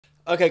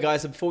Okay,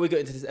 guys, so before we get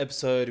into this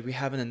episode, we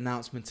have an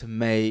announcement to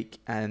make,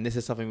 and this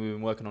is something we've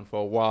been working on for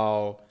a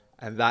while,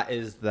 and that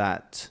is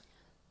that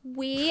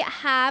we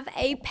have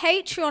a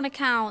Patreon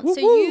account. Woo-hoo.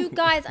 So you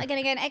guys are going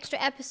to get an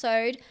extra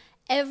episode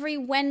every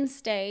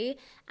Wednesday,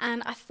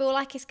 and I feel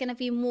like it's going to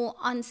be more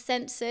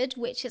uncensored,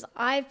 which is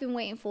I've been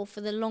waiting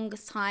for the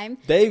longest time.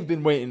 They've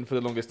been waiting for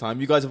the longest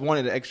time. You guys have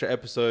wanted an extra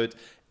episode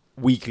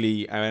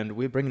weekly, and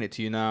we're bringing it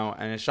to you now,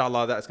 and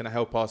inshallah that's going to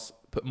help us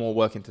put more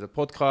work into the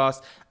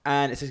podcast,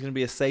 and it's just going to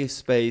be a safe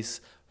space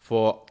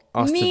for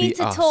us to be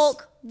us.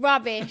 Talk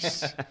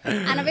rubbish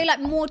and I feel like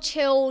more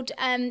chilled.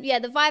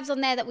 The vibes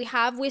on there that we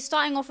have, we're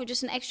starting off with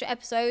just an extra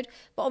episode,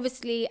 but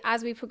obviously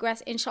as we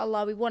progress,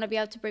 inshallah, we want to be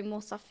able to bring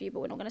more stuff for you, but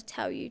we're not going to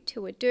tell you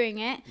till we're doing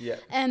it.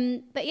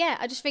 But yeah,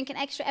 I just think an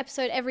extra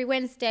episode every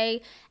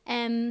Wednesday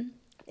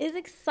is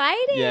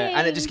exciting. Yeah,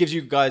 and it just gives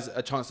you guys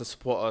a chance to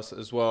support us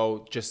as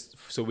well, just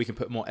so we can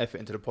put more effort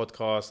into the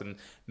podcast. And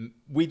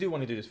we do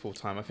want to do this full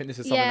time. I think this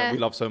is something that we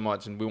love so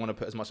much, and we want to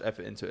put as much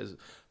effort into it as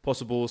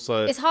possible.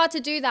 So it's hard to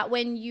do that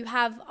when you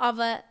have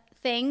other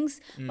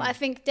things, but I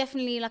think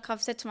definitely, like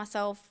I've said to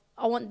myself,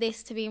 I want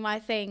this to be my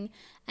thing,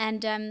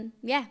 and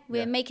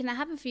we're making that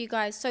happen for you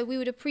guys. So we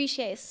would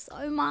appreciate it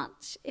so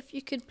much if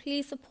you could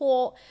please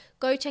support,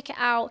 go check it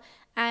out.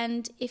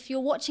 And if you're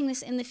watching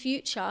this in the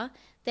future,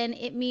 then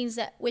it means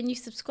that when you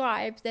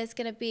subscribe, there's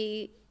going to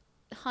be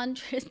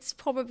hundreds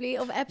probably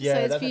of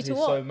episodes for you to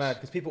watch. So mad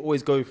because people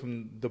always go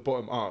from the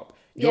bottom up.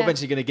 You're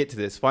eventually going to get to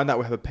this. Find out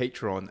we have a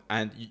Patreon,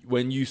 and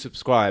when you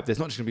subscribe, there's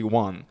not just going to be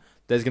one.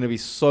 There's going to be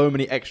so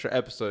many extra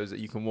episodes that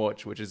you can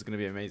watch, which is going to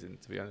be amazing,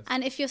 to be honest.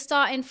 And if you're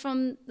starting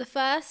from the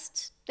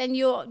first, then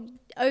you're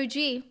OG.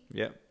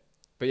 Yeah.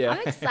 But yeah.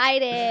 I'm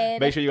excited.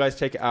 Make sure you guys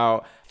check it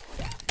out.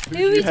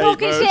 Who are we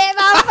talking shit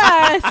about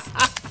first?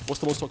 What's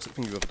the most toxic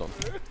thing you've ever done?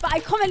 But I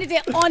commented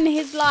it on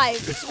his live.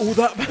 It's all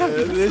that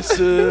bad.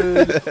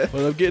 Listen,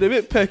 when I'm getting a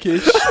bit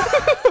peckish,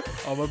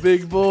 I'm a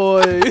big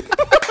boy.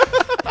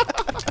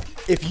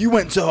 If you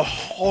went to a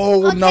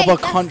whole nother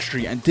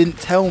country and didn't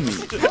tell me,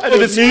 and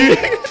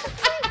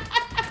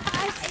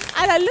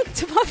I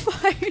looked at my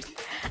phone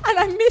and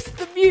I missed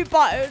the mute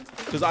button.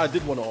 Because I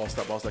did want to ask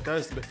that, but I was like,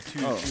 guys, it's a bit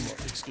too much.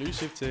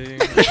 Exclusive thing.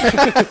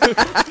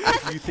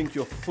 You think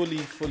you're fully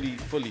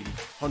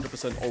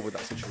 100% over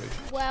that situation?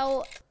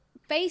 Well,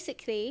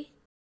 basically,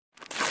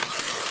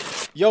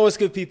 yo, what's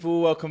good,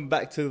 people? Welcome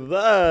back to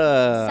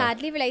the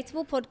Sadly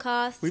Relatable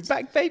podcast. We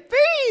back,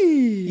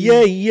 baby!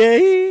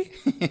 Yay!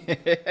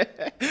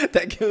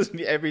 That kills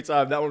me every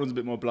time. That one was a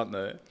bit more blunt,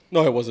 though.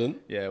 No, it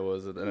wasn't. Yeah, it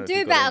was. I don't know if Do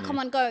you it got better. it Come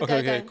on, go.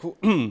 Okay, cool.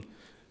 Can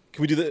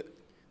we do the...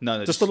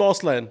 No, just the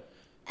last line.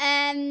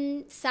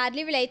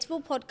 Sadly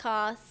Relatable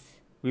podcast.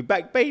 We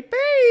back, baby!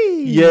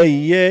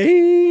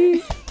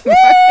 Yay!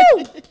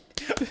 Woo!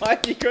 Why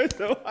do you go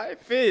so high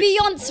pitch?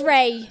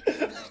 Beyonce.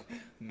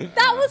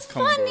 That was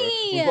Come on, bro.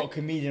 funny. We've got a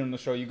comedian on the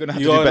show. You're gonna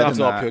have You to do are better going to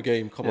than have to that. up your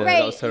game. Come on. Yeah, that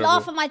Ray, was terrible.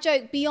 laugh at my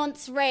joke.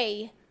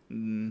 Beyonce.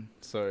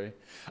 Sorry.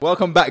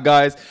 Welcome back,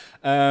 guys.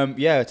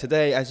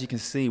 Today, as you can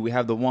see, we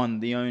have the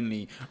one, the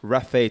only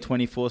Rafay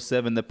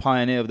 24/7, the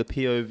pioneer of the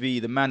POV,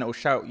 the man that will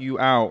shout you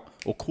out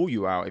or call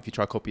you out if you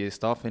try to copy his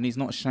stuff, and he's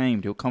not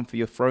ashamed. He'll come for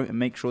your throat and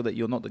make sure that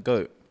you're not the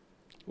goat.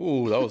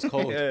 Ooh, that was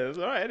cold. Yeah, it's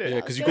all right, isn't it? Yeah,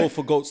 because you go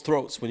for goats'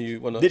 throats when you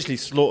want to... Literally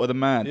slaughter the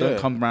man. Yeah. Don't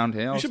come round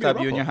here. I'll should be a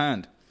stab you in rapper. your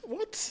hand.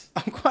 What?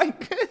 I'm quite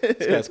good.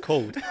 This guy's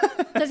cold.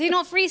 Does he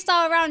not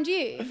freestyle around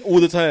you? All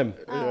the time.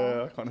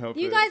 Yeah, I can't help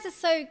it. You guys are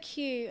so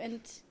cute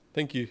and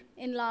Thank you.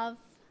 in love.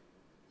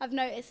 I've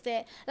noticed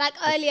it. Like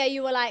earlier,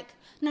 you were like,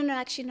 no,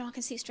 actually, no, I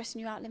can see it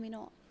stressing you out. Let me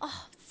not.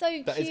 Oh, so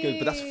cute. That is good,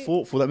 but that's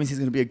thoughtful. That means he's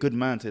going to be a good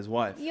man to his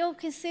wife. You're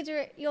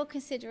considerate.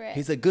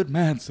 He's a good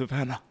man,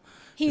 Savannah.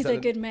 He's a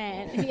good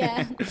man.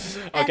 Yeah.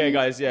 Okay,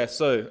 guys. Yeah.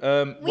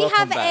 So We welcome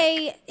have back.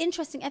 a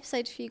interesting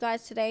episode for you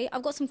guys today.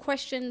 I've got some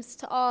questions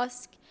to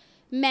ask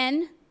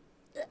men.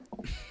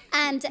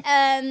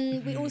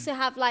 And we also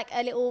have like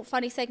a little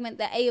funny segment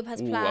that Ayub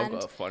has planned. I've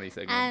got a funny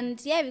segment.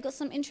 And yeah, we've got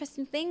some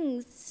interesting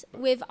things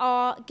with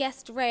our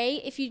guest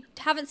Ray. If you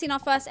haven't seen our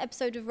first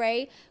episode of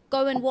Ray,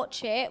 go and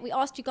watch it. We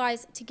asked you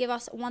guys to give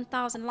us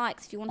 1,000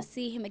 likes if you want to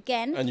see him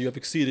again. And you have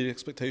exceeded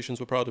expectations.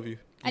 We're proud of you.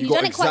 And you've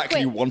done it quite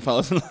exactly quick.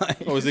 1,000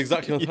 likes. Oh, is it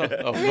exactly on time?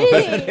 Oh,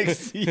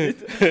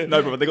 Really?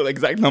 No, bro, they got the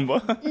exact number.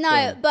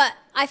 No, but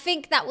I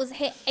think that was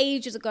hit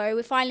ages ago.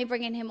 We're finally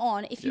bringing him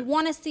on. If you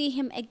want to see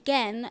him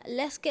again,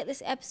 let's get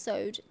this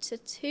episode to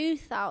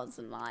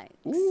 2,000 likes.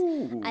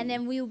 Ooh. And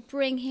then we'll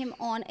bring him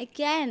on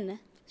again.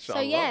 So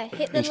Inshallah. yeah,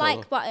 hit the Inshallah.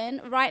 like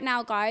button right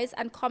now, guys,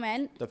 and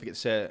comment. Don't forget to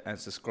share and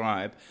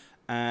subscribe.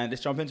 And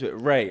let's jump into it.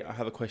 Ray, I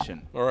have a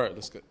question. All right,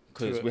 let's go.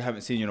 Because we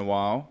haven't seen you in a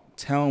while.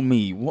 Tell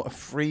me, what are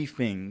 3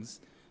 things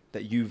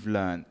that you've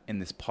learned in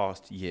this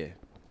past year?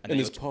 And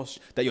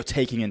that you're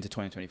taking into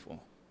 2024?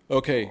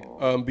 Okay,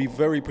 be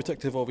very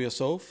protective of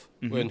yourself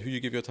when who you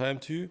give your time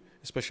to,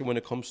 especially when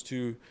it comes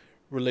to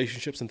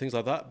relationships and things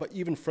like that. But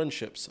even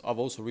friendships, I've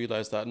also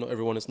realized that not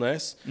everyone is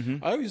nice.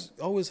 I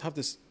always have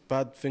this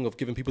bad thing of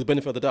giving people the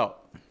benefit of the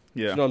doubt.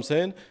 Yeah. Do you know what I'm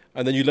saying?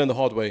 And then you learn the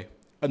hard way.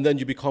 And then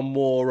you become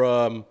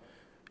more,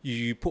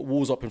 you put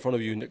walls up in front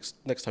of you next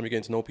time you're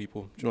getting to know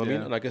people. Do you know what I mean?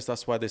 Yeah. And I guess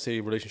that's why they say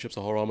relationships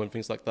are haram and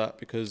things like that,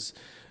 because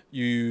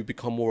you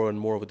become more and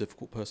more of a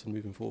difficult person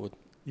moving forward.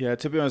 Yeah,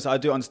 to be honest, I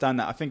do understand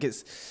that. I think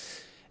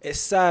it's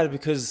sad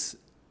because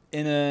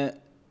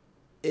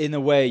in a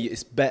way,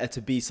 it's better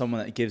to be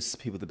someone that gives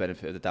people the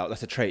benefit of the doubt.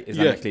 That's a trait,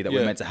 Islamically, that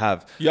we're meant to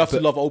have. You have to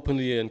love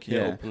openly and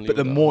care openly. But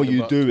the more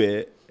you do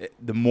it,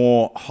 the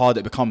more hard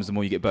it becomes, the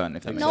more you get burned.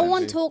 If that makes sense. No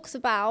one talks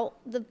about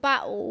the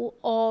battle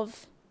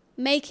of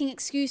making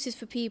excuses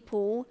for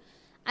people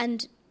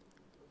and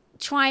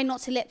trying not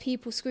to let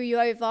people screw you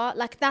over.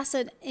 Like, that's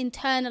an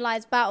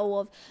internalized battle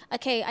of,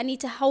 okay, I need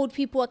to hold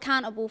people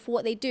accountable for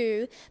what they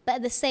do, but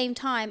at the same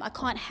time, I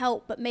can't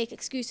help but make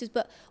excuses.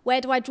 But where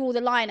do I draw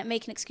the line at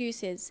making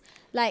excuses?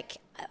 Like,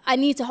 I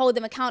need to hold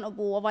them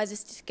accountable, otherwise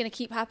it's just going to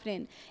keep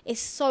happening. It's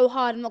so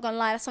hard, I'm not going to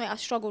lie. That's something I've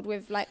struggled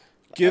with, like,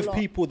 give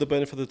people the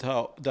benefit of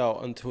the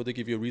doubt until they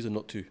give you a reason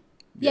not to.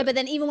 Yeah, but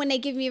then even when they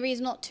give me a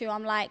reason not to,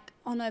 I'm like,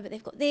 oh no, but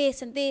they've got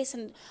this and this,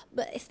 and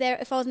but if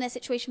I was in their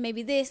situation,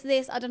 maybe this,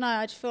 I don't know.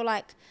 I just feel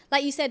like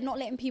you said, not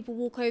letting people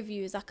walk over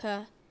you is like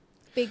a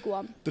big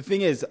one. The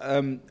thing is,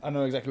 I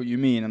know exactly what you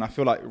mean, and I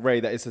feel like,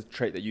 Ray, that is a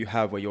trait that you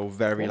have where you're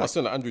very I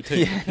sound like Andrew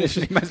Tate. yeah,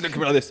 literally, man's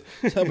looking like this.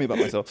 Tell me about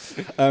myself.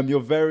 You're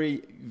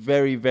very,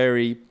 very,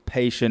 very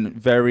patient,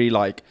 very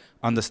like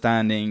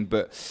understanding,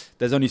 but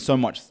there's only so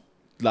much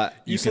like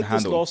you can handle.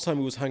 You said this last time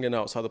we was hanging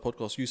outside the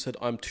podcast. You said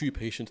I'm too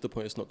patient to the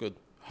point it's not good.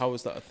 How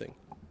is that a thing?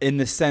 In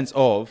the sense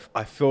of,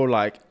 I feel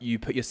like you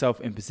put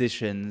yourself in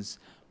positions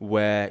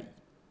where,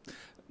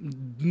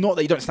 not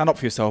that you don't stand up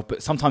for yourself,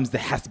 but sometimes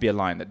there has to be a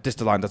line that just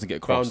the line doesn't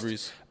get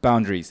crossed.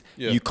 Boundaries.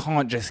 Yeah. You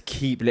can't just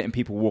keep letting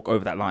people walk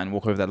over that line,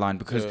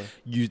 because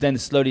you then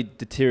slowly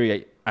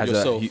deteriorate as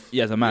a man. Do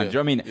you know what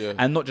I mean? Yeah.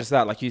 And not just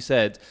that, like you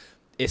said,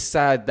 it's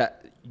sad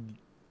that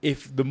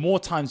if the more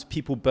times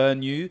people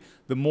burn you,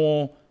 the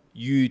more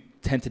you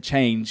tend to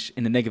change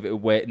in a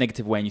negative way,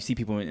 and you see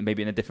people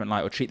maybe in a different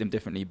light or treat them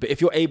differently. But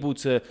if you're able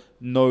to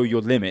know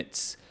your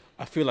limits,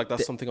 I feel like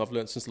that's something I've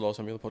learned since the last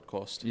time you're on the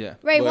podcast. Yeah.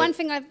 Ray, one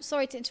thing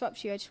sorry to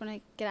interrupt you, I just want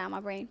to get out of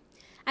my brain.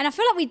 And I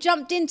feel like we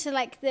jumped into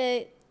like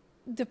the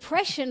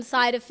depression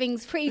side of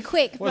things pretty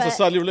quick. Well, it's a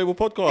sadly relatable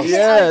podcast.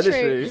 Yeah,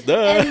 literally.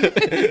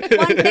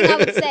 One thing I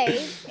would say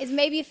is,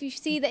 maybe if you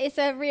see that it's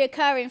a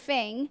reoccurring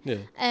thing,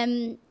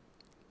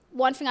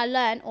 one thing I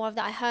learned, or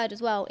that I heard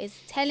as well, is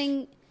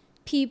telling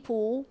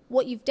people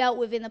what you've dealt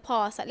with in the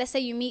past. Like, let's say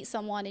you meet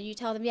someone and you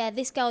tell them, yeah,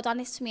 this girl done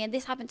this to me and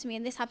this happened to me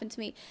and this happened to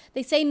me.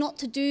 They say not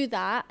to do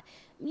that.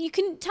 You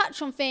can touch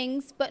on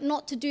things, but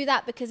not to do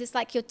that, because it's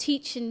like you're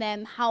teaching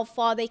them how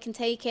far they can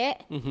take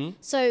it. Mm-hmm.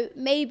 So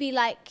maybe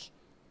like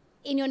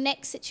in your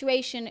next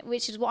situation,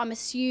 which is what I'm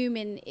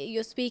assuming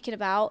you're speaking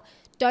about,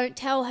 don't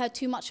tell her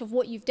too much of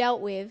what you've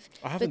dealt with.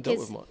 I haven't dealt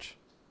with much.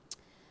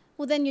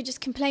 Well, then you're just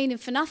complaining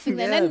for nothing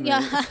then.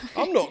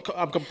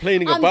 I'm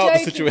complaining about the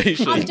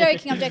situation. I'm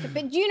joking.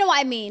 But you know what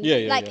I mean?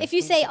 Yeah. Like, if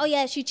you say, oh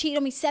yeah, she cheated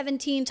on me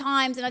 17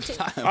 times and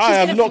I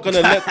am not going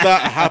to let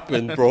that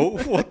happen, bro.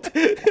 What?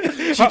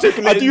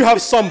 I do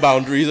have some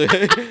boundaries.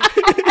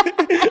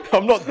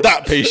 I'm not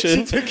that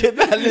patient. She took it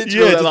that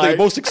literal. Yeah, like the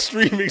most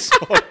extreme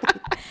example.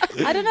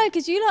 I don't know,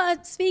 because you lot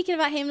are speaking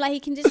about him like he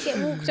can just get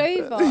walked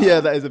over. Yeah,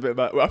 that is a bit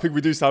bad. I think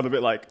we do sound a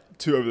bit like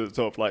too over the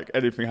top. Like,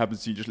 anything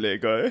happens to you, just let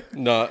it go.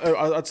 No,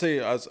 I'd say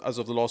as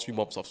of the last few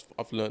months,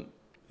 I've learned.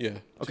 Yeah.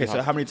 Okay,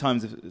 so how many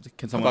times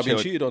can someone have I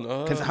been cheated on?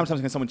 How many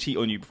times can someone cheat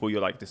on you before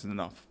you're like, this is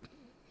enough?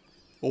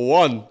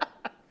 One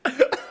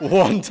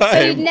time. So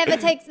you'd never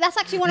take... That's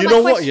actually one of my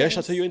questions. You know what? Yeah,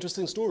 shall I tell you an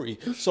interesting story?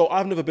 So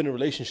I've never been in a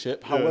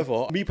relationship.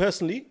 However, me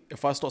personally,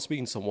 if I start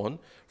speaking to someone,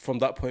 from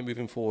that point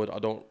moving forward, I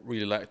don't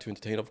really like to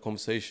entertain other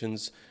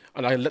conversations.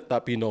 And I let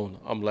that be known.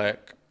 I'm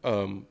like...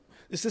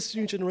 it's this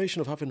new generation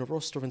of having a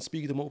roster and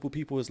speaking to multiple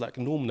people is like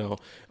norm now.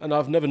 And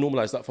I've never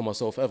normalized that for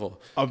myself ever.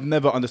 I've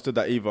never understood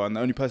that either. And the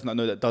only person I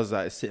know that does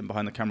that is sitting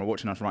behind the camera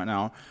watching us right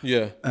now.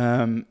 Yeah.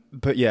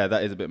 But yeah,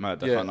 that is a bit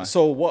mad. Yeah.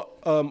 So what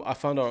I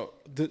found out,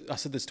 I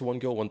said this to one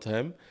girl one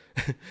time.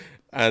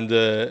 And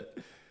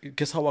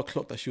guess how I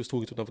clocked that she was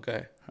talking to another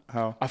guy?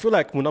 How? I feel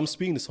like when I'm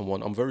speaking to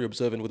someone, I'm very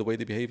observant with the way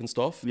they behave and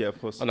stuff. Yeah, of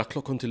course. And I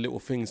clock onto little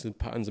things and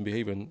patterns and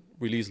behavior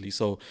really easily.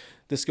 So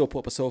this girl put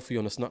up a selfie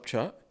on a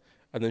Snapchat.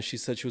 And then she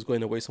said she was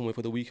going away somewhere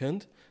for the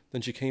weekend.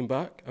 Then she came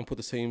back and put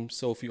the same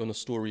selfie on a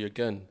story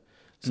again.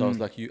 So I was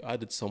like, you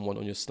added someone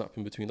on your Snap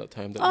in between that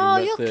time that you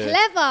met you're there.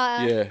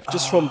 Clever. Yeah,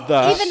 just from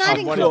that. Even I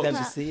didn't wanted them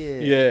to see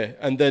it. Yeah,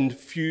 and then a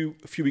few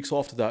weeks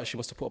after that, she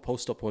must have put a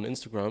post up on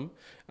Instagram.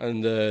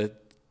 And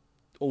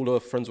all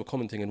her friends were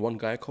commenting. And one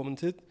guy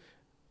commented.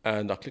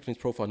 And I clicked on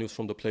his profile and he was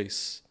from the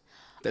place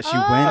that she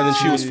went. And then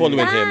she was following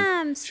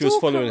Damn, him. She was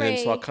following him,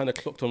 stalkery. so I kind of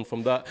clocked on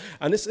from that.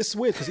 And it's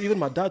weird because even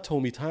my dad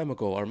told me time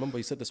ago, I remember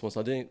he said this once,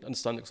 I didn't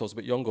understand it because I was a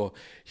bit younger.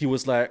 He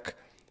was like,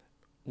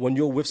 when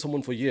you're with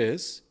someone for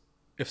years,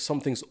 if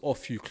something's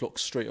off, you clock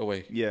straight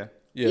away. Yeah.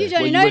 You'd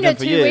only known her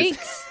 2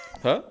 weeks.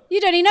 Huh?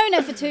 You'd only known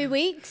her for 2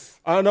 weeks.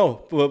 I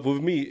know, but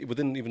with me,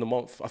 within even a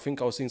month, I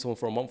think I was seeing someone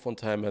for a month one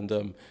time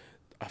and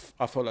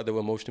I felt like they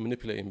were emotionally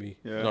manipulating me.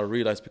 Yeah. And I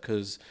realized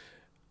because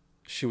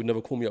she would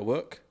never call me at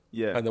work.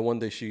 Yeah. And then one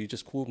day she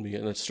just called me,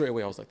 and then straight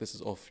away I was like, "This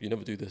is off. You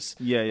never do this."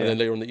 Yeah, yeah. And then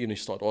later in the evening,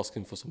 she started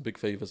asking for some big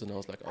favors, and I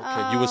was like,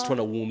 "Okay, you was trying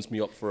to warm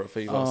me up for a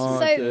favor." Oh,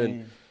 So-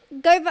 then-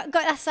 Go back.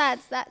 That's sad.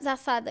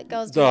 That's sad that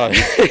girls do. Die.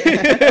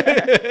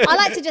 that. I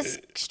like to just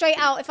straight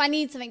out, if I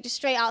need something, just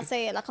straight out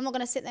say it. Like, I'm not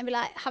gonna sit there and be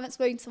like, haven't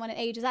spoken to someone in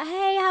ages. Like,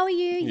 hey, how are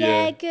you?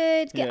 Yeah, Yeah.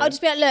 good. Yeah. I'll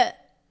just be like, look,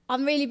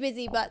 I'm really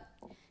busy, but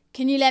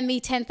can you lend me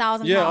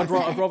 £10,000? Yeah, I'd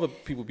rather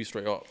people be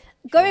straight up.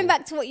 Going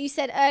back to what you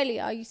said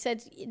earlier, you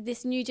said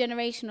this new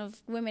generation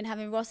of women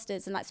having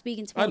rosters and like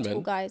speaking to And multiple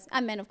men. guys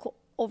and men, of course,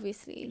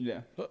 obviously.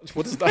 Yeah.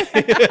 What is that?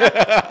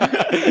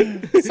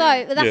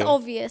 So that's Yeah.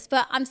 obvious,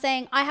 but I'm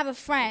saying I have a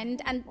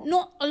friend, and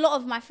not a lot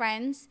of my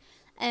friends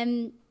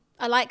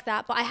are like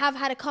that, but I have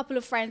had a couple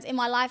of friends in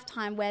my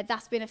lifetime where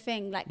that's been a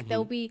thing. Like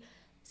they'll be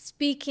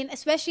speaking,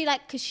 especially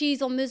like because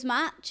she's on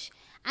Muzmatch,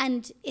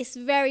 and it's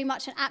very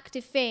much an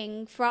active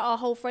thing throughout our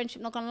whole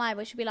friendship, not gonna lie,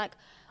 where she'll be like,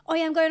 oh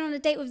yeah, I'm going on a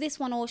date with this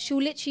one, or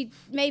she'll literally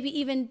maybe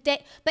even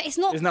date, but it's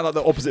not. Isn't that like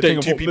the opposite Date thing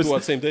of two what people at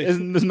the same day?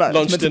 Isn't mismatch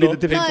Lunch, meant to be the dinner?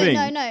 different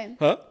No, thing? no.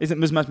 Huh? Isn't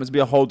mismatch meant to be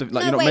a whole different,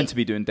 like No, you're not wait. meant to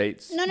be doing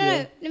dates? No,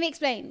 Yeah. let me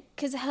explain.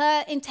 Because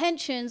her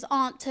intentions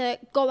aren't to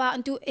go out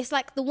and do. It's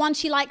like the one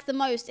she liked the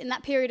most in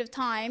that period of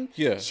time.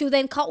 Yeah. She'll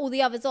then cut all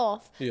the others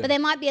off. Yeah. But there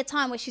might be a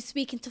time where she's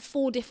speaking to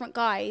 4 different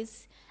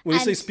guys. When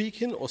you say and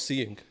speaking or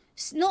seeing?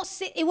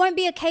 it won't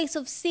be a case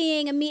of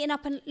seeing and meeting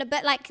up,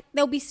 but like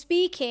they'll be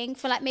speaking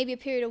for like maybe a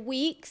period of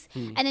weeks,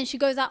 and then she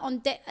goes out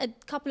on a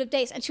couple of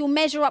dates, and she'll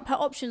measure up her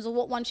options of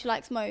what one she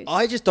likes most.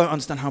 I just don't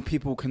understand how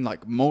people can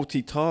like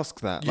multitask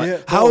that. Like, Yeah,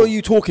 how no. are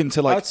you talking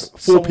to like As 4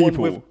 someone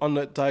people? with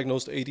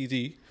undiagnosed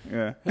ADD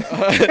Yeah.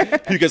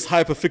 who gets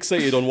hyper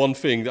fixated on one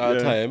thing at Yeah.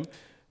 a time,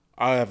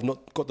 I have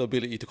not got the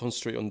ability to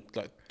concentrate on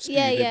like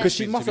Yeah, yeah. Because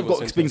she must have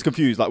got things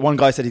confused. Like one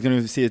guy said he's going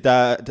to see his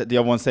dad, the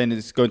other one saying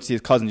he's going to see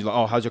his cousin. He's like,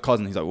 "Oh, how's your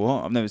cousin?" He's like,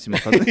 "What? I've never seen my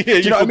cousin." Yeah, Do you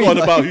you've know what I mean? forgotten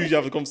Like- about who you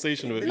have a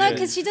conversation with. No, yeah.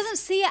 because she doesn't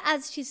see it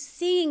as she's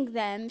seeing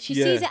them. She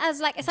Yeah. sees it as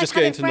like, it's Just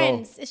like having getting to know.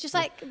 friends. It's just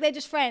like they're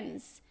just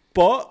friends.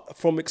 But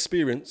from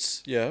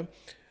experience, yeah,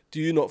 do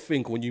you not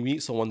think when you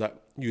meet someone that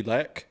you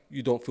like,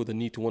 you don't feel the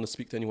need to want to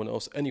speak to anyone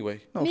else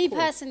anyway? No, of Me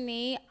course.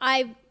 personally,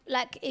 I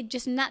like it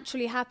just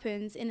naturally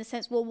happens in the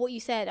sense, well, what you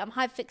said, I'm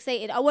high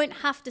fixated. I won't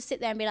have to sit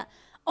there and be like,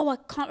 oh, I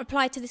can't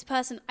reply to this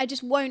person. I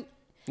just won't.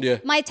 Yeah.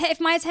 If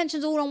my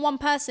attention's all on one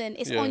person,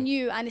 it's Yeah. on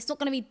you, and it's not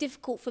going to be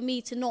difficult for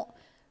me to not.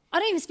 I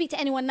don't even speak to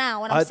anyone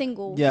now, and I'm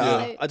single. Yeah,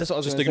 so- I just, what I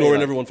was Just gonna say, ignoring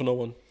like, everyone for no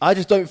one. I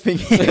just don't think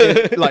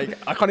like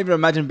I can't even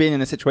imagine being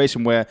in a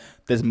situation where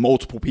there's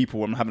multiple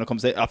people and having a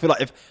conversation. I feel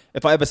like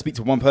if I ever speak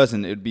to one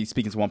person, it would be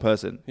speaking to one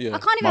person. Yeah. I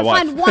can't My even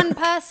wife. find one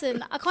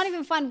person. I can't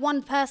even find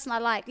one person I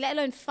like, let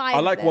alone 5. I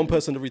of like them. one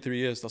person every 3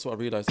 years. That's what I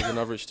realized. There's an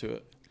average to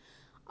it.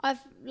 I've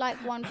like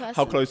one person.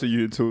 How close are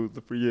you until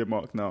the 3-year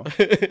mark now?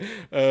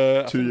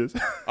 2 years.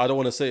 I don't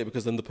want to say it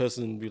because then the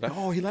person will be like,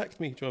 "Oh, he liked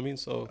me." Do you know what I mean?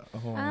 So Ah,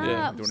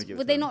 Yeah. Don't wanna give it would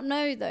to they them. not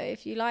know though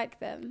if you like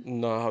them?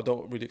 no, I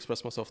don't really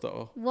express myself that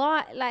well.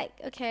 What? Like,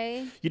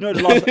 okay. You know,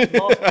 the last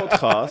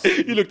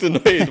podcast, You looked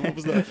annoyed. What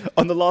was that?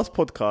 on the last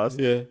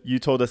podcast, Yeah. you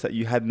told us that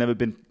you had never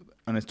been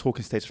on a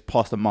talking stage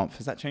past a month.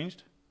 Has that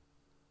changed?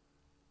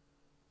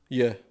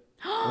 Yeah.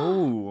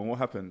 Oh, and what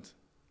happened?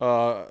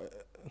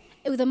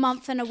 It was a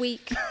month and a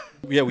week.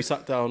 Yeah, we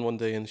sat down one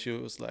day and she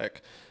was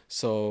like,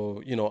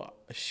 so, you know,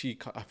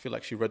 I feel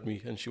like she read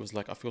me and she was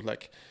like, I feel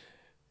like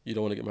you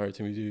don't want to get married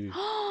to me, do you?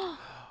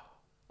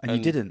 And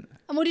you didn't.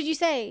 And what did you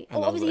say? And Oh, I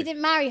was obviously like, he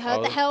didn't marry her. I The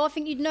was- hell? I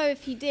think you'd know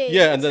if he did.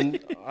 Yeah, and then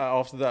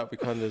after that, we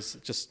kind of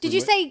just... Did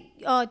you say,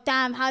 oh,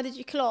 damn, how did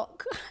you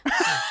clock?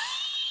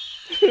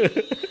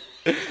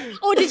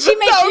 Or did she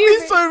make That would you...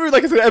 be so rude.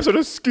 Like it's an episode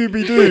of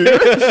Scooby Doo.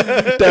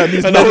 Damn,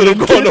 these And I would have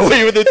meddling gone kids.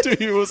 away with it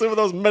too. You were some of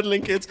those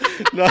meddling kids.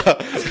 Nah, Like,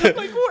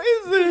 what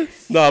is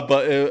this? nah,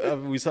 but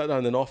we sat down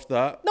and then after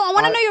that... No, I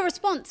want to know your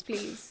response,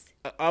 please.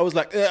 I was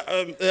like...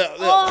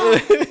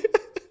 Oh.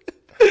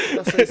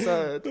 That's so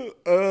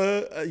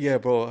sad. yeah,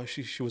 bro,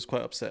 she was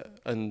quite upset.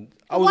 And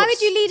I was Why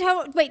would you lead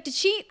her... Wait, did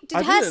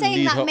I her didn't saying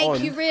lead that her make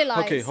on. you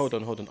realise? Okay, hold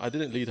on. I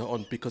didn't lead her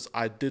on because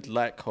I did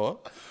like her,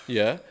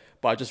 yeah,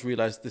 but I just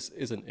realized this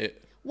isn't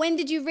it. When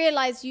did you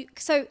realise you...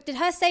 So did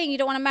her saying you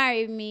don't want to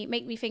marry me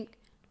make me think,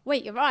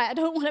 wait, you're right, I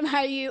don't want to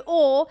marry you?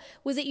 Or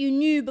was it you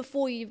knew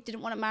before you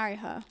didn't want to marry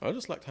her? I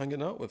just liked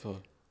hanging out with her.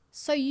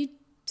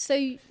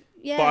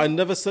 Yeah. But I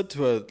never said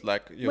to her,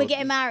 like... We're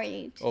getting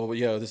married. Oh,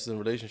 yeah, this is in a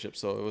relationship,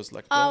 so it was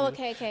like... Oh,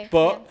 yeah. okay.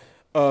 But...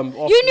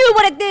 You knew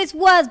what this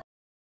was.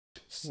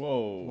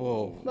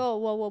 Whoa.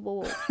 Whoa.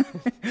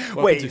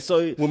 What Wait, happened to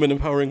so woman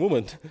empowering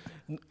woman.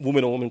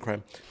 Woman on woman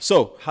crime.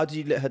 So, how did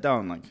you let her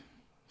down? Like,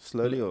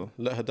 slowly or?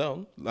 let her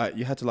down. Like,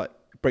 you had to, like,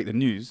 break the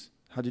news.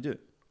 How did you do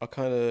it? I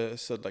kind of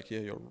said, like, yeah,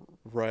 you're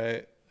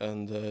right.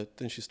 And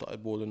then she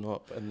started balling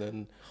up. And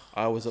then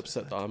I was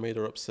upset that I made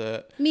her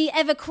upset. Me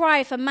ever cry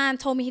if a man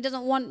told me he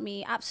doesn't want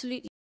me?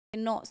 Absolutely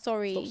not.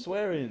 Sorry. Stop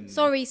swearing.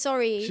 Sorry.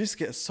 She just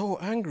gets so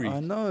angry. I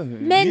know.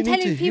 Men You need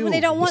telling to people they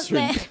heal, don't want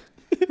Miss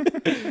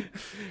their...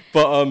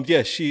 But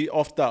yeah, she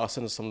after that I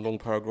sent her some long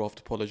paragraph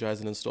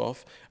apologizing and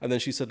stuff, and then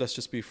she said let's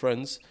just be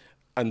friends.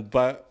 And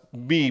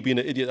me being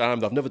an idiot I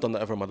am, I've never done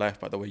that ever in my life,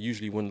 by the way.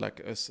 Usually when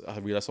like I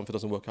realize something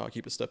doesn't work out, I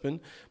keep it stepping.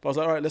 But I was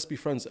like, all right, let's be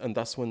friends. And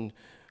that's when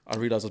I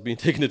realized I was being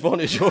taken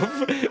advantage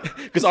of,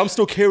 because I'm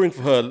still caring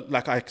for her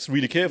like I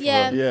really care for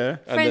her. Yeah.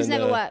 And Friends then,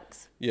 never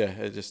works. Yeah,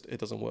 it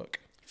doesn't work.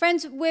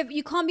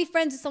 You can't be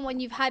friends with someone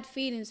you've had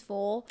feelings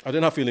for. I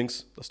didn't have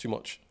feelings. That's too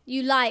much.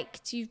 You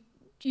liked.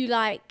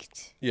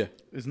 Yeah.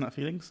 Isn't that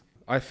feelings?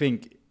 I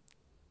think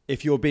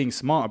if you're being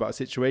smart about a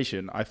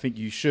situation, I think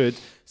you should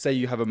say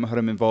you have a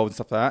mahram involved and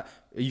stuff like that.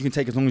 You can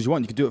take as long as you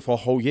want. You can do it for a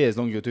whole year as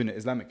long as you're doing it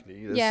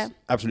Islamically. That's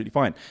absolutely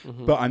fine.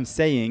 But I'm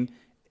saying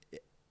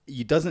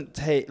you doesn't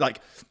take like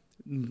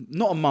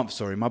not a month.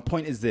 Sorry, my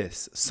point is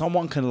this: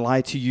 someone can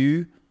lie to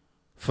you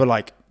for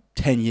like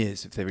 10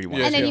 years if they really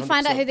want. And then you 100%.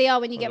 find out who they are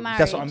when you get married.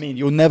 That's what I mean.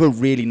 You'll never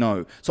really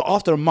know. So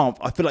after a month,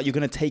 I feel like you're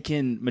going to take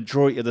in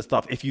majority of the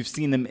stuff if you've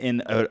seen them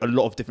in a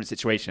lot of different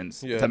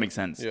situations. Yeah. If that makes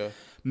sense. Yeah.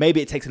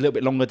 Maybe it takes a little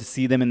bit longer to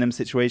see them in them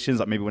situations,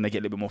 like maybe when they get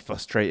a little bit more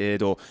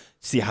frustrated or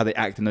see how they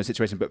act in those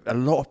situations. But a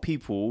lot of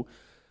people,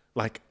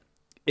 like,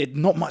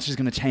 not much is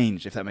going to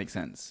change, if that makes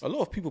sense. A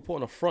lot of people put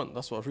on a front.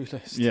 That's what I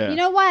realized. Yeah. You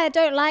know why I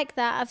don't like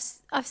that?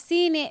 I've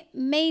seen it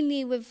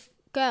mainly with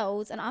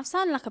girls, and I'm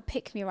sounding like a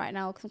pick-me right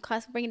now because I'm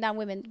kind of bringing down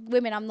women.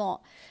 Women, I'm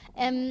not.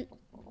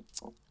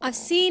 I've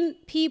seen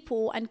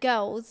people and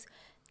girls,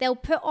 they'll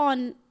put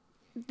on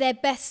their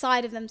best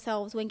side of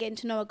themselves when getting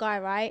to know a guy,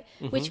 right?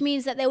 Which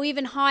means that they'll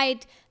even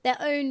hide their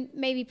own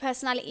maybe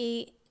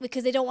personality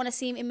because they don't want to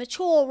seem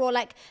immature, or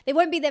like they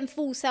won't be them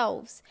full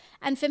selves.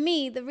 And for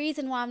me, the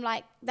reason why I'm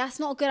like, that's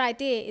not a good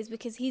idea is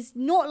because he's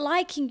not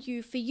liking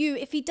you for you.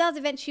 If he does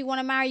eventually want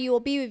to marry you or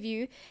be with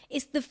you,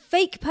 it's the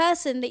fake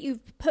person that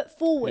you've put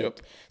forward. Yep.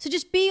 So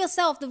just be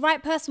yourself. The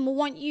right person will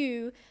want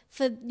you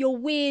for your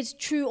weird,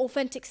 true,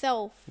 authentic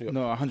self. Yep.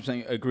 No,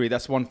 100% agree.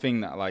 That's one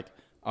thing that like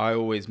I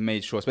always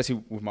made sure,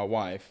 especially with my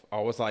wife, I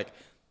was like,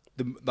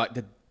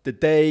 the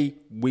day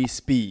we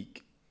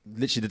speak,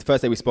 literally the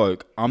first day we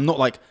spoke, I'm not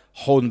like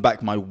holding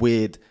back my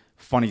weird,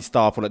 funny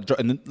stuff, or like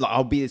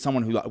I'll be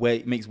someone who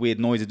like makes weird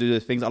noises, do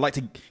those things. I like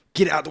to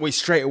get it out the way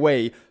straight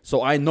away,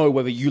 so I know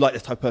whether you like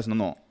this type of person or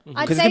not.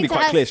 Because it's gonna be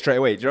quite clear straight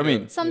away. Do you know what I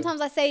mean?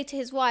 Sometimes I say to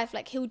his wife,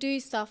 like he'll do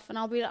stuff, and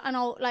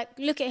I'll like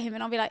look at him,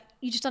 and I'll be like,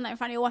 "You just done that in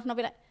front of your wife," and I'll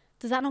be like,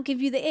 "Does that not give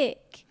you the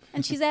ick?"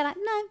 And she's there like,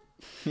 "No."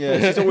 Yeah,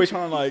 she's always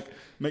trying to like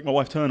make my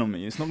wife turn on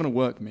me. It's not gonna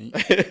work, mate.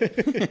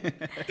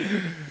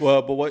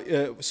 Well, but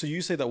what? So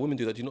you say that women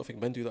do that. Do you not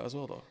think men do that as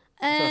well, though?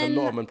 I feel like a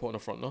lot of men put on the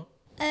front, no?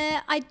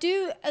 I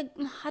do.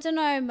 I don't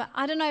know. But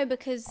I don't know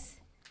because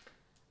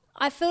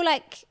I feel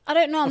like I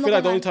don't know. I feel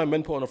like the only time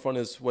men put on the front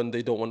is when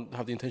they don't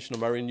have the intention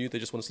of marrying you. They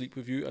just want to sleep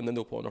with you, and then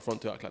they'll put on the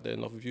front to act like they're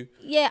in love with you.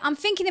 Yeah, I'm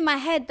thinking in my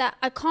head that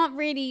I can't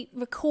really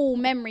recall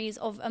memories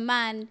of a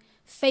man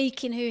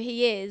faking who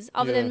he is,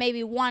 other than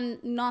maybe one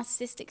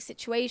narcissistic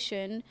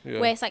situation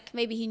where it's like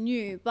maybe he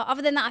knew. But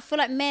other than that, I feel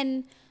like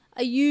men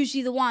are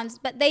usually the ones.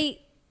 But this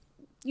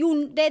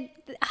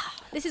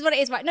is what it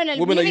is, right? No,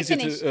 Women let are me easy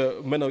finish.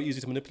 men are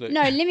easy to manipulate.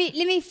 No, let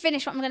me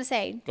finish what I'm going to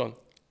say. Go on.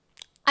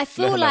 I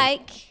feel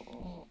like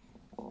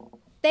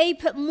they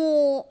put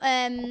more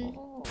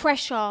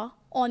pressure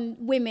on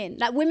women.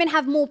 Like women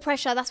have more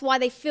pressure. That's why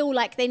they feel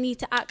like they need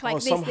to act like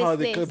this. Somehow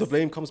this. the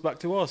blame comes back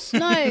to us.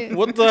 No.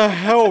 What the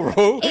hell,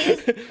 bro?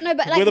 No,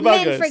 but We're the like bad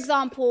men, guys. for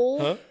example,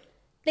 Huh?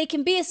 they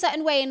can be a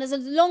certain way, and as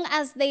long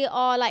as they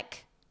are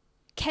like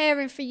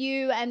caring for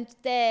you and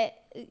they're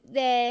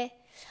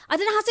I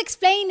don't know how to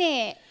explain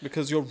it.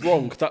 Because you're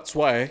wrong. That's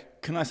why.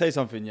 Can I say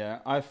something? Yeah,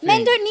 I think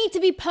Men don't need to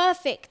be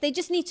perfect. They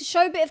just need to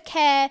show a bit of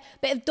care,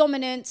 bit of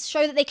dominance,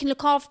 show that they can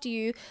look after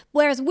you.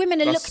 Whereas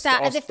women are looked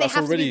at as if they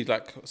have to be... That's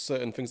already like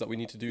certain things that we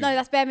need to do. No,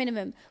 that's bare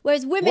minimum.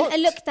 Whereas women What? are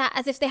looked at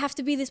as if they have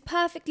to be this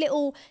perfect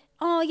little,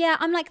 oh yeah,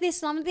 I'm like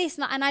this and I'm this,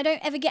 and I don't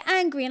ever get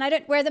angry, and I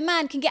don't... Whereas a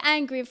man can get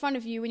angry in front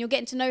of you when you're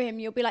getting to know him.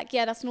 You'll be like,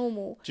 yeah, that's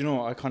normal. Do you know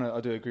what?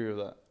 I do agree with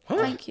that.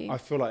 Thank you. I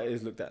feel like it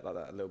is looked at like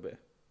that a little bit.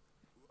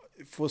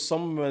 For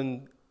some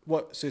men,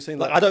 what? So you're saying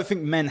Like like I don't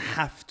think men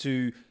have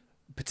to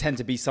pretend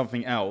to be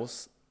something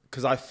else,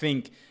 because I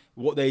think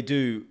what they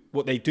do,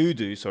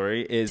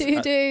 sorry, is Do.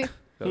 that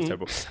was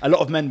terrible. A lot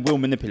of men will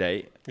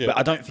manipulate, Yeah. but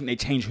I don't think they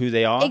change who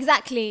they are.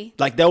 Exactly.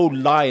 Like they'll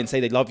lie and say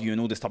they love you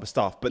and all this type of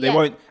stuff, but they Yeah.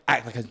 won't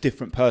act like a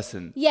different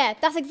person. Yeah,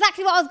 that's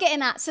exactly what I was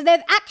getting at. So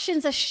their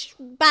actions are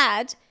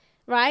bad,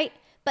 right?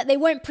 But they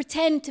won't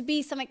pretend to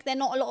be something they're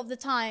not a lot of the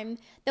time.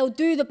 They'll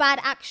do the bad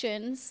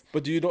actions.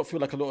 But do you not feel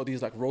like a lot of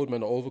these like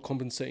roadmen are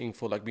overcompensating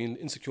for like being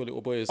insecure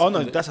little boys? Oh no,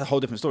 And that's a whole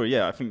different story.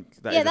 Yeah, I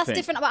think that Yeah, is a that's thing.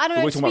 different. But I But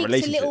don't we're talking about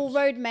speak to little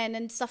relationships. roadmen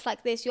and stuff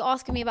like this. You're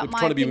asking me about they're my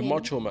trying to be opinion.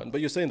 macho, man. But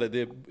you're saying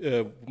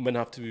that men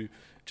have to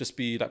just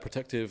be like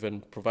protective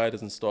and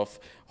providers and stuff.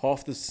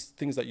 Half the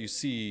things that you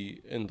see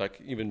in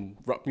like even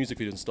rap music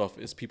videos and stuff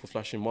is people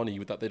flashing money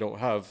that they don't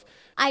have.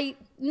 I'm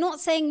not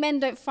saying men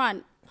don't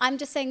front. I'm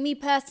just saying, me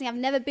personally, I've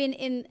never been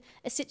in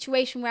a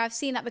situation where I've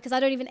seen that, because I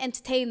don't even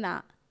entertain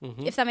that,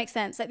 if that makes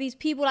sense. Like these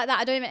people like that,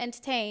 I don't even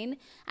entertain.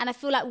 And I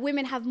feel like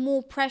women have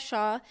more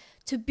pressure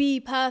to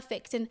be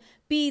perfect and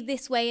be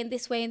this way and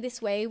this way and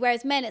this way.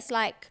 Whereas men, it's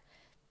like,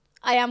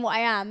 I am what I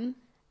am.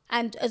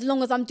 And as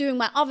long as I'm doing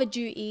my other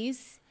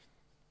duties,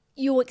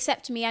 you'll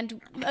accept me. And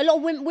a lot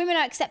of women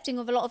are accepting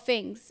of a lot of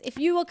things. If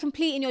you are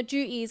completing your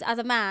duties as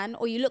a man,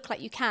 or you look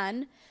like you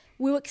can,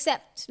 we'll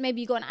accept.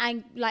 Maybe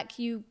like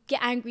you get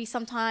angry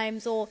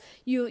sometimes, or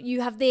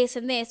you have this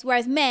and this.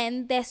 Whereas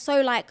men, they're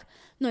so like,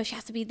 no, she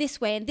has to be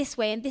this way and this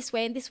way and this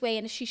way and this way.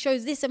 And if she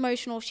shows this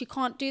emotional, she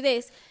can't do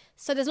this.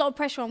 So there's a lot of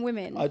pressure on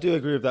women. I do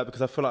agree with that,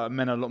 because I feel like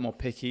men are a lot more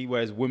picky,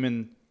 whereas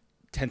women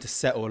tend to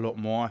settle a lot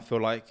more, I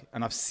feel like.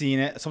 And I've seen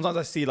it. Sometimes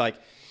I see like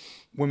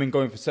women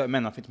going for certain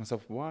men. I think to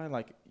myself, why?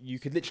 Like, you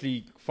could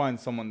literally find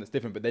someone that's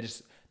different, but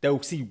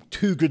they'll see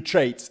two good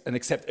traits and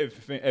accept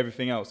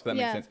everything else, if that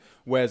makes sense.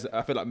 Whereas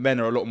I feel like men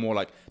are a lot more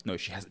like, no,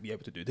 she has to be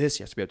able to do this,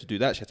 she has to be able to do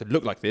that, she has to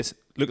look like this,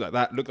 look like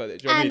that, look like that.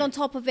 Do you know what I mean? On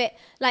top of it,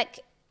 like,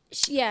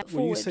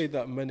 when you say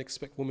that men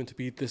expect women to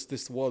be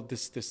this, what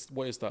is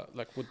that?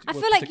 Like, what I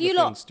feel like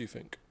particular things do you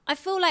think? I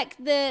feel like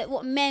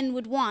what men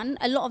would want,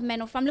 a lot of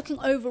men, or if I'm looking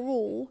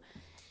overall,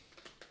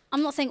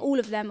 I'm not saying all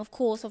of them, of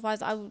course,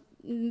 otherwise I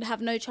would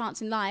have no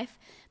chance in life.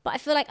 But I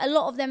feel like a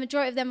lot of them,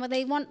 majority of them,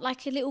 they want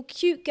like a little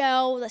cute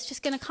girl that's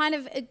just going to kind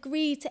of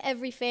agree to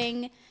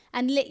everything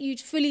and let you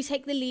fully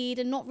take the lead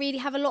and not really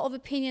have a lot of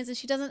opinions. And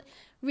she doesn't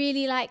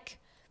really like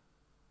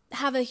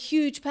have a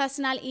huge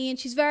personality, and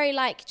she's very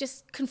like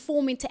just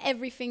conforming to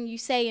everything you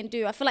say and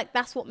do. I feel like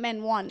that's what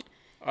men want.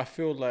 I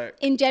feel like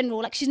in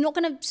general, like she's not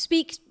going to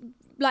speak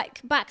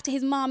like back to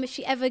his mom if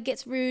she ever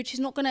gets rude. She's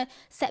not going to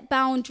set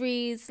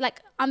boundaries.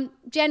 Like, I'm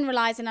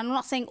generalizing, I'm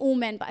not saying all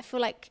men, but I feel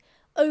like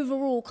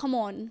overall, come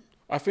on.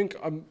 I think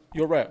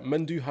you're right.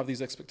 Men do have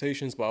these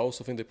expectations, but I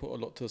also think they put a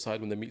lot to the side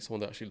when they meet someone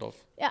they actually love.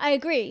 Yeah, I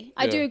agree.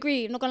 I do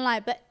agree. I'm not going to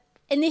lie. But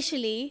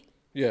initially,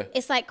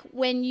 it's like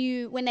when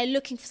they're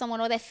looking for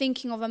someone or they're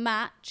thinking of a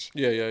match.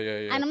 Yeah.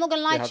 And I'm not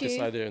going to lie to you. They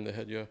have this idea in their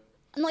head,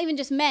 Not even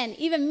just men.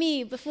 Even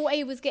me, before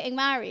A was getting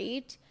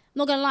married, I'm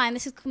not going to lie, and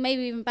this is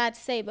maybe even bad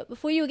to say, but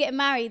before you were getting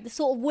married, the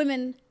sort of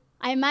women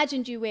I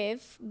imagined you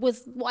with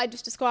was what I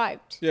just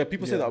described. Yeah,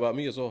 people say that about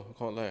me as well. I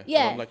can't lie.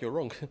 Yeah. I'm like, you're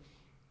wrong.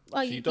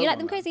 Well, you like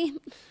them crazy?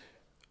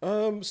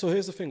 So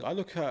here's the thing.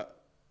 I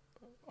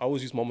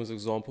always use mom as an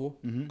example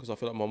because I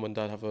feel like mom and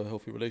dad have a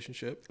healthy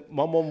relationship.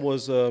 My mom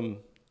was,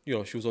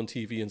 she was on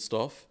TV and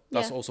stuff.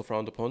 That's also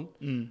frowned upon.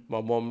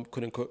 My mom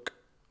couldn't cook.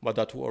 My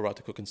dad taught her how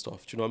to cook and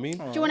stuff. Do you know what I mean?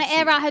 Do you want to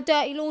air out her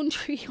dirty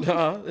laundry?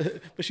 Nah,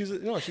 but she's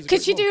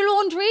Could she do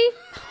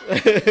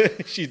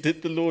laundry? She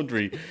did the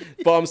laundry.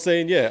 But I'm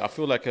saying, I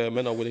feel like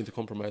men are willing to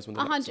compromise when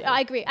they're 100. I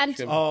agree. And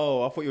I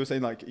thought you were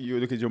saying like you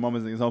look at your mum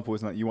as an example,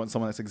 isn't like you want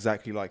someone that's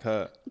exactly like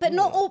her. But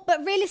not all.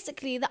 But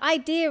realistically, the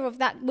idea of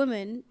that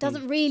woman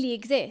doesn't really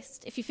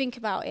exist if you think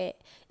about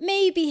it.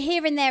 Maybe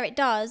here and there it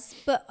does,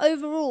 but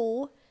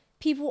overall,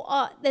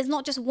 there's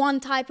not just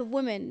one type of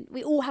woman.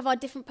 We all have our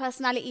different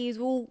personalities.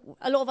 A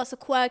lot of us are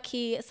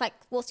quirky. It's like,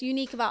 what's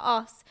unique about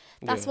us?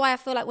 That's why I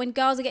feel like when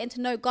girls are getting to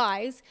know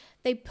guys,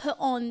 they put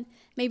on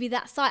maybe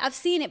that side. I've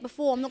seen it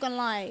before, I'm not going to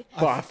lie.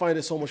 But I find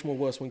it so much more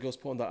worse when girls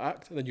put on that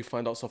act and then you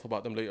find out stuff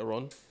about them later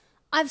on.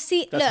 That's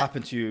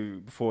happened to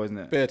you before, isn't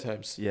it? Bare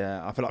times. Yeah,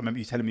 I feel like I remember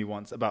you telling me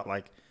once about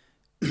like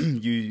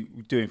you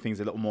doing things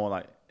a little more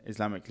like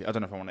Islamically. I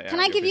don't know if I want to. Can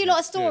I give you a lot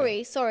of story?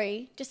 Yeah.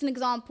 Sorry, just an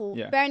example.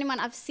 Yeah. Bearing in mind,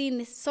 I've seen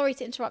this. Sorry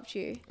to interrupt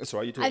you. That's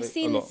all right. You do. I've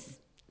seen this.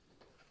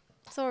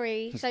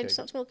 Sorry, should I just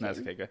stop talking? No, it's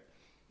okay. Go.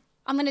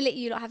 I'm going to let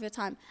you lot have your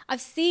time. I've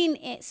seen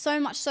it so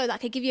much so that I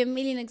could give you a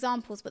million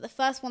examples, but the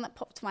first one that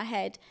popped to my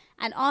head,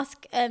 and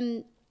ask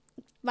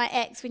my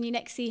ex when you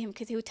next see him,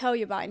 because he'll tell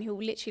you about it and he'll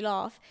literally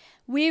laugh.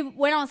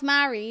 When I was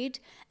married,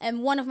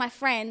 one of my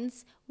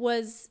friends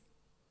was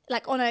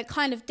like on a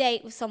kind of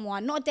date with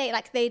someone, not a date,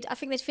 like I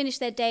think they'd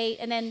finished their date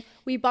and then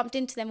we bumped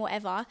into them or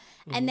whatever.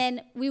 And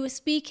then we were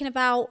speaking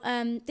about,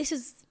 this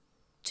is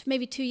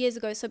maybe 2 years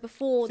ago. So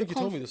before I think you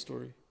told me the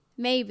story.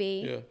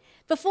 Maybe. Yeah.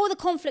 Before the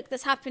conflict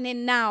that's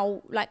happening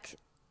now, like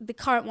the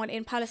current one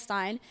in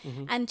Palestine.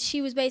 And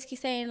she was basically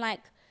saying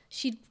like,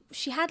 she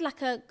had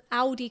like a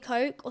Audi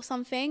Coke or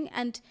something.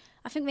 And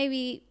I think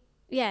maybe,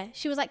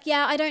 she was like,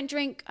 I don't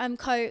drink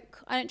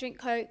Coke. I don't drink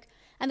Coke.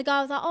 And the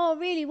guy was like, oh,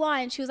 really? Why?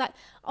 And she was like,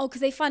 oh,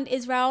 because they fund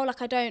Israel.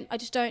 Like, I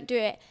just don't do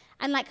it.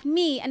 And like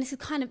me, and this is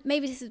kind of,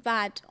 maybe this is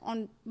bad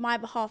on my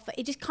behalf, but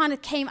it just kind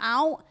of came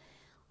out.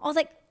 I was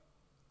like,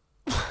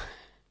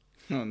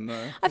 oh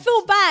no. I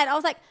feel bad. I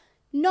was like,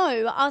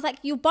 no. I was like,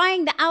 you're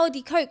buying the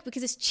Audi Coke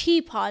because it's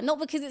cheaper, not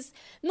because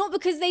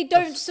they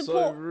don't That's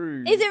support. So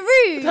rude. Is it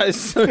rude? That is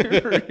so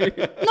rude.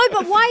 No,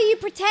 but why are you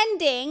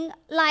pretending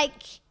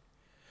like?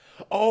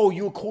 Oh,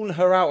 you were calling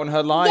her out on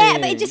her lying. Yeah,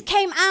 but it just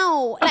came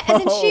out. Like,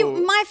 as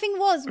in my thing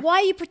was, why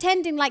are you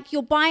pretending like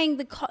you're buying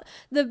the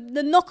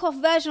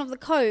knockoff version of the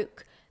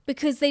Coke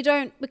because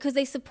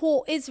they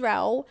support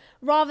Israel,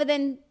 rather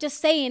than just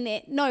saying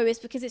it? No, it's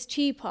because it's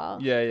cheaper.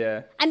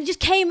 Yeah. And it just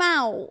came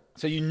out.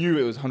 So you knew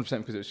it was 100%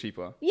 because it was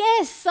cheaper?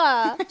 Yes,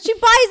 sir. She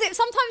buys it.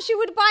 Sometimes she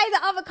would buy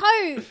the other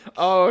Coke.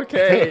 Oh,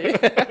 okay.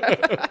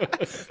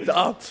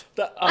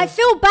 I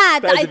feel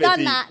bad that I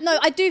done that. No,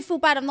 I do feel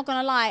bad. I'm not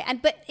gonna lie.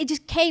 But it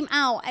just came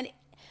out,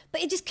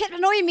 but it just kept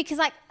annoying me because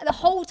like the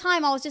whole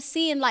time I was just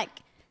seeing like,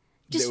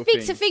 just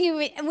little speak to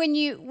Thingy when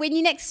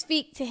you next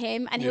speak to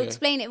him, and he'll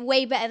explain it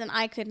way better than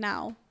I could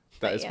now.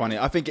 That is funny.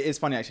 I think it is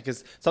funny actually,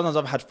 because sometimes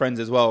I've had friends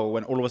as well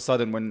when all of a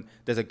sudden when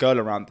there's a girl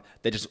around,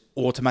 they just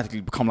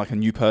automatically become like a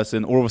new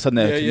person. All of a sudden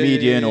they're a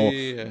comedian or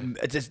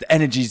just the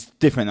energy's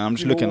different. And I'm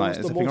just looking like,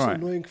 is everything all right? The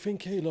most annoying thing,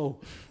 Halo.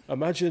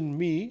 Imagine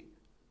me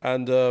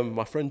and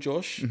my friend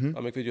Josh, I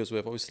make videos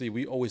with. Obviously,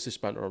 we always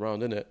just banter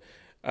around, innit?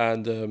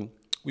 And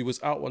we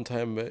was out one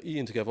time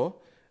eating together,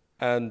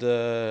 and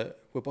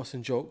we're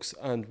busting jokes,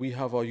 and we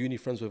have our uni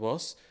friends with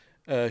us.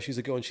 She's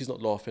a girl and she's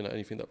not laughing at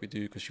anything that we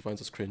do because she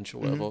finds us cringe or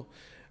whatever.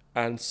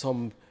 And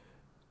some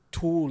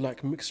tall,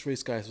 like, mixed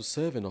race guys were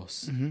serving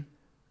us.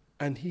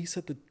 And he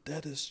said the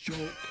deadest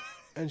joke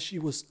and she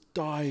was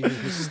dying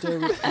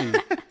hysterically.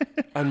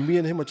 And me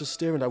and him are just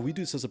staring at, we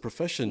do this as a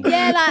profession.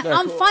 Yeah, like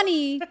I'm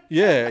funny.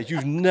 Yeah,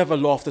 you've never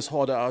laughed this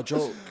hard at our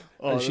joke.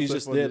 And she's so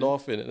just funny. there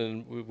laughing,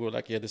 and we were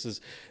like, "Yeah, this is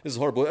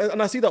horrible."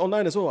 And I see that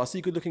online as well. I see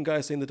good-looking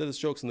guys saying the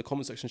deadest jokes, and the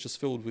comment section is just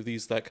filled with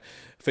these like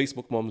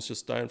Facebook moms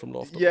just dying from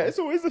laughter. Yeah, it's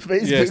always the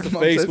Facebook. Yeah, it's the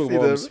moms, I Facebook see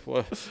moms. them.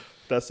 Well,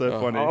 That's so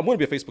funny. I'm going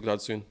to be a Facebook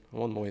dad soon.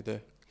 I'm on my way there.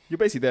 You're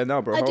basically there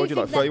now, bro. I How do old are you?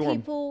 think Like that 31?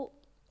 people.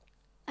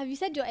 Have you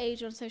said your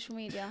age on social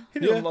media?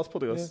 He did it on the last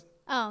podcast.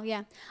 Oh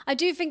yeah, I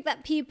do think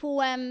that people.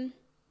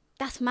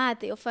 That's mad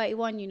that you're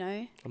 31. You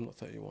know. I'm not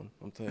 31.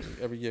 I'm 30.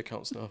 Every year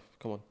counts now.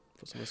 Come on,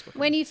 put some respect.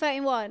 When are you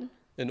 31?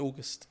 In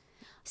August.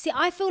 See,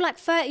 I feel like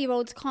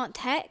 30-year-olds can't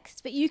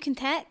text, but you can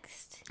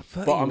text.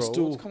 But I'm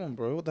still. Come on,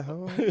 bro. What the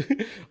hell?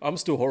 I'm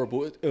still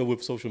horrible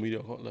with social media.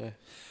 I can't lie.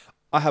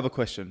 I have a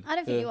question. I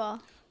don't think you are.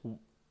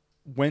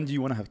 When do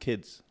you want to have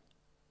kids?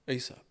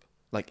 ASAP.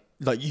 Like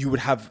you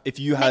would have if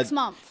you had. Next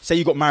month. Say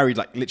you got married,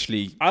 like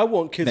literally. I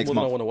want kids Next more than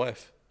I month. want a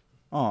wife.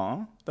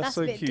 Aw, that's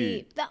so a bit cute.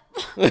 deep.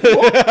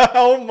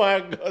 Oh my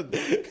god.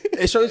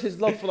 It shows his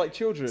love for like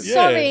children. Yeah.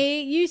 Sorry,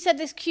 you said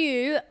this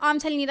cute. I'm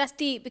telling you that's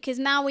deep because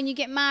now when you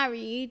get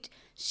married,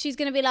 she's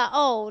gonna be like,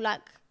 oh,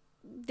 like,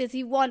 does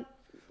he want?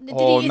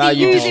 Oh, is now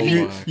he using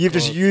me? you've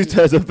just used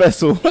her as a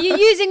vessel. You're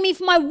using me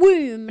for my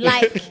womb,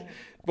 like.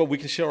 But we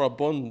can share our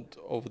bond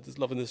over this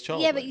loving this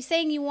child. Yeah, like. but you're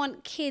saying you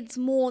want kids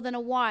more than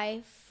a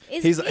wife.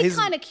 He's It's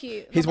kind of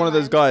cute. He's not one of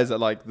gonna those lie. guys that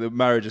like the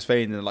marriage is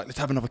fading and like, let's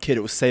have another kid, it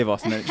will save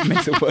us, and then it just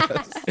makes it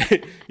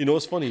worse. You know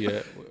what's funny?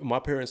 Yeah, my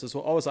parents as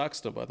well. I was an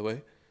accident, by the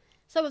way.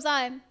 So was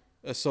I.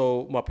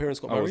 So my parents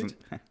got I married,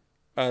 wasn't.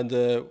 and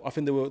I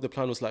think the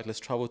plan was like, let's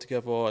travel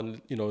together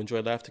and enjoy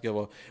life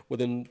together.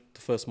 Within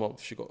the first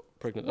month, she got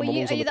pregnant. Were and my you,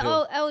 mum was are on you the the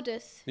pill.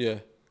 eldest? Yeah,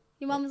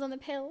 Your mum was on the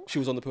pill? she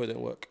was on the pill. It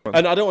didn't work,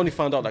 and I don't only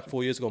found out like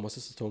 4 years ago. My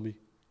sister told me.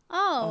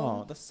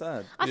 Oh. Oh, that's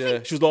sad. Yeah,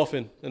 she was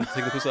laughing and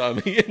taking the piss out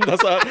of me.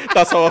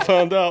 that's how I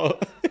found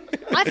out.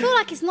 I feel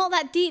like it's not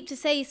that deep to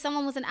say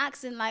someone was an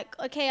accident. Like,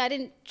 okay, I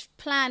didn't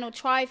plan or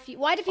try for you.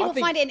 Why do people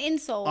think- find it an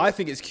insult? I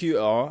think it's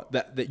cuter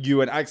that you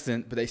were an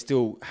accident, but they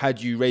still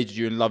had you, raised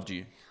you, and loved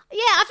you. Yeah,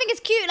 I think it's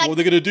cute. Like, What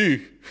are they gonna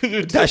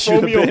do? Dash Throw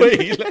you me a bit.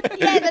 away?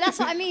 yeah, but that's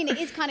what I mean. It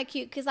is kind of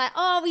cute because, like,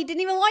 oh, we didn't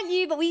even want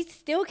you, but we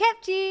still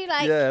kept you.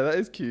 Like, Yeah, that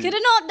is cute. could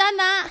have not done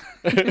that.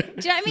 Do you know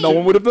what I mean? No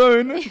one would have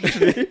known.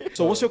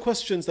 So, what's your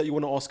questions that you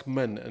want to ask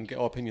men and get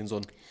our opinions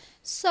on?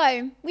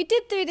 So we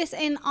did do this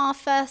in our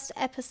first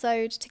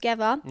episode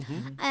together,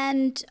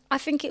 and I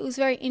think it was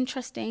very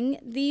interesting.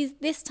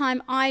 This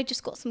time I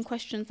just got some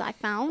questions that I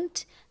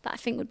found that I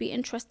think would be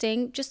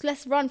interesting. Just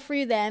let's run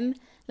through them.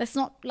 Let's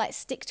not like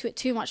stick to it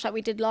too much like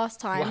we did last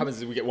time. What happens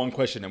is we get one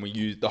question and we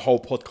use the whole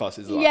podcast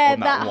is like Yeah, on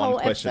that that one whole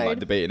question, like episode.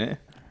 debating it.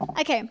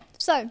 Okay,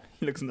 so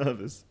He looks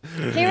nervous.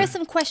 here are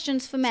some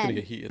questions for gonna men.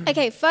 get heated.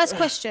 Okay, first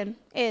question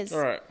is,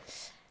 All right.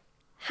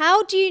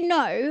 how do you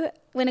know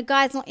when a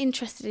guy's not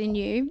interested in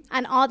you,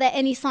 and are there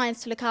any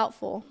signs to look out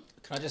for?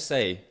 Can I just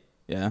say,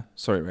 yeah,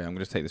 sorry, Ray, I'm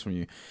going to take this from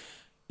you.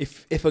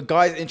 If a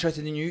guy's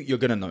interested in you, you're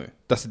going to know.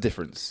 That's the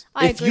difference.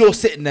 I If agree. you're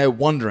sitting there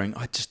wondering,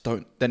 I just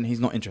don't, then he's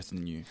not interested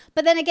in you.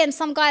 But then again,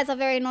 some guys are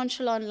very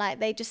nonchalant,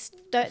 like they just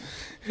don't.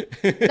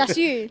 That's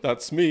you.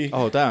 That's me.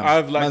 Oh, damn.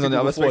 I've liked Man's on the people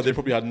other before. They spectrum.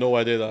 probably had no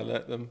idea that I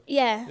liked them.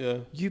 Yeah. Yeah,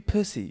 You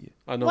pussy.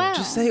 I know. Wow.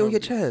 Just say it on your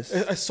chest.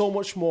 It's so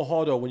much more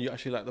harder when you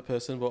actually like the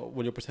person, but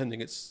when you're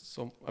pretending, it's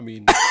so. I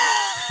mean,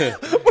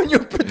 When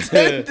you're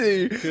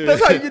pretending.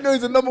 That's how you know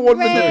he's the number one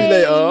Ray,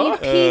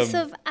 manipulator. you piece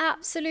of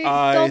absolute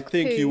I dog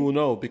think poo. you will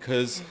know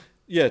because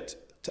yeah,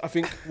 I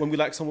think when we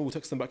like someone, we'll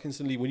text them back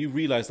instantly. When you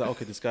realize that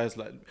okay, this guy's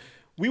like,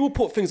 we will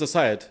put things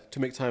aside to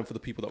make time for the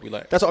people that we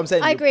like. That's what I'm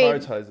saying. I You agree.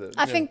 prioritize it.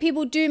 I think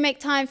people do make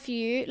time for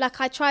you. Like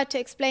I tried to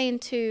explain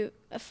to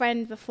a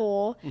friend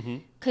before,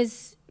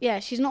 because yeah,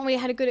 she's not really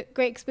had a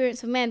great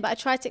experience with men. But I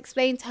tried to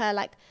explain to her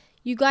like,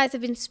 you guys have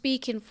been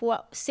speaking for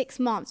what, 6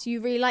 months. You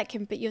really like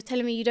him, but you're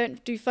telling me you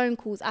don't do phone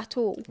calls at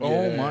all.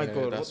 Oh my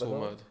God, that's what the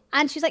all hell? mad.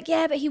 And she's like,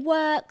 yeah, but he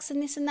works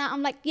and this and that.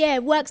 I'm like, yeah,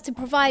 works to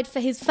provide for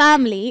his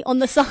family on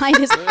the side,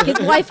 his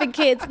wife and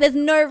kids. There's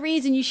no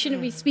reason you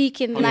shouldn't be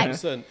speaking like.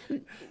 100%.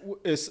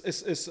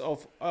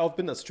 I've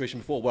been in that situation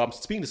before where I'm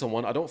speaking to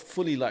someone I don't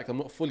fully like, I'm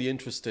not fully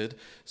interested,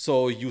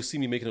 so you'll see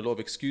me making a lot of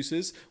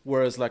excuses.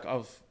 Whereas like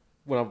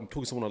when I'm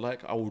talking to someone I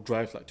like, I will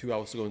drive like 2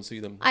 hours to go and see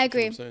them. I Do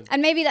agree. you know what I'm saying?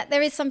 And maybe that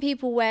there is some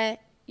people where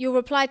you'll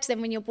reply to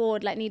them when you're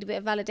bored, like need a bit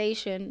of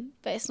validation,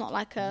 but it's not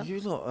like a. You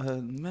lot are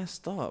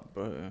messed up,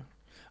 bro.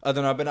 I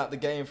don't know. I've been out the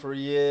game for a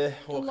year.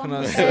 What can I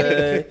Long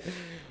say?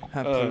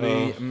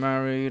 Happily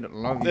married.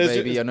 Love you,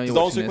 baby. I know you're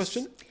watching this.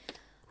 Question?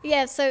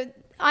 Yeah, so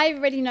I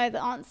already know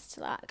the answer to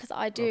that because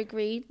I do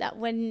agree that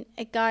when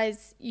a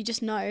guy's, you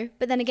just know.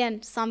 But then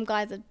again, some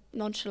guys are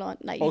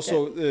nonchalant. Like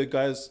Also,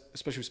 guys,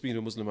 especially speaking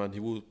a Muslim man, he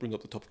will bring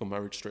up the topic of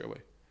marriage straight away.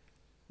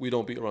 We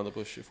don't beat around the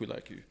bush if we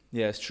like you.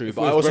 Yeah, it's true. If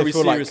But we're I also very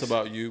feel serious like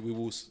about you, we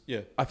will.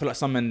 Yeah. I feel like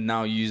some men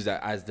now use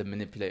that as the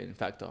manipulating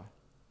factor.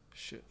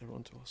 Shit, they're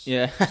onto us.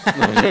 Yeah.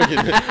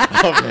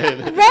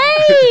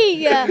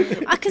 Ray,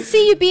 I can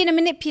see you being a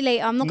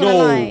manipulator. I'm not gonna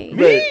lie.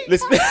 Ray,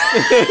 listen.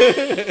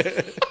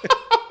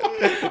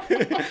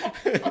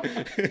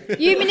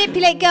 You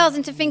manipulate girls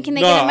into thinking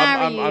they're gonna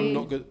marry you. I'm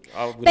not good.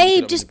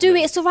 Babe, just do it.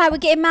 It's alright. We're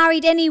getting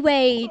married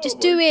anyway. Just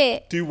do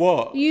it. Do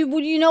what? You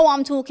know what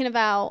I'm talking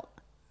about.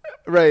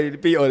 Ray,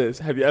 be honest.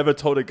 Have you ever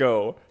told a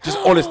girl, just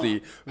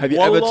honestly, have you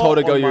ever told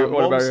a girl you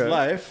want to marry her?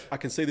 Life, I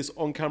can say this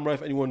on camera.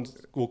 If anyone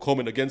will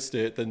comment against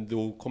it, then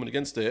they'll comment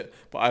against it.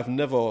 But I've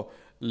never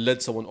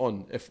led someone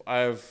on.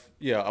 I'll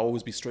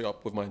always be straight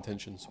up with my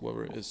intentions,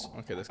 whatever it is.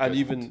 Okay, that's and good.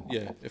 even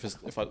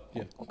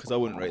Because I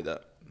wouldn't rate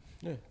that.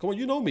 yeah. Come on,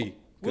 you know me.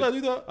 Would Good. I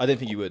do that? I didn't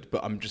think you would,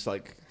 but I'm just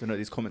like, I don't know,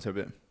 these comments are a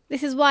bit.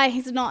 This is why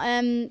he's not.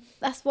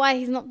 That's why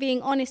he's not being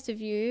honest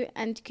with you,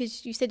 and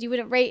because you said you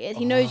wouldn't rate it,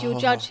 he knows you'll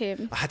judge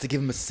him. I had to give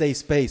him a safe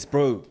space,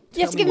 bro.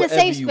 You have to give him a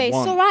safe space. It's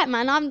all right,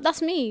 man.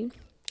 That's me.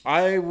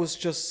 I was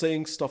just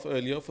saying stuff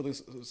earlier for the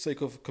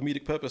sake of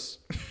comedic purpose.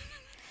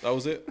 That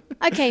was it.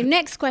 Okay,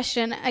 next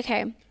question.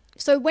 Okay,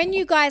 so when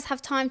you guys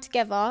have time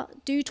together,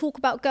 do you talk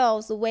about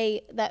girls the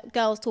way that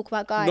girls talk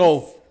about guys?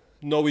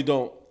 No, we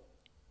don't.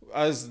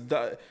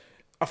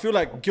 I feel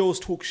like girls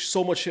talk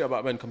so much shit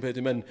about men compared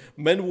to men.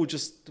 Men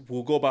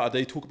will go about a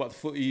day, talk about the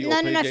footy.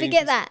 No,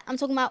 forget that. I'm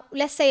talking about,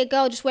 let's say a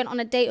girl just went on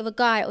a date with a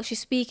guy, or she's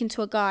speaking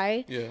to a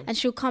guy, and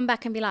she'll come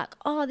back and be like,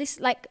 oh, this,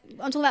 like,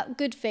 I'm talking about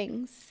good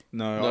things.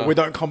 No, we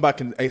don't come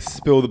back and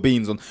spill the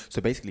beans on.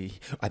 So basically,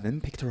 I then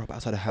picked her up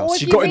outside the house. Or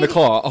She if got you in the really-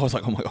 car. I was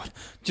like, oh my God.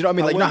 Do you know what I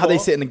mean? Like, you know how they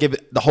sit and give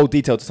it the whole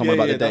detail to someone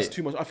about the that's date?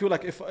 too much. I feel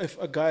like if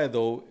a guy,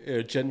 though,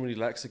 genuinely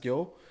likes a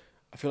girl,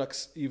 I feel like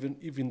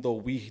even though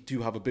we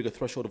do have a bigger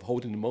threshold of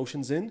holding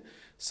emotions in,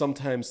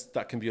 sometimes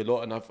that can be a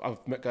lot. And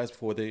I've met guys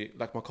before, they,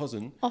 like my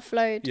cousin.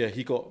 Offload. Yeah,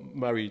 he got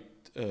married,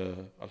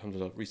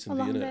 alhamdulillah, recently,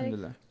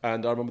 Alhamdulillah.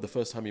 And I remember the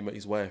first time he met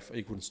his wife,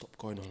 he couldn't stop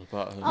going on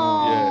about her.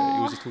 Aww. Yeah,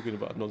 he was just talking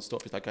about her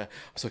non-stop. He's like, I'm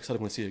so excited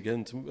when I see you again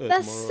That's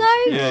tomorrow.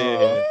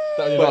 so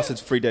That only lasted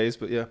 3 days,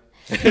 but yeah.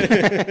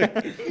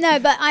 No,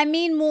 but I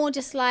mean more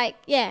just like,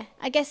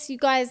 I guess you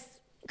guys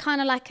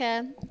kind of like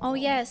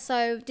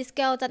so this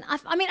girl done.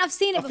 I mean, I've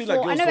seen it I feel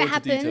before. like I know girls it go into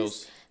happens.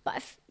 details.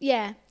 But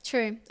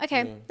true.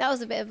 Okay, that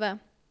was a bit of a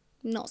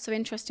not so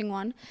interesting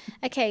one.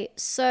 Okay,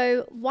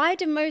 so why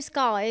do most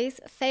guys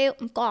fail?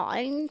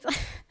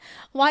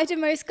 Why do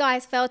most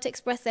guys fail to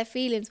express their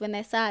feelings when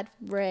they're sad?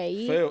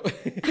 Ray. Fail.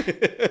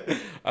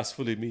 That's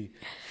fully me.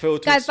 Fail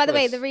to Guys, by the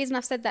way, express. the reason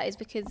I've said that is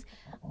because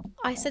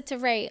I said to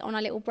Ray on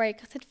our little break,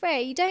 I said,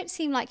 Ray, you don't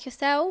seem like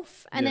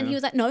yourself. And then he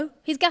was like, no,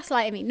 he's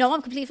gaslighting me. No,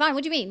 I'm completely fine.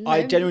 What do you mean?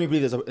 I No. genuinely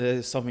believe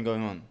there's something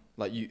going on.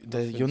 Like,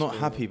 you're not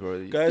happy,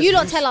 bro. Guys, You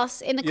lot tell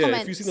us in the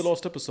comments. if you've seen the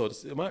last episode,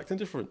 am I acting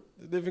different?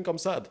 They think I'm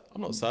sad.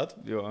 I'm not sad.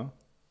 You are.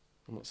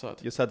 I'm not sad.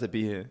 You're sad to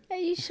be here. Are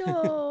you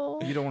sure?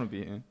 You don't want to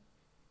be here.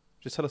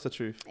 Just tell us the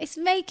truth. It's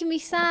making me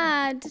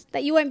sad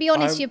that you won't be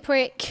honest, you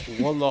prick.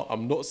 Wallah,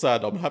 I'm not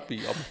sad. I'm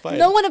happy. I'm fine.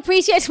 No one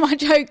appreciates my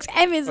jokes.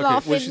 Emma's Okay,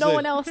 laughing. what'd she No say?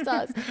 one else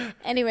does.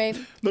 Anyway,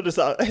 Not just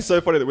that. It's so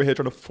funny that we're here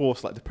trying to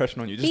force like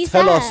depression on you. Just Be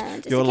tell us sad.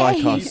 It's you're okay. like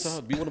Be us.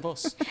 sad. Be one of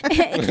us.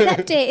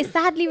 accept it. It's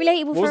sadly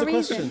relatable What for was a the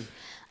reason. question?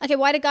 Okay,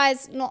 why do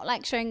guys not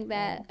like showing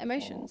their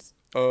emotions?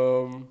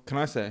 Go Can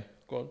I say?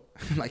 on.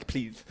 Like,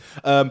 please.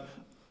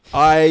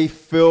 I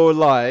feel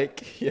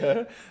like,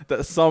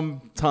 that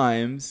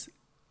sometimes,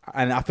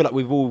 and I feel like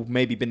we've all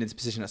maybe been in this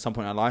position at some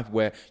point in our life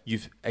where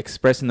you've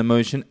expressed an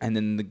emotion and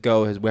then the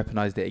girl has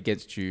weaponized it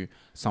against you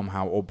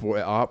somehow or brought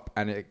it up,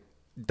 and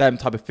them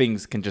type of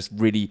things can just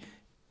really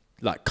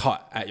like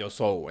cut at your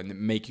soul and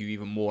make you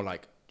even more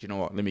like, do you know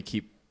what? Let me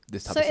keep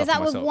this type So of stuff is that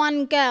to with myself.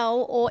 one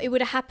girl, or it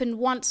would have happened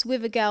once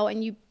with a girl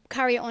and you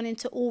carry it on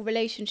into all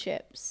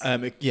relationships?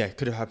 It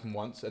could have happened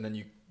once and then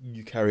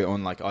you carry it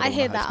on like I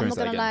hear wanna that. I'm not experience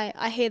gonna again. lie.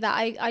 I hear that.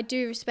 I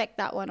do respect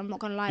that one. I'm not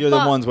gonna lie. You're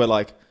But the ones where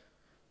like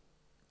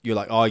you're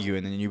like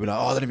arguing and you be like,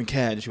 oh, I don't even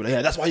care. And she'll be like,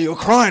 yeah, that's why you were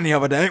crying the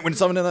other day when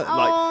something like oh,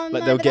 like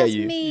no, they'll but get that's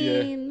you.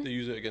 mean. Yeah, they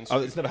use it against Oh,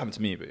 you. it's never happened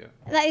to me, but yeah.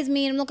 That is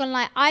mean. I'm not gonna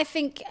lie. I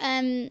think,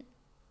 I'm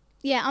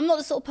not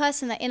the sort of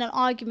person that in an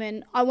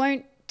argument I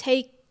won't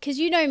take, because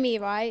you know me,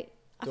 right?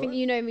 I think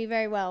you know me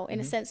very well in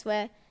a sense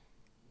where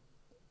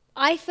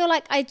I feel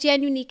like I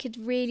genuinely could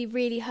really,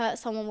 really hurt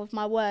someone with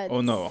my words.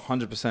 Oh no,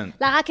 100%.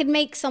 Like I could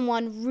make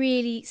someone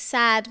really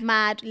sad,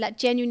 mad, like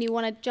genuinely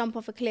want to jump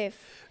off a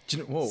cliff. Do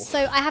you know, whoa. So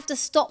I have to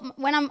stop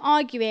when I'm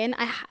arguing,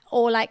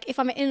 or like if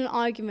I'm in an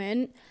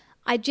argument,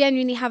 I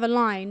genuinely have a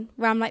line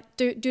where I'm like,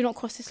 do not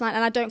cross this line,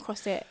 and I don't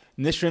cross it.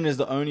 Nishrin is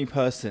the only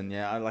person,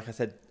 like I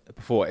said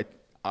before,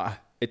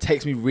 it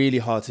takes me really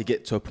hard to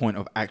get to a point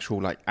of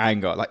actual like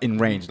anger, like in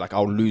range, like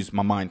I'll lose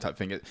my mind type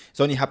thing. It's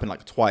only happened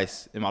like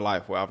twice in my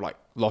life where I've like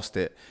lost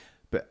it.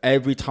 But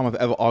every time I've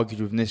ever argued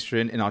with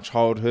Nisrin in our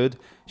childhood,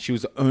 she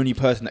was the only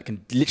person that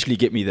can literally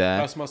get me there.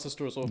 That's my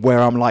sister as well. Where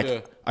I'm like,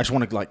 I just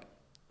want to like,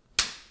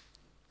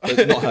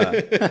 it's not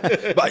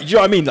her. But you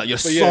know what I mean? Like, you're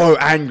so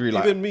angry.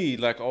 Like, even me,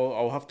 like,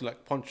 I'll have to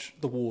like punch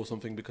the wall or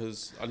something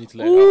because I need to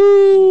let it out.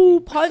 Ooh,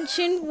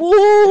 punching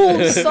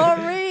walls.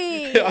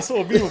 Sorry. I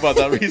saw a meme about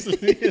that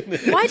recently.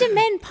 Why do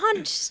men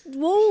punch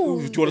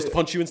walls? Do you want us to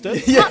punch you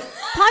instead?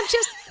 Punch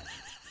us.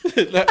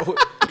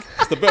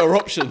 It's the better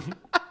option.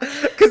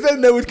 because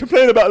then they would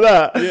complain about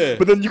that. Yeah.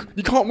 But then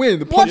you can't win.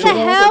 The What punch the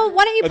hell?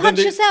 Why don't you And punch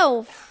then they-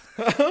 yourself?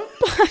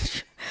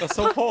 That's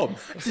self-harm.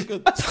 That's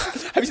good.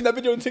 Have you seen that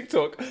video on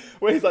TikTok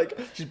where he's like,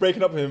 she's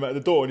breaking up with him at the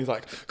door, and he's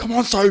like, "Come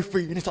on,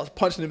 Sophie," and he starts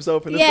punching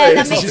himself in the Yeah,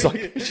 that face.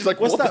 makes- She's like,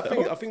 What's "What that the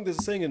thing? hell?" I think there's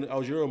a saying in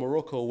Algeria,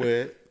 Morocco,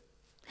 where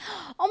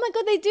Oh my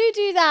god, they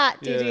do that.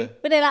 Yeah.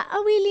 But they're like,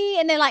 "Oh really?"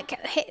 And they're like,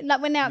 hit,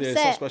 like when they're they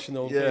start upset. smashing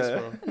their own Yeah. face,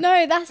 bro.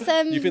 No, that's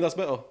You think that's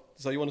better?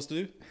 Is that what you want us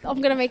to do?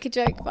 I'm gonna make a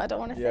joke, but I don't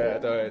want to say Yeah,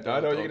 it. I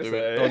know what you're Don't gonna do it.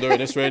 say. Don't do it.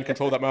 Nisrin,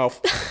 control that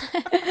mouth.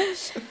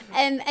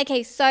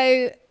 Okay,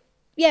 so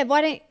yeah,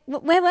 where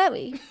were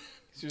we?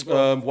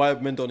 Why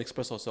men don't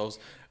express ourselves.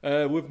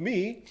 With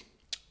me,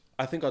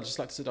 I think I'd just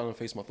like to sit down and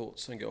face my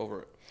thoughts and get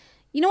over it.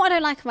 You know what I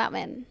don't like about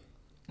men?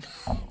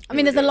 I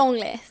mean, there's a long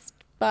list,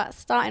 but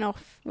starting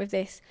off with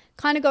this,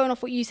 kind of going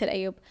off what you said,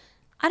 Ayub,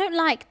 I don't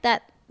like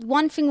that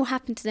one thing will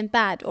happen to them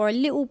bad, or a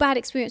little bad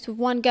experience with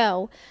one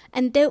girl,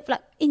 and they'll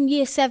like in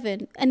year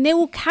 7, and they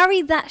will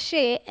carry that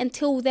shit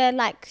until they're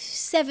like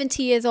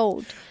 70 years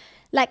old.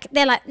 Like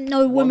they're like,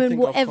 no woman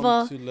will One thing ever.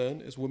 I've come to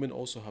learn is women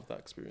also have that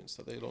experience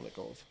that they don't let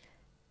go of.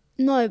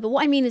 No, but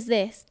what I mean is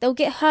this. They'll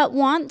get hurt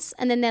once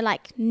and then they're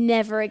like,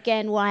 never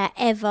again will I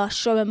ever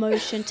show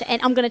emotion to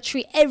and I'm going to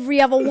treat every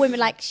other woman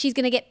like she's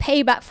going to get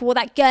payback for what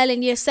that girl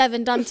in year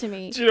 7 done to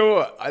me. Do you know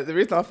what? The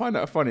reason I find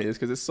that funny is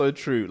because it's so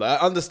true.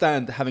 Like, I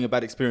understand having a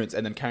bad experience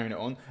and then carrying it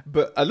on,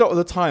 but a lot of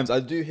the times I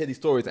do hear these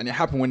stories and it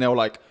happened when they were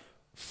like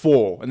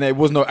 4 and there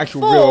was no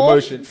actual real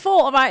emotion. 4,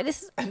 all right.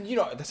 This And you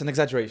know, that's an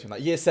exaggeration.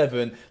 Like year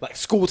 7, like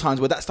school times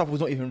where that stuff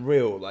was not even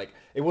real. Like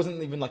it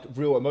wasn't even like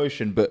real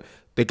emotion, but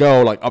the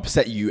girl like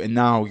upset you and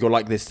now you're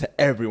like this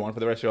to everyone for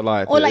the rest of your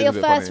life. or It like is your a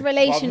bit first funny. But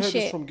I've heard this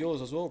relationship. from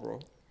girls as well, bro.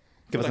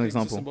 Give us Like, an it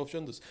exists example. in both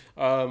genders.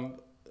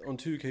 On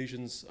 2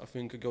 occasions, I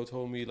think a girl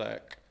told me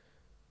like,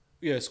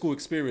 school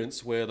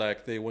experience where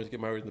like they wanted to get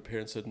married and the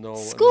parents said no.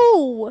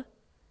 School.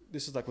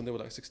 This is like when they were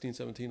like 16,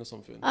 17 or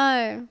something.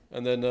 Oh.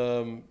 And then,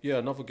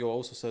 another girl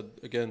also said,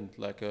 again,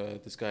 like,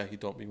 this guy, he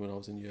dumped me when I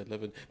was in year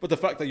 11. But the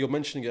fact that you're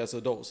mentioning it as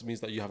adults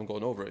means that you haven't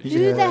gotten over it. Who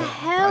Yeah, the that is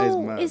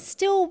hell mad. is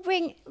still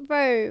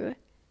bro?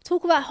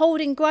 Talk about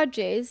holding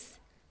grudges.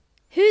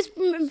 Who's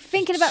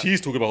thinking about?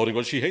 She's talking about holding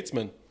on. She hates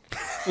men.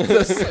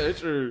 That's so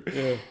true.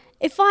 Yeah.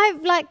 If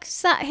I've like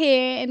sat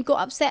here and got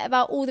upset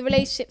about all the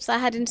relationships I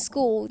had in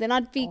school, then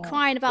I'd be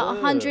crying about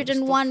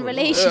 101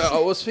 relationships. Yeah,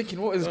 I was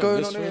thinking, what is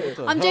going on here?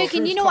 I'm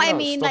joking. You know what I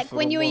mean? Like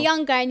when you were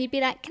younger and you'd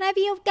be like, "Can I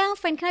be your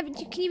girlfriend? Can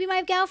you be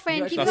my girlfriend?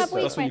 Can you be my That's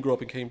when you boyfriend?" grew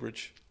up in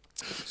Cambridge.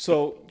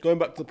 So, going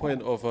back to the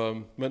point of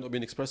men not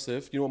being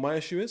expressive, you know what my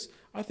issue is?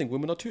 I think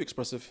women are too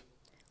expressive.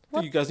 I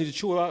think you guys need to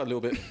chill out a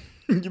little bit.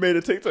 You made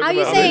a TikTok How are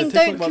you about saying it.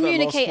 TikTok don't about that last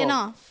communicate month.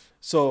 enough?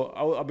 So,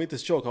 I made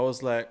this joke. I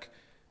was like,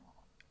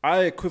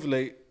 I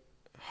equivalate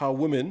how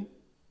women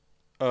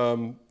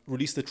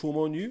release their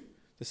trauma on you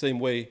the same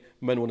way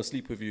men want to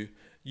sleep with you.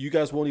 You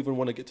guys won't even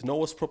want to get to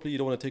know us properly. You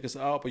don't want to take us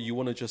out, but you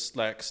want to just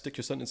like stick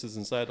your sentences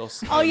inside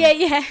us. Oh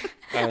yeah.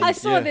 and, I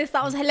saw yeah. this.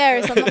 That was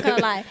hilarious. I'm not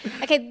gonna lie.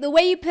 Okay, the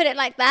way you put it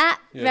like that,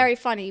 Yeah. very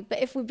funny.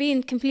 But if we're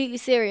being completely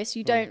serious,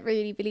 you don't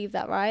really believe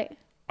that, right?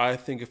 I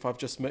think if I've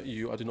just met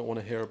you, I do not want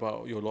to hear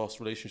about your last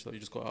relationship that you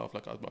just got out of.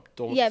 Like, I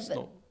don't. Yeah, it's but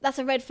not- that's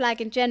a red flag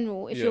in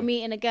general. If Yeah. you're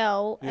meeting a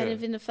girl and Yeah.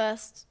 within the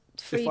first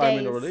 3 if days. I'm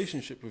in a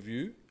relationship with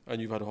you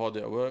and you've had a hard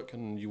day at work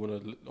and you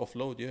want to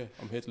offload, yeah,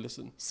 I'm here to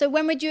listen. So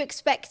when would you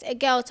expect a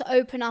girl to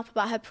open up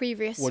about her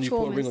previous When you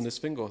traumas? put a ring on this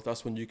finger,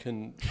 that's when you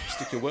can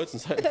stick your words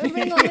inside Put a me.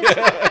 ring on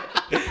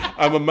this-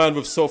 I'm a man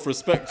with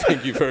self-respect.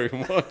 Thank you very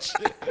much.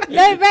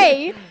 No,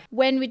 Ray.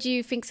 When would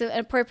you think is an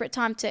appropriate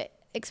time to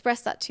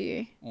express that to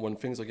you? When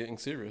things are getting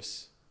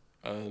serious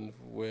and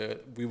when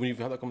you've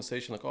had that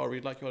conversation, like, oh, I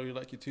really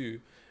like you too.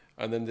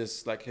 And then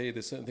there's like, hey,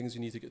 there's certain things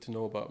you need to get to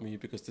know about me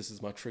because this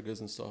is my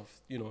triggers and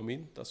stuff. You know what I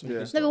mean? That's when you Yeah.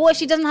 can No, start. but what if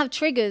she doesn't have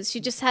triggers? She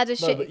just had a No,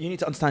 shit. but you need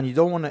to understand. You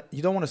don't want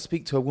to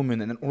speak to a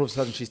woman, and then all of a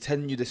sudden she's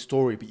telling you this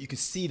story, but you can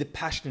see the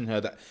passion in her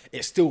that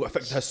it still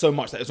affected her so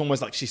much that it's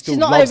almost like she still She's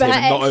not loves over him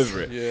her and not ex.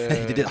 over it. Yeah. And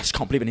he did it. I just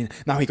can't believe it. And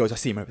now he goes, I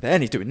see him over there,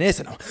 and he's doing this,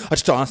 and I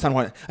just don't understand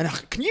why. And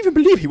can you even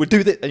believe he would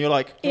do this? And you're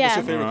like, Yeah.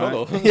 What's your favorite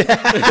Alright.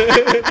 color?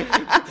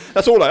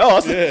 that's all I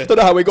asked. Yeah. Don't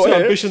know how we got What's your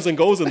here. ambitions and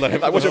goals in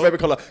life? Like, what's your favorite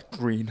color?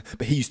 Green.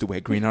 But he used to wear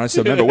green. And I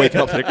still remember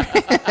waking up to the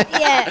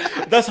green.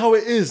 Yeah, That's how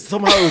it is.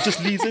 Somehow it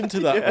just leads into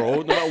that, bro.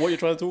 No matter what you're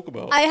trying to talk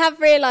about. I have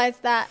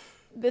realised that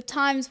the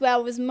times where I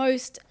was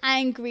most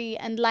angry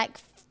and like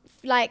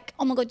like,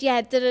 oh my God,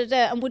 yeah,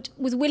 and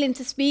was willing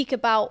to speak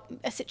about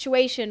a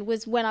situation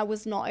was when I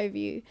was not over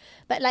you.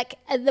 But like,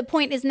 the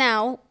point is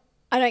now,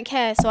 I don't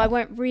care, so I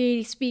won't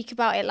really speak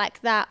about it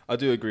like that. I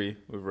do agree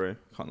with Ray,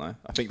 can't lie.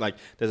 I think like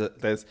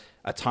there's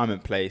a time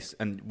and place,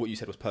 and what you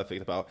said was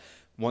perfect about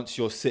once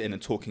you're sitting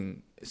and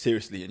talking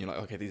seriously and you're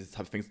like, okay, these are the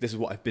type of things, this is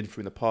what I've been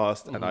through in the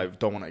past and I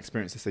don't want to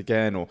experience this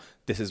again, or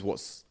this is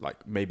what's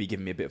like maybe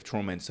giving me a bit of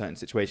trauma in certain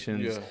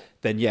situations,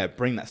 then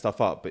bring that stuff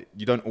up. But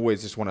you don't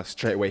always just want to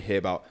straight away hear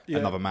about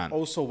another man.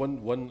 Also,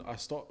 when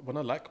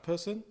I like a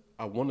person,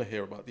 I want to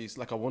hear about these.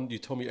 Like, I want you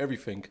to tell me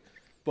everything.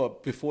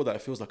 But before that,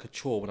 it feels like a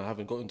chore when I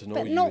haven't gotten to know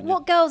you. But not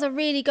what girls are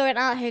really going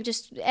out here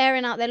just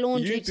airing out their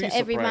laundry to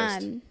every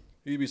man.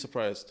 You'd be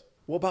surprised.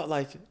 What about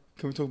like,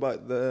 can we talk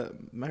about the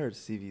marriage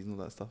CVs and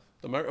all that stuff?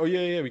 Oh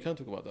yeah, we can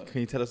talk about that.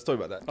 Can you tell us a story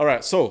about that? All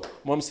right, so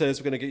mom says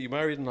we're going to get you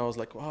married, and I was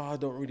like, I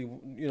don't really,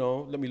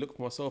 let me look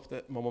for myself.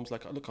 That my mom's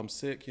like, look, I'm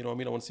sick, I want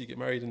to see you get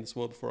married in this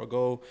world before I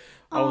go.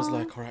 I was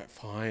like, all right,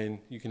 fine,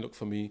 you can look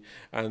for me.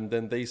 And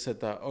then they said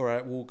that, all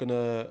right, we're going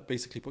to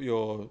basically put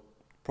your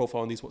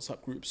profile in these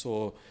WhatsApp groups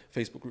or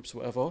Facebook groups or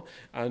whatever,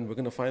 and we're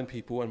going to find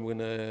people and we're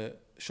going to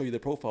show you their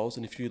profiles,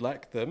 and if you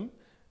like them,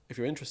 if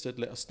you're interested,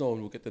 let us know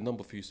and we'll get their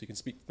number for you so you can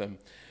speak to them.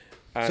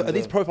 And so are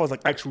these profiles like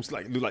actual,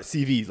 like look like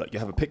CVs, like you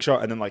have a picture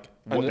and then like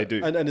what they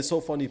do? And it's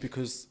so funny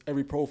because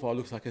every profile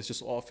looks like it's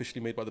just artificially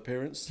made by the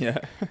parents. Yeah.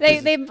 they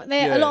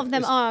a lot of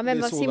them are. I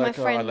remember I've seen like,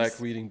 my friends. I like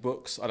reading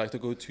books. I like to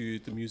go to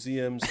the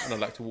museums and I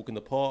like to walk in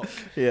the park.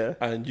 Yeah.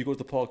 And you go to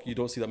the park, you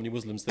don't see that many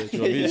Muslims there. Do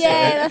you know what I mean?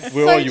 Yeah, that's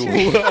where so are you?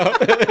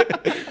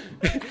 true.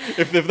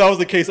 If that was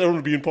the case, everyone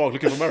would be in park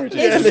looking for marriages.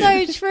 It's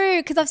so true,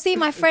 because I've seen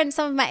my friends,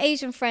 some of my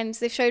Asian friends,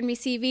 they've showed me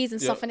CVs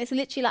and stuff, and it's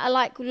literally like, I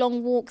like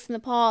long walks in the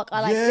park.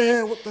 I like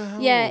this. What the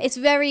hell? Yeah, it's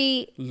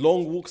very...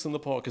 Long walks in the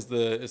park is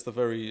the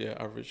very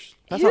average.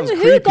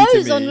 Who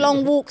goes on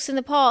long walks in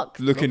the park?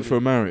 Looking for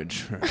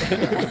marriage.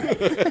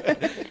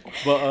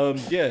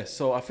 But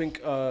so I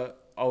think I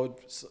would...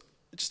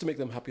 Just to make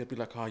them happy, I'd be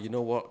like, you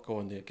know what? Go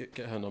on there, get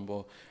her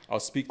number. I'll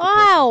speak to the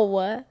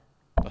person.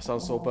 That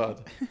sounds so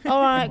bad.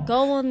 All right,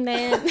 go on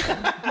then.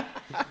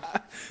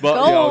 But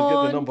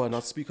I'll get the number and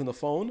I'll speak on the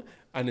phone,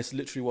 and it's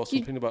literally what I was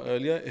complaining about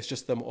earlier. It's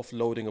just them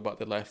offloading about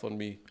their life on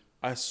me.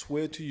 I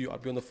swear to you,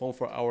 I'd be on the phone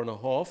for an hour and a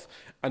half,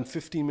 and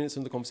 15 minutes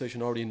into the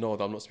conversation, I already know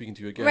that I'm not speaking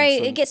to you again. Right,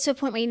 so it gets to a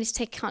point where you need to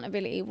take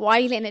accountability. Why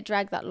are you letting it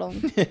drag that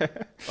long?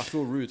 I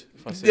feel rude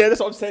if I say that's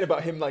what I'm saying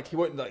about him. Like he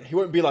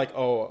won't be like,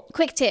 oh.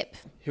 Quick tip.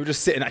 He'll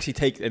just sit and actually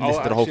take and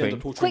listen to the whole thing.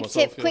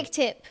 Quick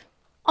tip.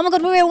 Oh my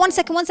God, wait, 1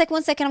 second.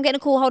 I'm getting a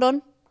call. Hold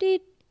on.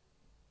 Dude.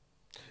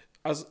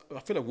 I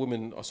feel like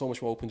women are so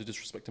much more open to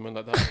disrespecting men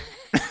like that.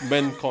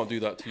 Men can't do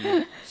that to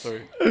you.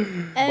 Sorry.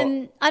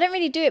 I don't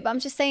really do it, but I'm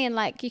just saying,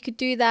 like, you could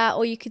do that,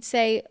 or you could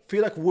say... I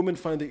feel like women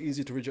find it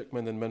easier to reject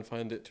men than men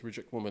find it to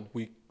reject women.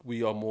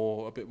 We are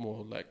a bit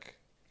more like...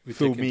 We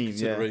take into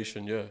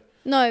consideration, yeah.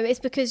 No, it's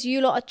because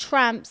you lot are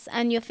tramps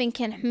and you're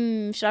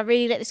thinking, should I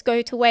really let this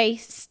go to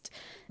waste?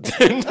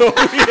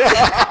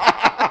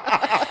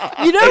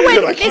 You know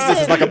when... Like, listen,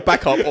 this is like a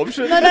backup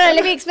option. No,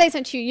 let me explain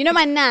something to you. You know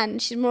my nan?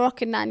 She's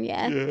Moroccan nan,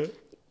 yeah?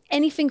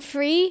 Anything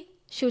free,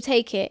 she'll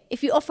take it.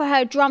 If you offer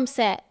her a drum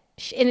set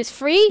and it's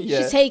free,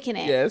 she's taking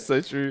it. Yeah,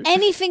 so true.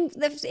 Anything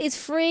that is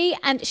free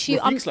and she...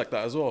 Rafiq's like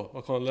that as well,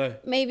 I can't lie.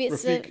 Maybe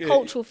it's a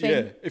cultural thing.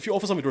 Yeah, if you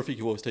offer something to Rafiq,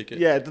 you always take it.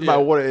 Yeah, it doesn't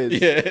matter what it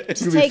is. Yeah.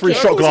 It's going to be 3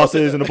 shot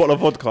glasses and a bottle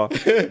of vodka.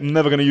 I'm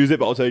never going to use it,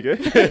 but I'll take it.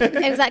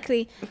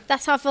 Exactly.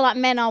 That's how I feel like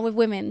men are with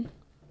women.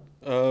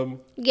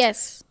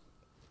 Yes.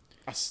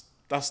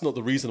 That's not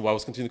the reason why I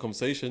was continuing the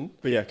conversation.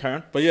 But yeah,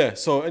 Karen. But yeah,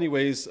 so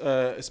anyways,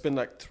 it's been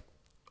like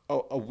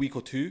a week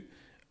or two,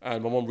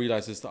 and my mom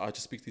realizes that I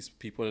just speak to these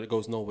people and it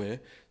goes nowhere.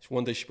 So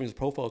one day she brings a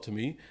profile to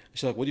me, and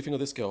she's like, "What do you think of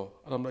this girl?"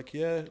 And I'm like,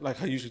 "Yeah,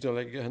 like I usually do,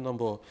 like get her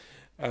number."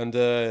 And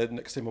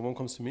next day my mom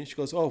comes to me, she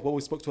goes, "Oh, well,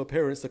 we spoke to her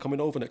parents. They're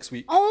coming over next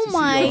week." Oh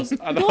my God!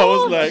 And I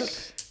was like,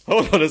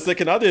 "Hold on a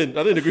second, I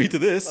didn't agree to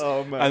this."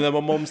 Oh man! And then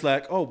my mom's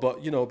like, "Oh,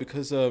 but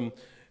because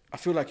I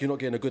feel like you're not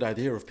getting a good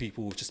idea of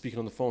people just speaking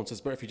on the phone, so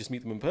it's better if you just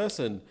meet them in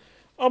person."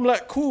 I'm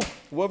like, "Cool,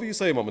 whatever you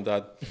say, mom and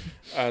dad."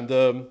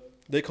 And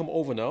they come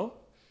over now,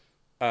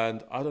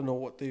 and I don't know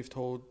what they've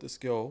told this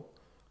girl,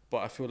 but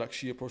I feel like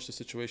she approached the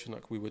situation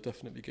like we were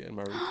definitely getting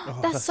married.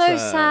 That's so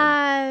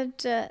sad.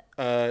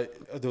 There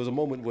was a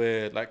moment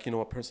where, like,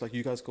 my parents were like,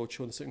 "You guys go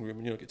chill in the sitting room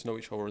and get to know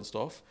each other and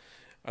stuff."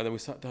 And then we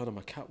sat down, and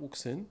my cat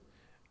walks in.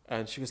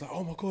 And she was like,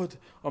 "Oh my God,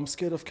 I'm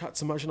scared of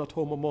cats. Imagine I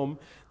told my mom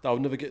that I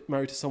would never get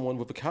married to someone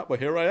with a cat, but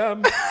here I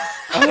am."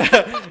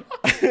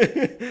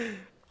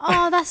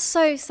 Oh, that's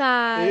so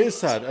sad. It is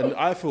sad, and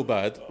I feel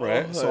bad,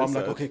 right? Oh, so I'm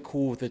like, sad. "Okay,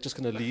 cool. They're just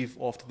gonna leave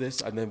after this,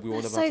 and then we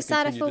won't have to so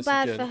sad. I continue feel this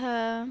bad again." for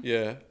her.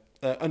 Yeah,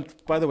 and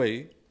by the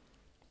way,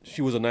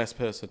 she was a nice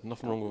person.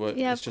 Nothing wrong with her.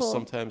 Yeah, it's just cool.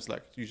 sometimes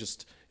like you're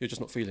just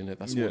not feeling it.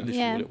 That's Yeah.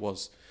 literally what it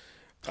was.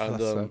 And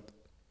That's sad.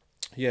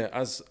 yeah,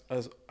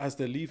 as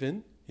they're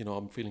leaving,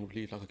 I'm feeling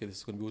relieved. Like, okay, this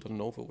is gonna be all done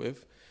and over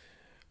with.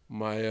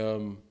 My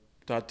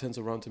dad turns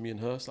around to me and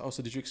her. It's like, "Oh,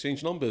 so did you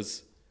exchange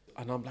numbers?"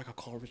 And I'm like, I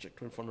can't reject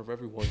her in front of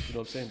everyone. You know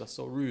what I'm saying? That's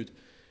so rude.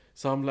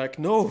 So I'm like,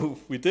 no,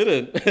 we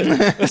didn't.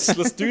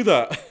 let's do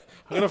that.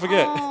 I'm gonna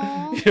forget. You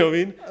know what I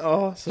mean?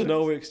 Oh, so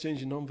now we're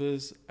exchanging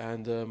numbers,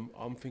 and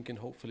I'm thinking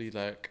hopefully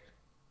like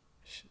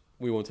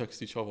we won't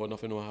text each other,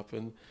 nothing will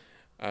happen.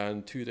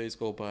 And 2 days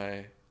go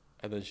by,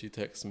 and then she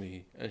texts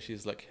me, and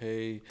she's like,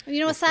 "Hey." You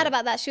know what's sad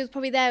about that? She was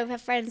probably there with her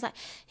friends, like,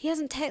 he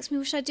hasn't texted me.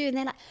 What should I do? And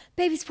they're like,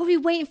 "Babe, he's probably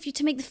waiting for you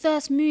to make the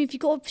first move. You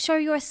got to show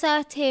you're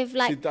assertive."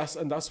 Like, see,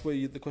 that's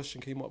where the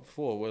question came up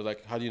before. Where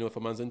like, how do you know if a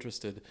man's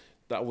interested?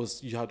 That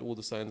was, you had all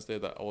the signs there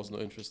that I was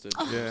not interested.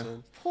 Oh, you know what I'm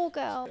saying? poor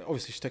girl.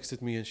 Obviously, she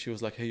texted me and she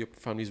was like, "Hey, your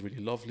family's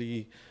really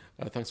lovely.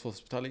 Thanks for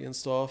hospitality and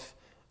stuff."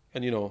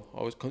 And you know,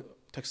 I was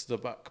texted her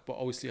back, but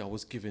obviously, I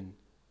was giving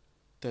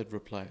dead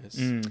replies.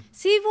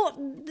 See what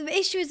the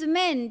issue is with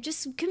men?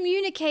 Just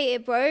communicate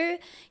it, bro.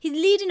 He's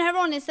leading her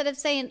on instead of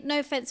saying, no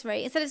offense,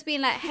 Ray, instead of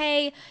being like,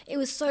 "Hey, it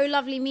was so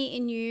lovely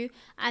meeting you,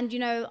 and you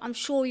know, I'm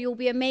sure you'll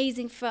be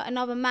amazing for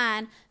another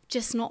man,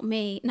 just not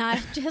me." No,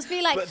 just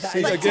be like,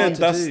 See, again,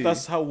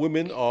 that's how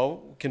women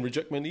can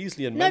reject men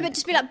easily, and men, but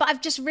just be like, but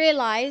I've just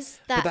realised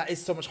that. But that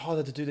is so much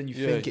harder to do than you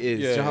Yeah, think it is.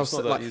 yeah, Do you know how it's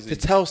not that like easy. to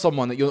tell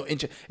someone that you're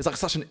interested? It's like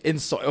such an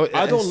insult.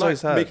 I don't It's so like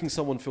sad. making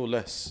someone feel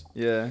less.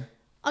 Yeah.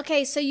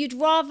 Okay, so you'd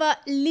rather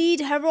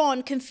lead her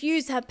on,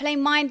 confuse her, play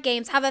mind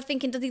games, have her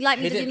thinking, does he like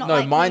me, does he not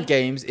like mind me?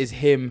 games is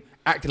him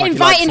acting like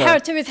Inviting he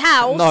likes her to his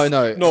house.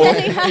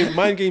 No.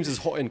 Mind games is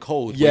hot and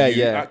cold. Yeah, when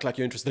you yeah. act like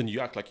you're interested, then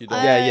you act like you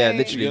don't. Yeah, Oh.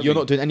 literally. Yeah. You're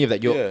not doing any of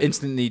that. You're Yeah.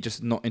 instantly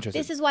just not interested.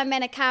 This is why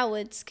men are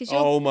cowards, because you're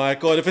Oh my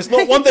god! If it's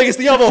not one thing, it's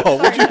the other.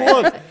 What do you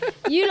want?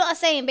 you lot are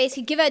saying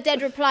basically give her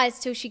dead replies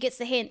till she gets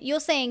the hint. You're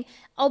saying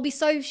I'll be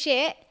so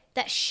shit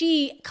that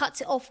she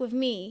cuts it off with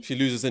me. She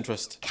loses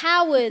interest.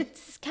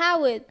 Cowards.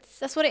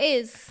 That's what it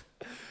is.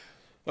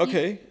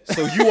 Okay,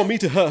 so you want me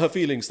to hurt her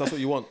feelings? That's what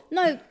you want?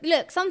 No,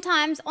 look,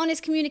 sometimes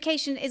honest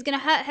communication is going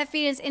to hurt her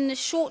feelings in the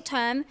short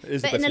term, It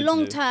is the but in best the thing to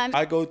long do. term,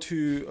 I go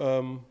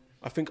to.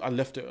 I think I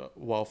left it a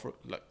while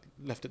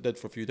left it dead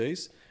for a few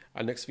days.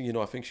 And next thing you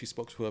know, I think she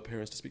spoke to her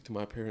parents to speak to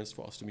my parents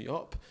for us to meet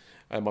up.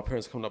 And my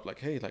parents coming up like,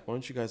 "Hey, like, why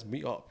don't you guys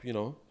meet up? You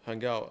know,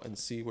 hang out and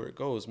see where it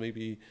goes,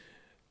 maybe."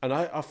 And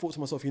I thought to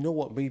myself, you know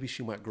what? Maybe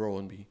she might grow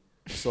on me.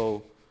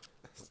 So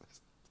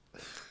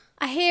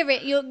I hear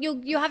it.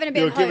 You're having a bit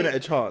You're of giving hope.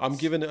 it a chance. I'm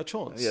giving it a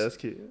chance. Yeah, that's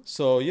cute.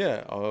 So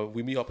yeah,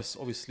 we meet up. It's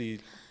obviously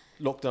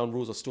lockdown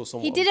rules are still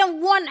somewhat. He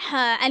didn't want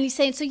her, and he's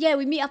saying, so yeah,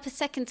 we meet up a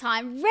second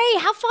time. Ray,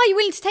 how far are you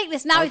willing to take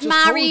this? Now I he's just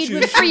told married you.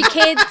 with 3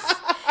 kids.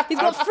 He's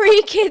got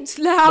 3 kids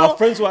now. My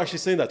friends were actually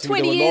saying that to me.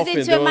 20 They were years laughing.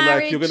 into They a were like,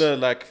 marriage. "You're gonna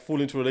like fall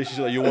into a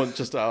relationship that you want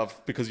just out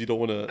of because you don't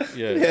want to."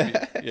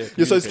 Yeah. You're so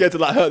communicate. scared to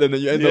like hurt them that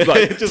you end up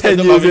like Just 10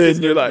 end up years having in. kids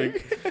You're and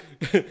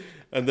like,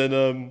 And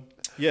then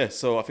yeah,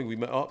 so I think we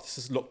met up. This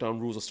is lockdown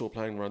rules are still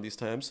applying around these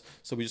times,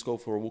 so we just go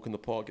for a walk in the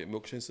park, get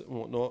milkshakes and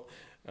whatnot,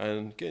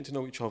 and getting to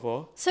know each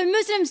other. So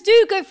Muslims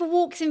do go for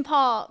walks in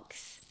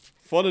parks.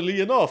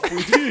 Funnily enough,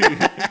 we do.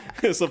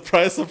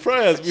 Surprise,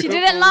 surprise. She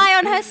didn't lie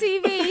on her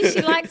CV.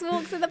 She likes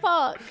walks in the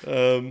park.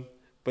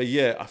 But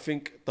yeah, I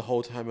think the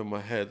whole time in my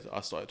head,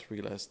 I started to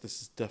realize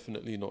this is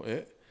definitely not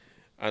it.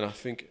 And I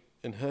think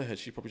in her head,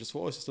 she probably just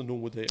thought, "Oh, it's just a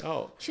normal day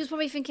out." She was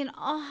probably thinking,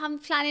 oh, I'm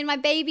planning my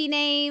baby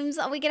names.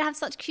 Are we going to have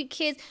such cute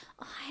kids?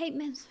 Oh, I hate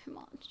men so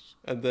much.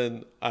 And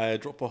then I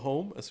dropped her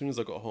home. As soon as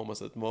I got home, I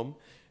said, "Mom,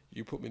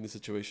 you put me in this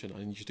situation.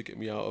 I need you to get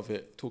me out of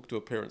it. Talk to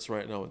her parents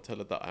right now and tell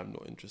her that I'm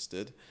not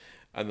interested."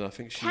 And then I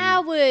think she...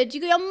 Coward. You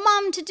got your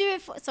mum to do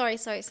it for... Sorry.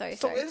 stop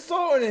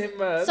insulting him,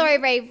 man. Sorry,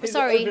 Ray. He's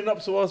Sorry. opening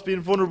up to us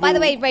being vulnerable. By the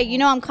way, Ray, you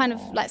know I'm kind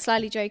of like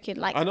slightly joking.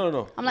 Like I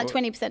know. I'm like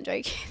 20%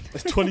 joking.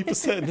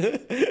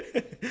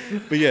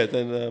 20%. But yeah,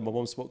 then my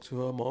mom spoke to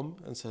her mom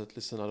and said,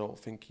 "Listen, I don't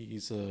think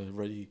he's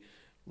ready.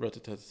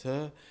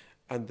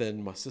 And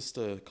then my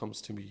sister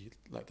comes to me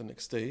like the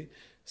next day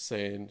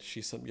saying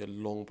she sent me a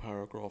long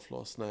paragraph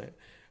last night.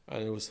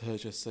 And it was her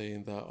just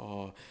saying that,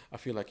 "Oh, I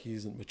feel like he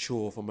isn't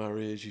mature for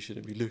marriage. You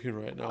shouldn't be looking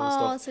right now." And Oh,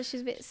 stuff. so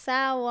she's a bit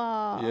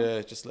sour.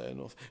 Yeah, just letting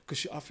off.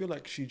 Because I feel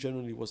like she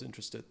genuinely was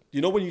interested.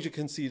 You know when you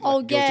can see like,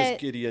 Oh, girls yeah. just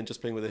giddy and just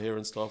playing with their hair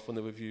and stuff when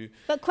they're with you.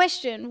 But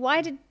question,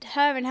 why did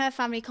her and her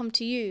family come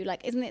to you?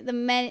 Like, isn't it the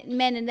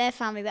men and their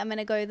family that are going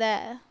to go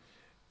there?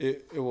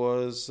 It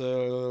was...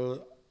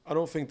 I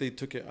don't think they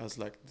took it as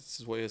like, this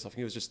is what it is. I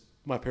think it was just,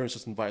 my parents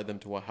just invited them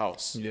to our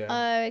house. Yeah.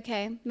 Oh,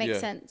 okay. Makes Yeah.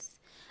 sense.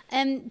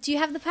 Do you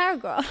have the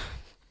paragraph?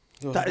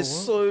 That is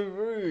What? so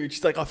rude.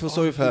 She's like, I feel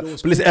sorry you for her. know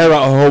what's But let's air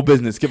out her whole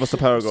business. Give us the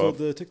So paragraph.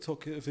 the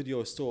TikTok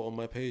video is still on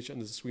my page and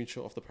there's a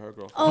screenshot of the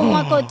paragraph. Oh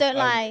my God, don't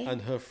lie.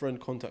 And her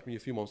friend contacted me a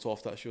few months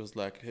after that. She was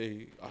like,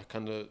 "Hey,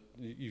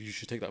 you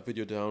should take that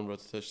video down."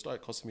 She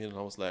started cussing me and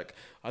I was like,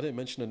 I didn't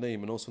mention her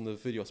name. And also in the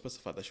video I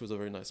specified that she was a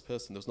very nice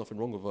person. There was nothing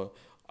wrong with her.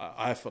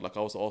 I felt like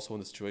I was also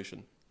in the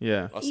situation.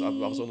 Yeah. I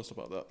was honest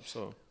about that.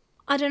 So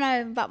I don't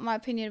know about my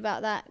opinion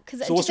about that.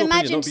 Because So what's just your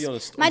opinion? imagine, Don't be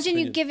honest imagine you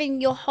opinion.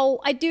 giving your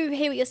whole... I do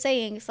hear what you're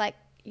saying. It's like,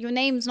 your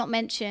name's not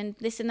mentioned,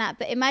 this and that.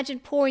 But imagine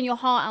pouring your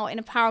heart out in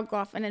a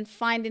paragraph and then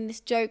finding this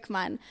joke,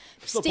 man.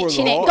 She's not pouring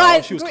Stitching her it. heart Guys,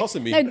 out. She was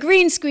cussing me. No,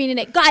 green screening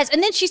it. Guys,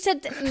 and then she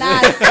said,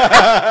 nah.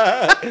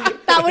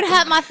 That would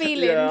hurt my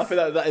feelings. Yeah, I feel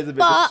like that is a bit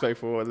But-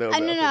 disrespectful. A little I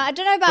bit. don't know. I I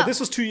don't know but about... this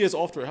was 2 years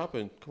after it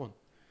happened. Come on.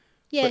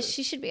 Yeah, But-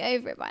 she should be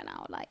over it by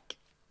now. Like,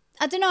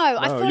 I don't know.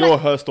 I No, feel you're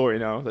like her story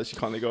now that she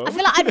can't let go of. I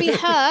feel like I'd be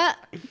hurt,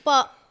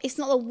 but it's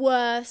not the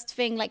worst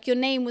thing. Like, your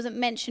name wasn't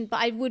mentioned, but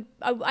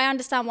I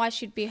understand why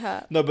she'd be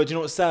hurt. No, but you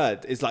know what's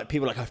sad? It's like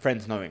people like her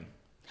friends knowing.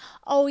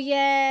 Oh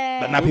yeah.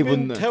 But now people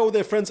Women know. tell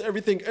their friends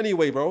everything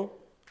anyway, bro.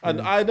 And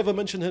I never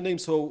mentioned her name,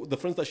 so the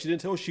friends that she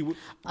didn't tell, they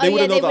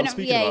wouldn't know that I'm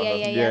speaking about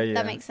her. Yeah.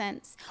 That makes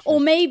sense. Or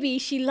maybe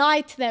she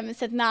lied to them and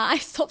said, "Nah, I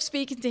stopped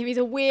speaking to him. He's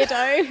a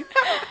weirdo."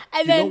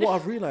 And You then know what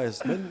I've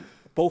realized?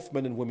 Both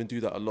men and women do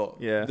that a lot.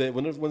 Yeah.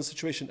 When the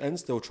situation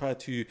ends, they'll try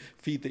to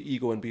feed the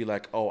ego and be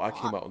like, "Oh, I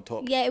came out on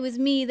top." yeah, it was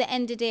me that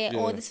ended it,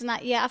 or Yeah. this and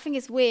that. Yeah, I think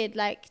it's weird.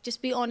 Like,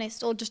 just be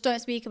honest, or just don't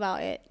speak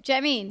about it. Do you know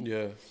what I mean?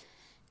 Yeah.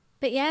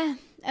 But yeah,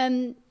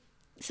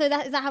 so is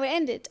that how it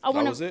ended?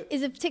 was it.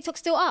 Is the TikTok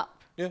still up?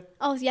 Yeah.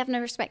 Oh, you have no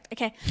respect.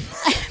 Okay.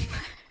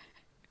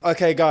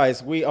 Okay,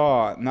 guys, we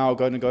are now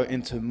going to go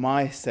into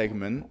my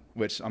segment,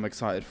 which I'm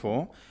excited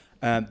for.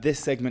 This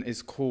segment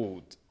is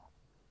called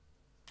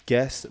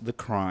Guess the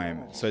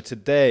Crime. So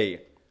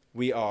today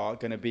we are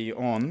going to be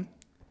on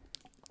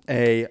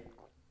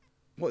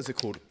what is it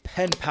called?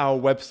 Pen pal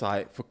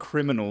website for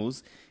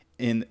criminals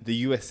in the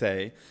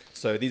USA.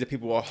 So these are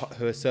people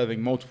who are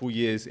serving multiple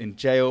years in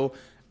jail,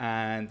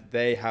 and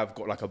they have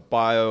got like a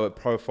bio, a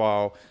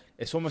profile.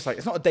 It's almost like,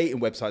 it's not a dating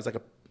website.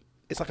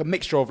 It's like a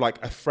mixture of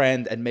like a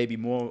friend and maybe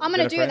more. I'm than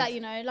gonna a do friend. that, you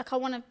know. Like, I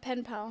want a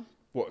pen pal.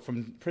 What,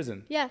 from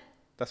prison? Yeah,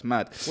 That's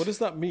mad. What does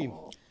that mean?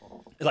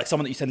 It's like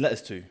someone that you send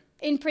letters to.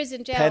 in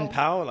prison, jail. Pen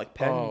pal, like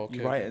pen. Oh, okay,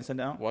 you write okay. it and send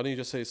it out. Why don't you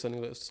just say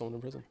sending letters to someone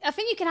in prison? I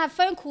think you can have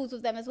phone calls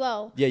with them as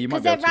well. Yeah, you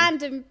might Because be they're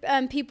able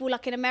random people,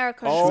 like in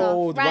America and Oh,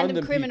 stuff. the Random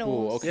random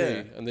criminals. people.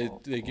 Okay, Yeah. and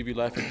they give you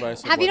life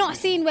advice. on Have you what not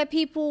seen where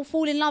people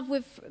fall in love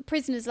with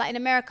prisoners, like in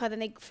America, then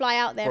they fly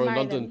out there Bro, and in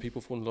marry London, them?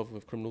 people fall in love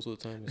with criminals all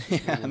the time.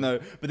 Yeah, I know.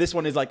 But this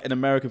one is like an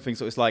American thing,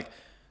 so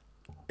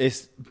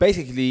it's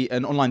basically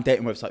an online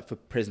dating website for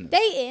prisoners.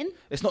 Dating,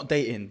 It's not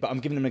dating, but I'm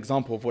giving them an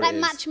example of what like it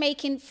is.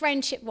 matchmaking,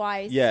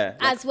 friendship-wise, Yeah,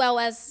 like- as well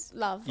as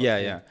love.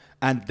 Yeah.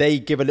 And they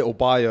give a little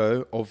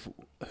bio of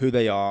who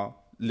they are,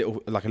 a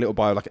little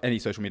bio, like any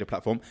social media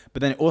platform.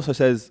 But then it also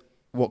says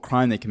what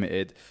crime they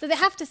committed. So they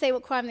have to say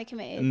what crime they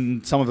committed.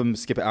 And some of them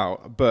skip it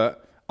out.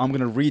 But I'm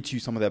going to read to you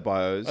some of their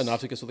bios. And I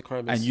have to guess what the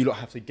crime is. And you lot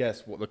have to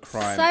guess what the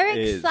crime So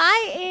is.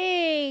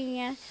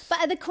 exciting! But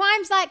are the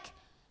crimes like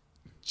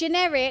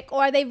generic,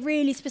 or are they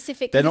really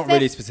specific? They're 'Cause not if they're-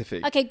 really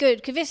specific. Okay, good.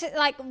 Because if it's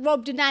like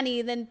robbed a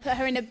nanny, then put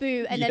her in a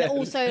boot, and Yeah. then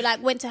also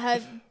like went to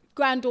her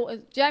granddaughter.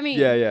 Do you know what I mean?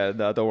 Yeah,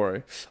 no, don't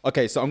worry.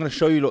 Okay, so I'm going to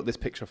show you lot this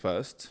picture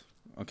first.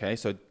 Okay,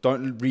 so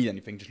don't read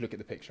anything, just look at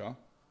the picture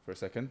for a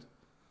second.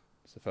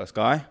 It's the first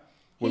guy.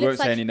 We He won't looks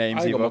say like- any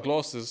names I ain't got my either.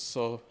 glasses,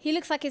 so He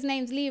looks like his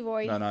name's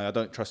Leroy. No, I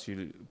don't trust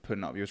you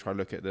putting up. You'll try to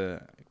look at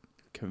the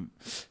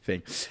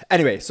thing.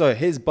 Anyway, so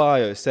his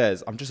bio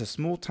says, I'm just a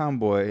small town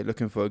boy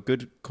looking for a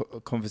good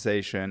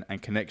conversation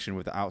and connection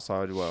with the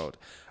outside world.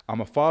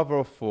 I'm a father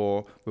of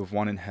 4 with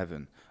 1 in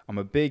heaven.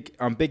 I'm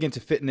big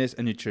into fitness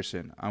and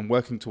nutrition. I'm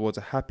working towards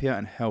a happier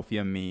and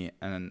healthier me,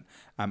 and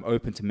I'm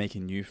open to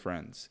making new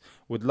friends.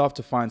 Would love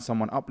to find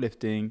someone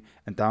uplifting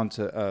and down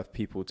to earth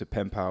people to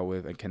pen pal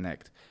with and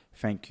connect.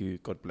 Thank you.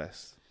 God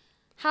bless.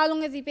 How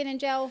long has he been in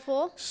jail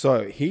for?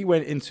 So he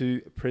went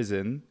into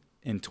prison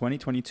in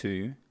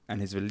 2022,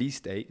 and his release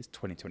date is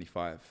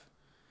 2025.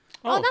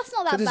 Oh, that's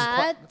not So that this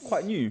bad. is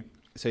quite new.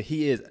 So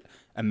he is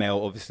a male,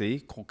 obviously,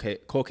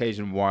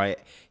 Caucasian white.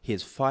 He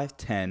is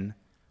 5'10",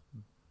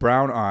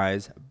 brown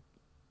eyes,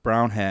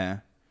 brown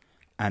hair,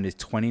 and is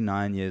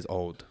 29 years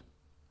old.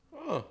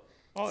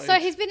 So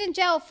he's been in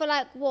jail for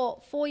like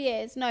what, 4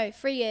 years? No,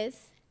 3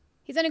 years.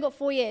 He's only got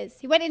 4 years.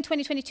 He went in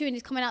 2022 and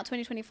he's coming out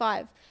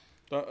 2025.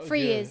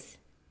 3 years.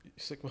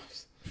 Sick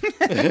maths.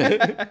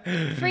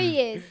 3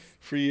 years.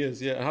 3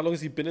 years, yeah. And how long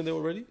has he been in there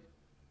already?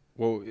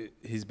 Well,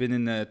 he's been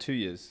in there 2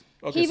 years.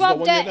 Okay, He so he's got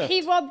 1 year robbed left.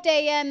 he robbed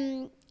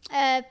a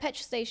petrol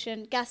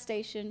station, gas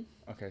station.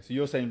 Okay, so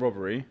you're saying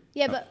robbery.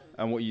 Yeah, but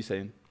And what are you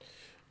saying?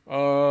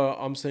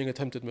 I'm saying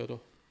attempted murder.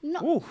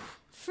 not Ooh,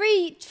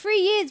 3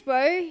 years,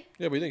 bro.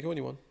 Yeah, but he didn't kill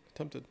anyone.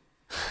 Attempted.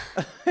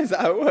 is that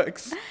how it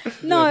works?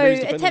 No, he's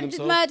defending attempted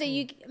himself.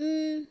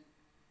 murder.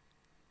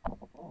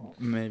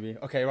 Maybe.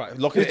 Okay, right.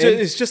 Lock It's it in.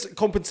 just, it's just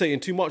compensating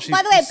too much.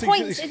 By the way, He's-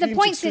 points. he It's a seems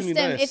point extremely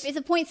system. nice. If it's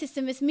a point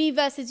system, it's me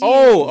versus you.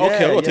 Oh, okay. Yeah, I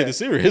gotta yeah. take this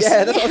serious.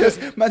 Yeah, that's what I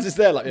was. Man's just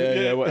there, like,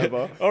 yeah,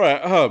 whatever. All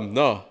right.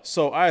 No.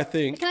 So I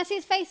think Can I see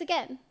his face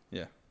again?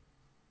 Yeah.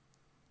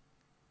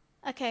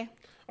 Okay.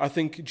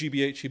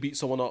 GBH he beat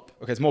someone up.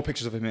 Okay, there's more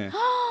pictures of him here.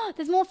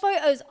 There's more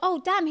photos.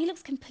 Oh, damn, he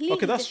looks completely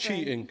Okay, that's different.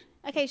 cheating.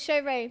 Okay, show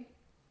Ray.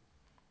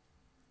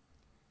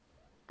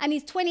 And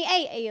he's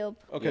 28, Ayub.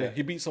 Okay, Yeah.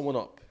 he beat someone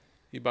up.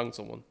 He banged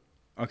someone.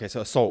 Okay,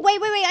 so assault. Wait,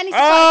 I need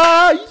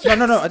to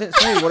No, I didn't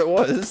say what it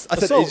was. I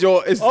said,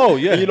 Assault. are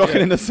Yeah, you locking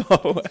yeah. in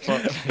assault?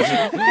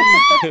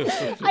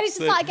 I need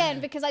to start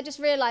again because I just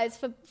realised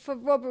for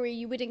robbery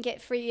you wouldn't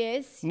get 3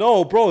 years.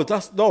 No, bro,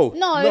 that's no.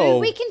 No,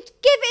 we can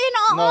give in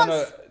our No.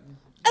 answer.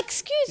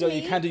 Excuse No, me.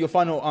 you can do your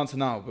final answer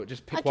now, but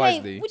just pick Okay,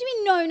 wisely. what do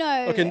you mean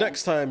no? Okay,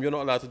 next time you're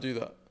not allowed to do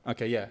that.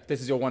 Okay, yeah,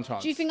 this is your one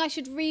chance. Do you think I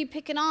should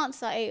re-pick an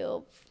answer,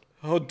 Ayub?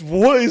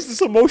 What is this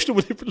emotional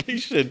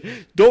manipulation?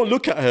 Don't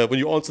look at her when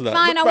you answer that.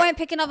 Fine, I Look back. won't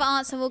pick another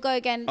answer. We'll go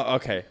again.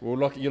 Okay, you're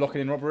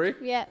locking in robbery,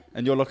 Yeah.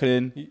 and you're locking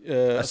in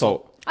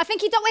assault. I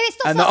think he done. Wait,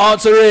 stop. And the stop.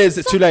 answer is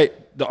it's too late.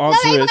 The No, answer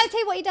I'm is. going to tell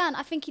you what he done.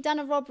 I think he done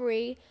a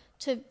robbery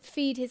to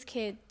feed his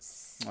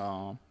kids.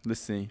 Oh,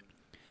 let's see.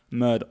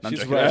 Murder. I'm She's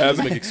joking. right. She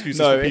doesn't make excuses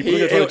no, for people.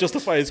 They're trying to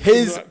justify his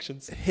criminal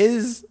actions.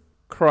 His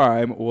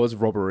crime was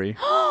robbery.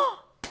 I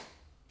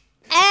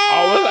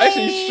was Hey!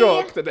 actually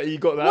shocked that he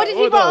got that. What did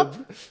he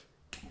rob?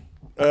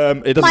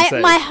 It doesn't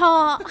say. My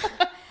heart.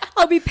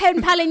 I'll be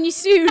pen paling you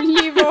soon,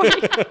 Leroy.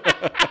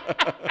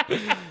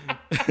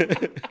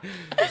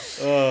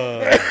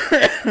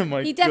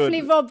 My He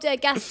definitely God. robbed a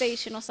gas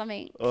station or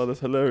something. Oh, that's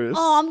hilarious.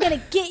 Oh, I'm going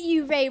to get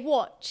you, Ray.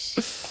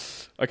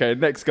 Watch. Okay,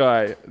 next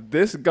guy.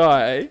 This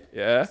guy,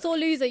 yeah. Sore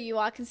loser you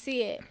are. I can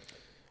see it.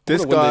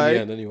 This I'm gonna win in the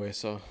guy. end anyway,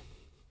 so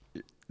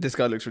This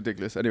guy looks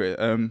ridiculous. Anyway,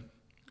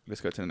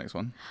 let's go to the next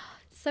one.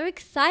 So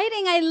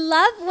exciting. I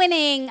love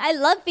winning. I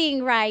love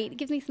being right. It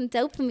gives me some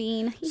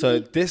dopamine. So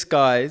this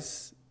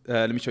guy's.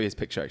 Let me show you his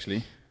picture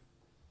actually.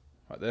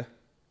 Right there.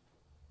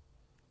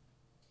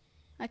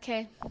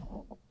 Okay.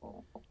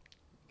 Can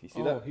you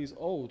see that? he's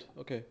old.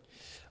 Okay.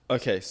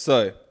 Okay,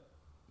 so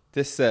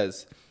this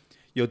says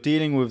you're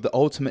dealing with the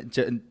ultimate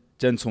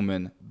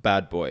gentleman,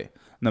 bad boy.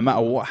 No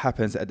matter what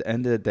happens, at the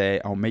end of the day,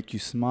 I'll make you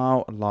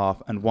smile,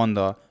 laugh, and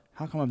wonder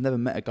how come I've never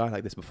met a guy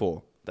like this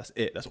before. That's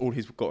it. That's all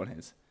he's got on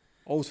his.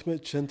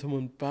 Ultimate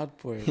gentleman, bad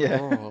boy. Yeah.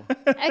 Oh.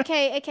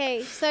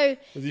 Okay. So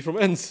Is he from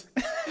Ends?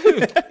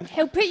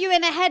 he'll put you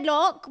in a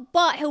headlock,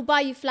 but he'll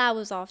buy you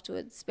flowers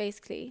afterwards,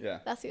 basically. Yeah.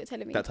 That's what you're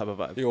telling me. That type of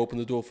vibe. He open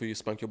the door for you,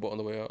 spank your butt on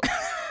the way out.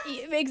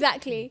 Yeah,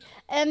 exactly.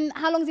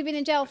 How long has he been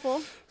in jail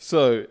for?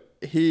 So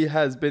he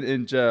has been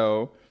in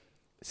jail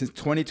since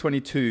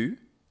 2022,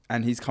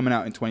 and he's coming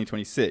out in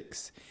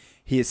 2026.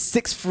 He is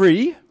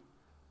 6'3",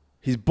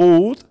 he's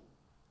bald,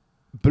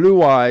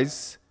 blue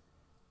eyes,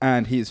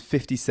 and he is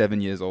 57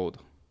 years old.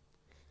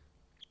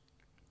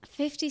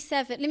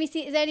 57. Let me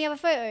see. Is there any other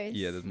photos?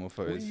 Yeah, there's more What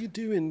are photos. you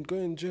doing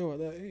going to jail at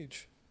that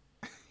age?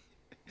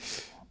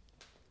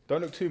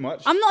 Don't look too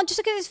much. I'm not. Just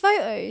look at his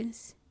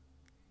photos.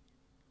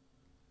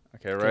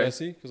 Okay, Can I right.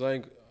 see? Because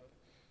I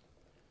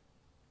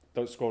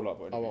Don't scroll up.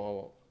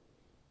 won't.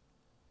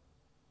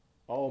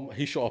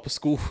 He shot up a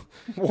school.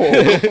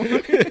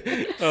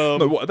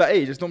 No, what at that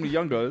age? It's normally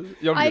younger.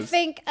 I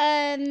think.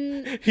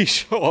 He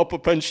shot up a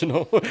pension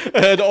home,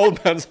 the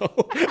old man's home,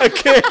 a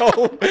care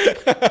home.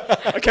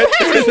 I can't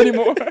do this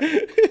anymore.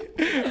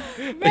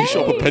 He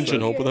shot up a pension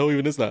home. What the hell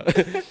even is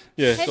that?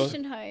 Yeah. go on.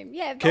 Pension home.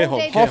 Yeah. Care old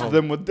home, age care Half home. of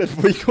them were dead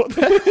when we got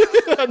there.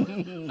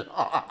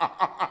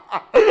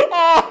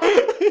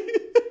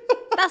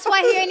 That's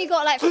why he only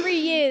got like 3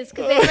 years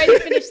because they've already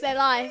finished their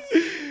life.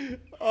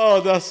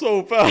 Oh, that's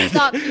so bad.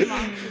 Dark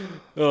humor.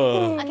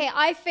 Oh. Okay,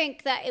 I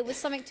think that it was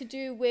something to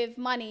do with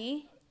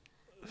money,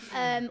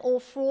 or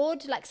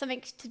fraud, like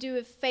something to do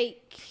with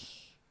fake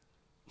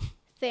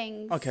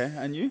things. Okay,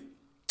 and you?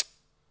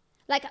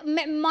 Like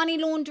money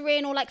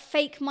laundering or like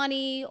fake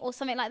money or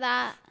something like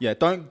that. Yeah,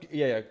 don't.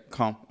 Yeah,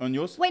 calm. On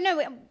yours? Wait,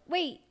 no,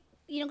 wait.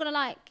 You're not gonna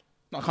like.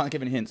 No, I can't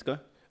give any hints. Go.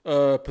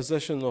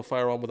 Possession of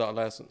firearm without a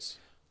license.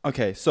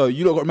 Okay, so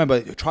you lot got to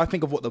remember. Try to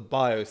think of what the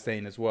bio is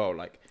saying as well.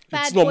 Like, It's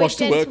Bad not boy much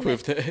to work gentleman.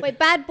 with there. Wait,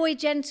 bad boy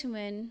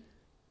gentleman.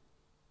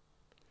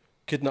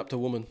 Kidnapped a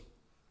woman.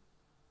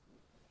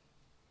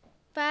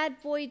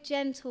 Bad boy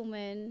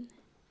gentleman.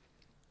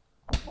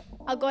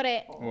 I got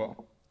it. what?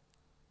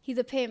 He's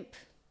a pimp.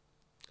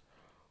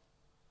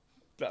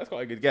 That's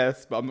quite a good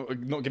guess, but I'm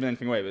not giving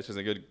anything away. But it's just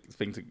a good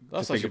thing to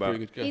That's think actually a about.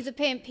 pretty good guess. He's a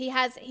pimp.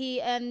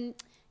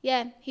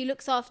 He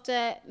looks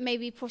after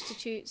maybe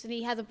prostitutes and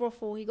he has a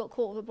brothel. He got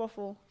caught with a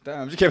brothel.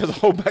 Damn, she gave us a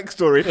whole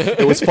backstory.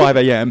 It was 5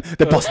 a.m.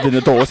 They busted in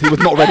the doors. He was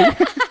not ready.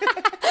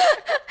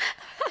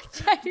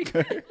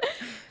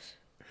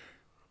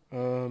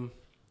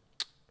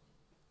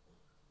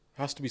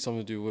 Has to be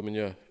something to do with women,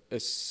 yeah.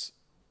 It's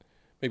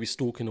maybe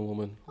stalking a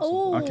woman.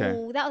 Oh,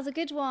 Okay. that was a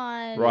good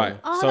one. Right.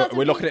 Oh, So that's a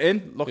we're good- locking it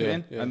in, locking it Yeah,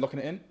 in, yeah. and locking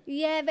it in.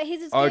 Yeah, but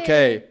his is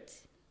Okay. good.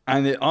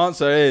 And the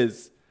answer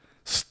is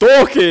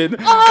stalking.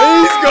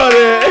 Oh, He's got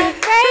it.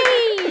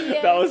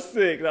 Ray! That was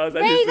sick. That was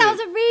actually Ray, sick. that was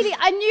a really.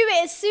 I knew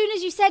it as soon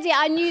as you said it.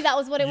 I knew that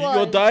was what it was.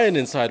 You're dying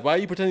inside. Why are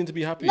you pretending to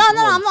be happy? No, Come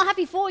no, on. I'm not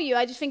happy for you.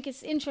 I just think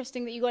it's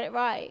interesting that you got it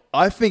right.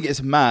 I think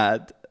it's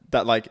mad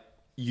that like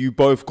you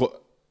both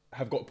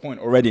have got a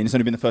point already, and it's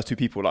only been the first two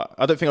people. Like,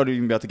 I don't think I'd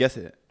even be able to guess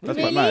it. That's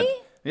quite mad. Really?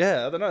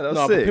 Yeah, I don't know. That was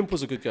No, but sick. Pimp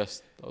was a good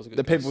guess. That was a good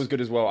The pimp was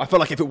good as well. I feel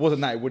like if it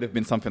wasn't that, it would have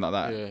been something like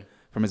that Yeah.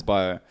 from his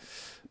bio.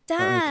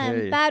 Damn,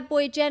 Okay. bad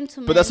boy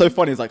gentleman. But that's so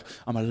funny. It's like,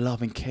 I'm a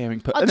loving, caring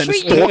person. I'll And then the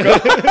treat you.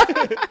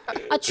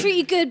 stalker. I'll treat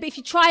you good, but if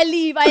you try to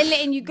leave, I ain't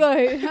letting you go.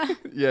 Yeah,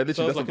 literally, that's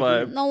Sounds the like a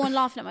vibe. No one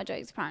laughing at my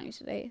jokes apparently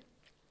today.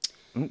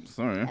 Oops,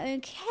 sorry.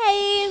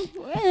 Okay,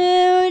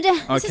 rude.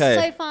 This Okay.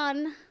 is so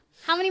fun.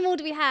 How many more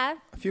do we have?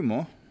 A few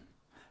more.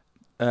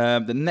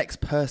 The next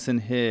person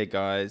here,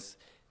 guys,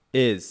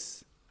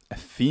 is a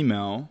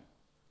female.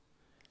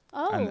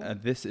 Oh,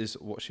 And this is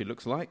what she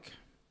looks like.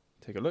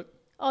 Take a look.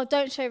 oh!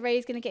 Don't show Ray.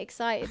 He's gonna get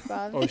excited,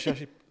 bruv. Oh, is she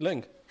actually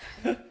Leng?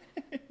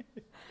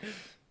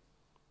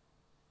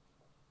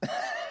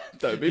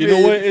 You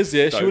know what it is,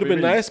 yeah? She Don't would have be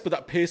been mean. nice, but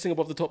that piercing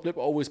above the top lip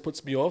always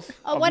puts me off.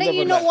 Oh, I've why don't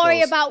you never not liked worry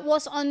those. about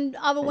what's on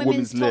other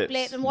women's top women's lip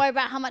lips. and worry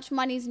about how much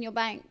money's in your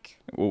bank?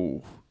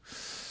 Ooh.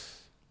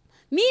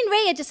 Me and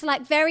Ray are just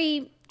like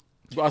very.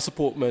 But I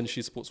support men,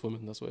 she supports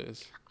women, that's what it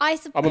is. I I'm a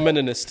support.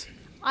 meninist.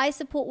 I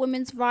support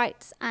women's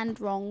rights and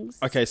wrongs.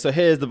 Okay, so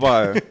here's the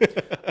bio.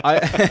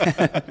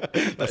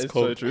 That's so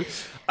cold. true.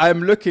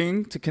 I'm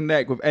looking to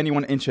connect with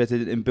anyone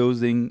interested in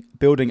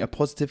building a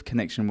positive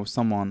connection with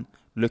someone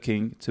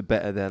looking to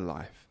better their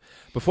life.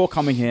 Before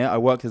coming here, I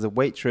worked as a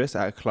waitress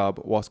at a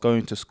club whilst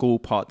going to school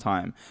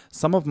part-time.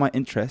 Some of my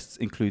interests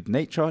include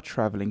nature,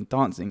 traveling,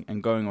 dancing,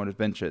 and going on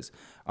adventures.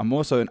 I'm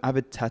also an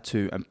avid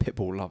tattoo and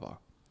pitbull lover.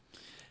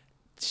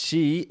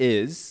 She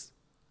is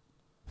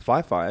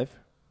 5'5",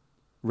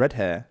 red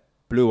hair,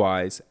 blue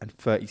eyes, and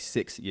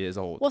 36 years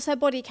old. What's her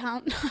body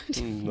count?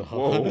 No.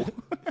 Whoa.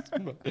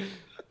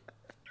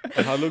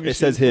 And how long is It she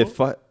says in here,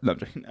 for? no, I'm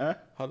joking.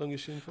 How long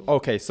is she in for?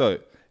 Okay, so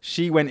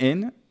she went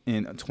in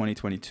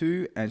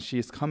 2022 and she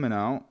is coming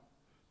out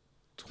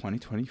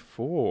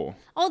 2024.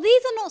 Oh,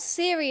 these are not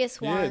serious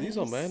ones. Yeah, these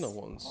are minor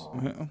ones.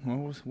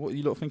 What do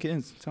you lot think it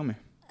is? Tell me.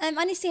 I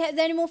need to see her. Are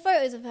there any more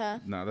photos of her?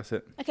 No, that's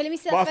it. Okay, let me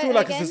see that But I photo feel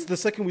like again. it's the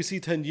second we see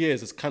 10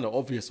 years, it's kind of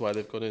obvious why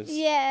they've gone in.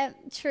 Yeah,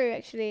 true,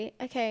 actually.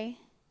 Okay.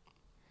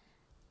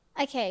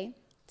 Okay.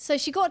 So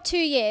she got 2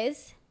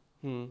 years.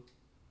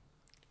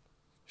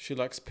 She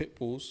likes pit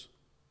bulls.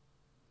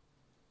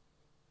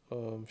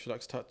 She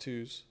likes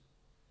tattoos.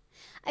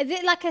 Is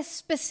it like a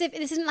specific...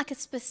 This isn't like a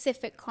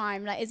specific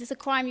crime. Like, is this a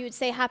crime you would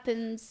say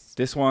happens...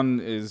 This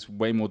one is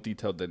way more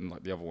detailed than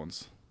like the other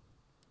ones.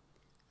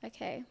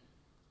 Okay.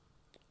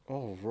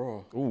 Oh,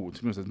 raw. Ooh,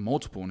 to be honest, there's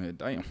multiple in here.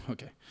 Damn.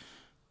 Okay.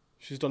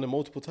 She's done it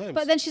multiple times.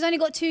 But then she's only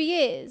got 2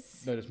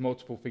 years. No, there's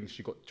multiple things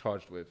she got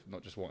charged with,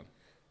 not just one.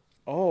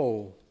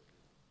 Oh.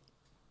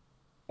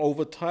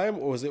 Over time,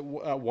 or is it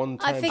at one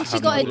time? I think she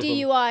have got a all of them.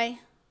 DUI.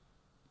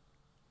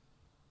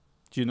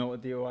 Do you know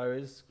what DOI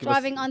is? Give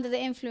Driving us- under the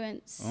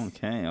influence.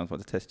 Okay, I was about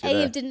to test you Abe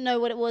there. didn't know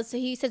what it was, so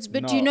he says,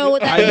 but No. do you know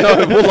what that I is?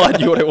 know, well, I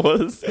knew what it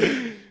was. Go. Okay,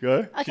 She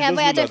wait, does I know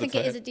don't the think it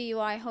time. is a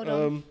DUI. Hold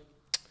on.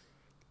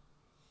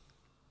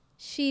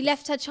 She She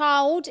left her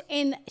child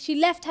in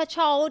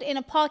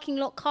a parking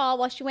lot car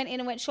while she went in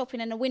and went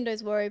shopping and the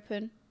windows were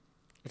open.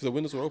 if the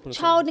windows were open.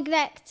 Child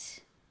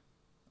neglect.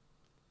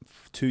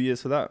 2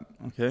 years for that.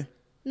 Okay.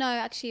 No,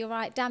 actually, you're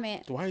right. Damn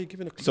it. Why are you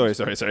giving a clue?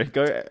 Sorry.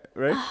 Go,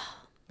 Ray.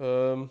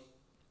 Um,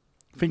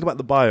 Think about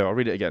the bio. I'll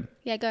read it again.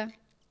 Yeah, go.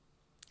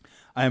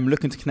 I am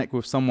looking to connect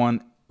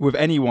with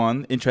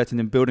anyone interested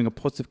in building a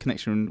positive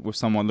connection with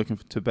someone looking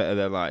to better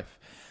their life.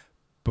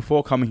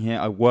 Before coming here,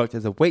 I worked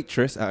as a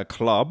waitress at a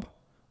club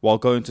while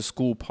going to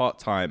school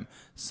part-time.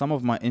 Some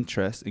of my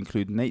interests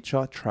include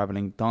nature,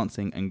 traveling,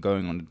 dancing, and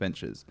going on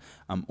adventures.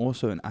 I'm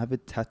also an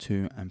avid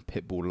tattoo and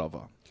pitbull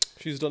lover.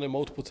 she's done it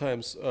multiple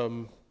times.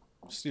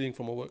 Stealing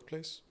from a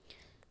workplace.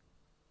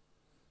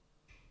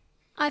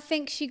 I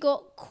think she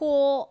got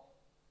caught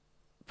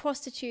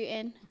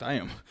prostituting.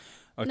 Damn.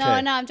 Okay. No,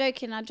 I'm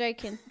joking.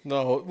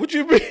 No, would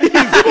you mean? You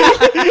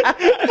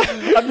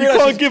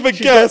can't give a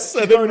guess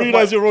and then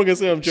realize you're wrong and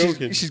say I'm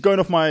joking. She's going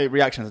off my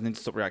reactions. I need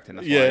to stop reacting.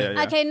 That's Yeah.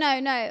 why. Okay,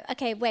 no.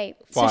 Okay, wait.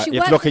 Five. she You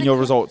have to works lock in a your cl-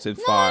 results in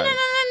No, 5.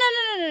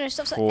 no.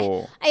 Stop.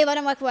 4. Hey, I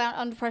don't work well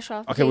under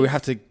pressure. Okay, we please.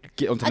 have to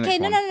get on to the Okay,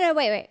 next no, one.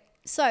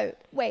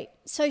 wait.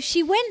 So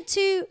she went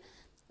to...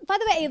 By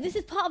the way, this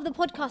is part of the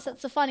podcast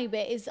that's the funny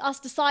bit, is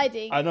us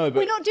deciding. I know, but-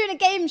 we're not doing a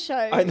game show.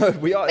 I know,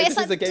 we are. But This it's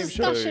is like a game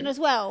discussion show. as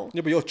well.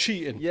 Yeah, but you're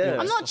cheating. Yeah.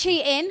 I'm not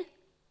cheating. It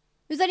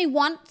was only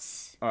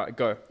once. All right,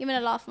 go. You're going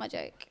to laugh at my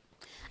joke.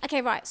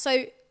 Okay, right.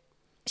 So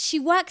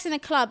she works in a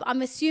club.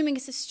 I'm assuming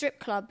it's a strip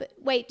club. But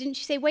wait, didn't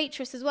she say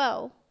waitress as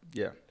well?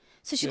 Yeah.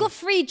 So she got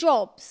 3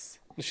 jobs.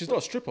 She's not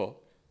a stripper.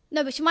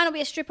 No, but she might not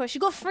be a stripper. She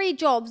got 3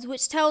 jobs,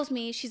 which tells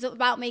me she's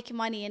about making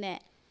money in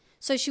it.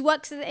 So she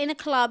works in a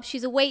club.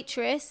 She's a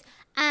waitress.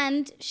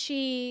 And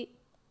she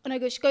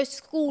goes to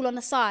school on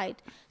the side.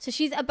 So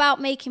she's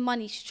about making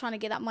money. She's trying to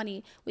get that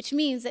money, which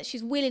means that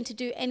she's willing to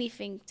do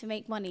anything to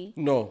make money.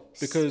 No,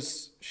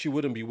 because she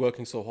wouldn't be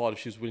working so hard if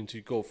she was willing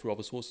to go through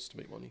other sources to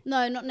make money.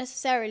 No, not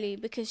necessarily,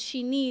 because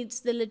she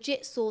needs the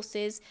legit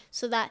sources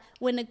so that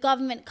when the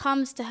government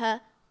comes to her,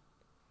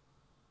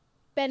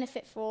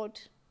 benefit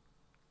fraud.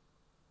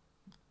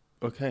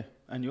 Okay.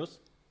 And yours?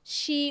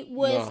 She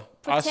was No,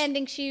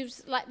 pretending she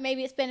was like,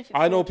 maybe it's benefit I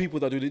fraud. know people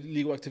that do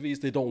illegal activities,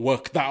 they don't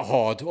work that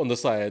hard on the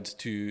side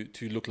to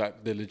look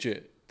like they're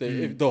legit.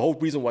 If the whole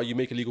reason why you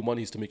make illegal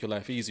money is to make your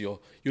life easier.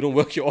 You don't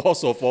work your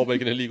ass off while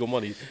making illegal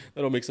money.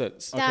 That don't make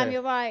sense. Damn, Okay.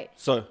 you're right.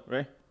 So,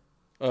 Ray?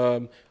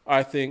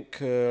 I think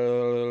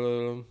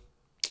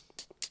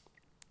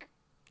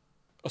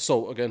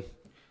assault again.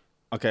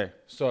 Okay.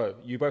 So,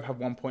 you both have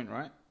 1 point,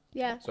 right?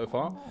 Yeah. So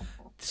far?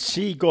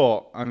 She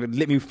got...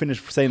 let me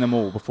finish saying them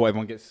all before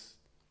everyone gets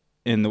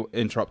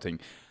interrupting.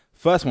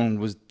 First one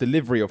was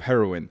delivery of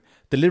heroin,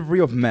 delivery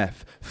of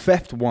meth,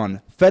 theft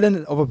 1,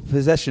 felon of a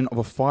possession of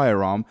a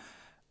firearm,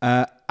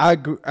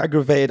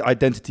 aggravated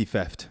identity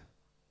theft.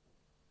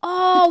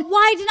 Oh,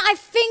 why didn't I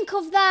think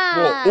of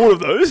that? Well, all of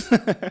those.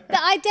 The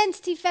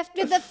identity theft.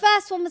 The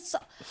first one was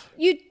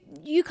you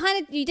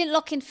didn't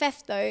lock in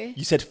theft though.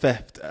 You said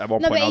theft at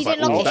one No, point. but I was you like,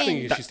 didn't I lock was it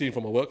thinking in. she's stealing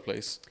from a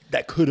workplace.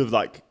 that could have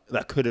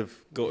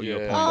got you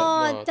a Yeah. point.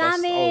 Oh, No,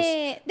 damn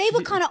it. They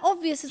were kind of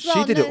obvious as well.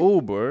 She did it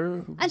all,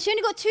 bro. And she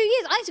only got 2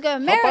 years. I need to go to Her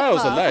America. bio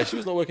was a lie. She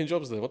was not working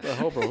jobs there. What the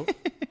hell, bro?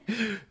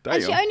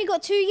 And she only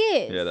got 2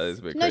 years. Yeah, that is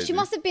a bit No, crazy. she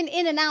must have been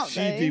in and out She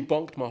though.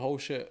 debunked my whole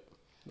shit.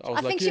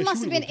 I think she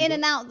must have been in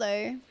and out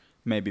though.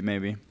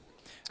 Maybe.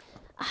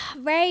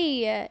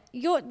 Ray,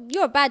 you're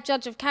a bad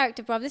judge of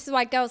character, bro. This is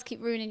why girls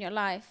keep ruining your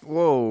life.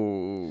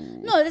 Whoa.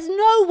 No, there's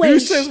no way. Who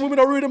says women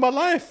are ruining my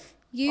life?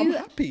 You- I'm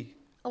happy.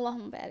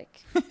 Allahumma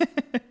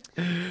barik.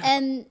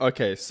 And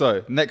Okay,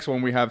 so next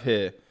one we have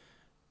here.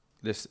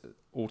 Let's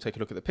all take a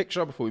look at the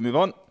picture before we move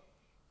on.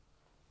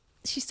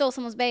 she stole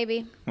someone's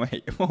baby.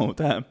 Wait, oh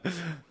damn.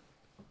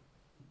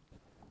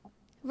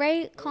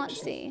 Ray can't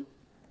see.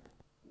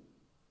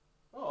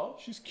 Oh,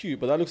 she's cute,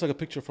 but that looks like a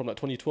picture from like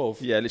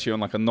 2012. Yeah, literally on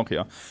like a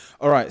Nokia.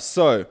 All right,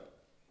 so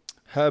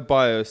her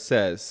bio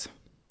says,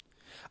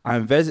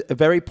 I'm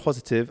very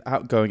positive,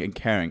 outgoing and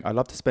caring. I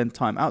love to spend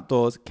time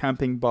outdoors,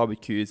 camping,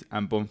 barbecues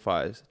and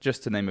bonfires,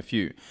 just to name a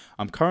few.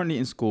 I'm currently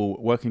in school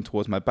working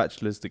towards my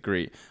bachelor's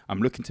degree. I'm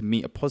looking to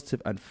meet a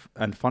positive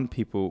and fun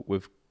people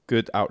with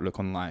good outlook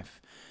on life.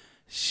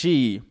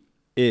 She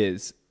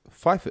is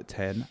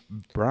 5'10",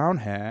 brown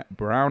hair,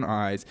 brown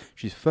eyes.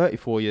 She's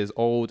 34 years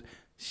old.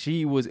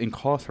 She was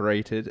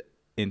incarcerated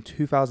in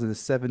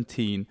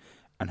 2017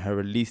 and her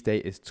release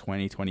date is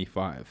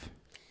 2025.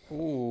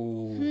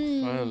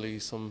 Ooh, finally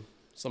some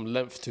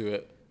length to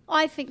it.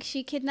 I think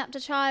she kidnapped a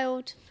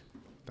child.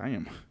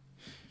 Damn.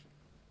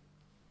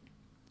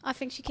 I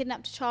think she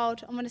kidnapped a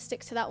child. I'm going to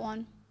stick to that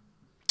one.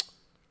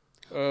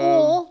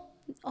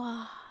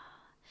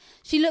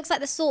 She looks like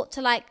the sort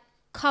to like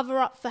cover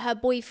up for her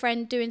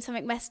boyfriend doing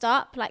something messed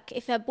up. Like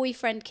if her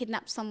boyfriend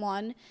kidnapped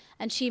someone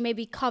and she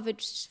maybe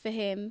covered for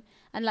him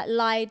and like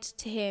lied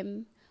to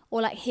him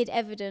or like hid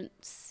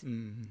evidence.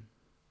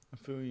 I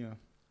feel you.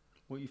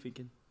 What are you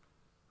thinking?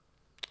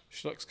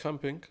 She likes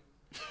camping.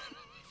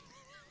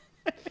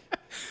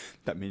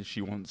 That means she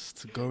wants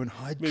to go and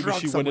hide Maybe drugs.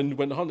 she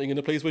went hunting in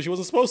a place where she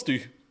wasn't supposed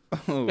to.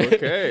 Oh,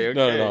 okay.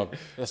 No,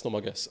 that's not my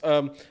guess.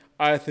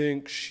 I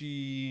think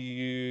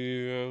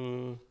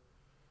she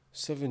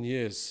 7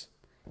 years.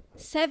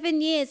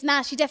 7 years.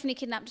 Nah, she definitely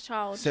kidnapped a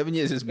child. 7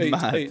 years is Eight,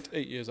 mad.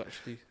 8 years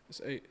actually.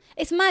 It's 8.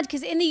 It's mad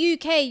because in the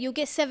UK you'll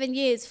get 7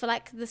 years for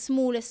like the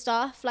smaller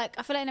stuff. Like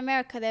I feel like in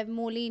America they're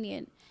more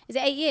lenient. Is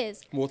it 8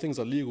 years? More things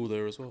are legal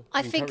there as well. I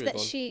You can think carry a that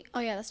gun. she. Oh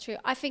yeah, that's true.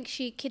 I think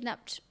she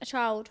kidnapped a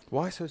child.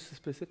 Why so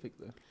specific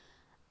though?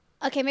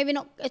 Okay, maybe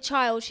not a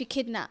child. She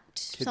kidnapped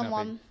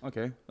someone.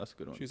 Okay, that's a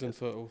good one. She's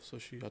infertile, so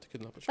she had to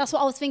kidnap a child. That's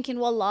what I was thinking.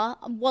 Wallah,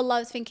 I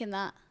was thinking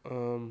that.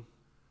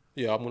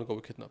 Yeah, I'm gonna go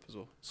with kidnap as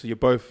well. So you're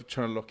both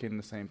trying to lock in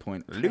the same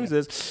point.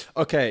 Losers.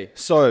 Okay,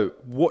 so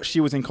what she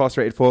was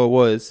incarcerated for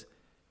was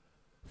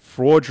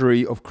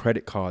forgery of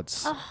credit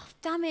cards Oh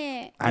damn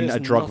it! and There's a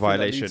drug nothing that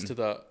violation. leads to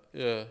that.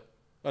 Yeah.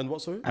 And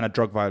what, sorry? And a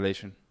drug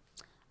violation.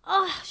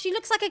 Oh, she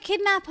looks like a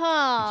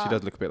kidnapper. She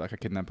does look a bit like a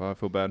kidnapper. I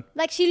feel bad.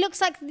 Like she looks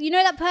like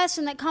that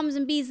person that comes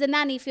and be's the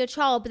nanny for your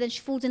child, but then she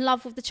falls in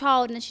love with the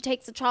child and then she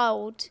takes the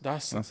child.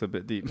 That's That's a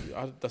bit deep.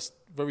 that's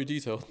very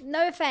detailed.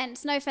 No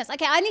offense.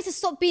 Okay, I need to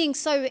stop being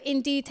so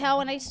in detail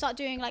and I need to start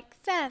doing like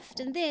theft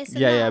and this and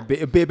Yeah, that. be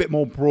a bit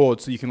more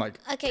broad so you can like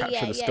Okay,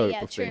 capture the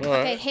scope of true. things.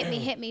 Okay,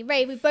 hit me.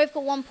 Ray, we've both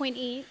got 1 point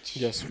each.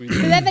 Yes, we do.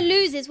 Whoever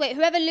loses,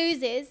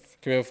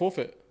 Can we have a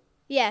forfeit?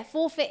 yeah,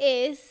 forfeit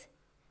is,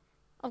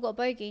 I've got a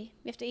bogey.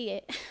 We have to eat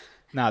it.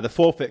 Nah, the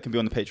forfeit can be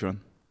on the Patreon.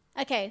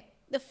 Okay,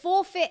 the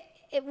forfeit,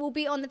 it will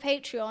be on the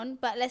Patreon,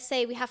 but let's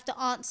say we have to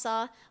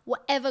answer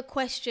whatever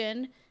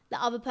question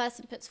the other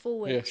person puts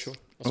forward. Yeah, sure.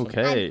 That's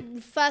fine. Okay.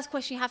 And first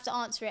question, you have to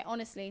answer it,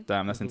 honestly.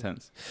 Damn, that's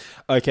intense.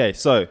 Okay,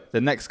 so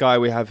the next guy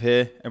we have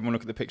here, everyone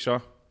look at the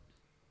picture.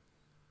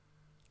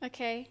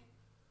 Okay.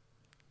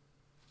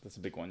 That's a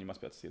big one. You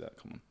must be able to see that.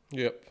 Come on.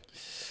 Yep.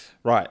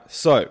 Right,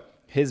 so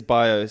his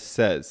bio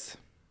says,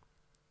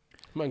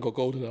 Man got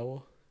golden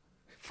hour.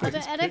 I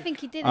don't think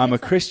he did. I'm a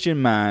It's like-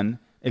 Christian man.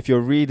 If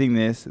you're reading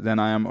this, then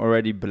I am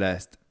already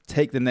blessed.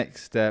 Take the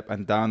next step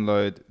and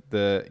download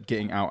the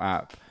Getting Out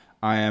app.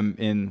 I am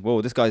in...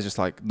 Whoa, this guy's just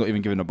like not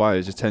even giving a bio.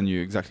 He's just telling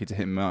you exactly to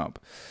hit him up.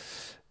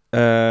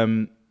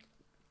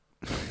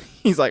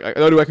 He's like,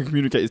 the only way I can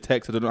communicate is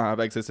text. I do not have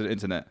access to the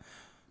internet.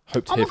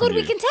 Hope to Oh hear my from God,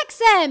 you. we can text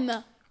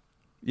them.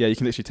 Yeah, you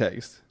can literally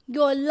text.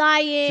 You're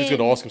lying. She's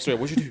gonna ask him straight.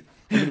 What'd you do?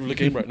 I'm in the middle of the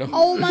game right now.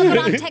 Oh my God,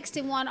 I'm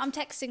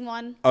texting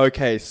one.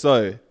 Okay,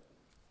 so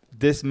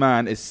this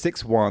man is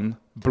 6'1",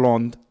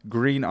 blonde,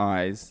 green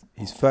eyes.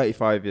 He's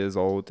 35 years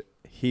old.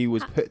 He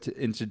was put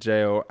into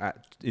jail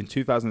in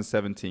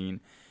 2017.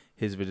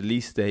 His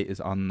release date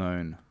is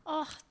unknown.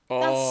 Oh,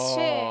 that's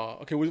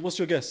shit. Okay, what's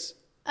your guess?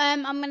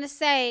 I'm going to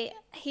say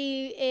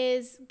he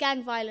is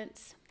gang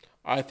violence.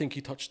 I think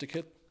he touched a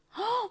kid.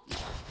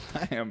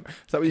 Damn.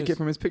 Is that what you get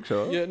from his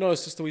picture? Yeah, no,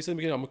 it's just the way he said in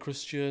the beginning, I'm a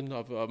Christian,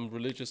 I'm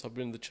religious, I've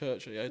been in the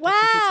church. Yeah, touching kids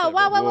Wow, there,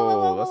 wow, bro. wow, wow, wow,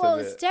 Whoa, wow, that's a wow.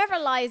 bit-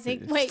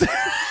 Sterilizing. Wait,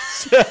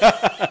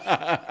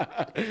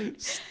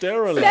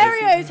 Sterilizing.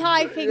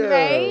 stereotyping,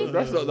 Ray.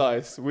 That's not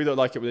nice. We don't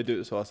like it when they do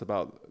it to us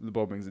about the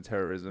bombings and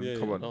terrorism. Yeah,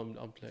 Come yeah, on.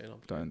 no, I'm playing.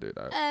 Don't do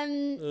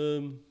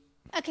that.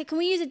 Okay, can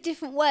we use a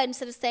different word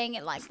instead of saying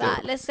it like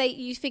that? Let's say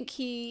you think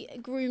he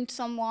groomed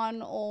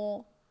someone,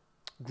 or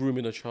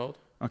Grooming a child.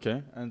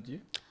 Okay, and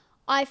you?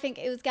 I think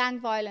it was gang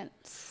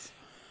violence.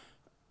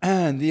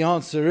 And the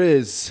answer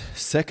is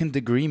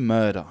second-degree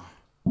murder.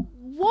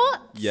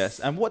 What? Yes.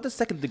 And what does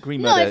second-degree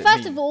murder No, mean?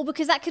 first of all,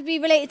 because that could be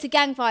related to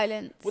gang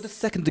violence. What does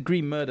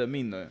second-degree murder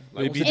mean, though?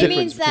 Like, what's the Maybe- It difference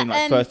means between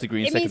that like first degree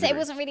and it second means that degree? it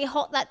wasn't really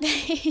hot that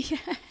day.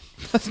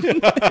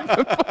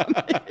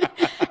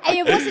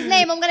 Hey, what's his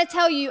name? I'm gonna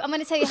tell you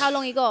how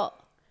long he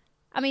got.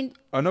 I mean,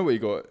 I know what he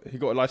got. He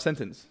got a life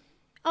sentence.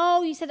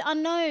 oh, you said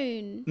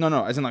unknown.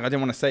 No, as in like I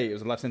didn't want to say it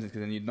was a life sentence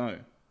because then you'd know.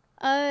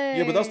 Oh.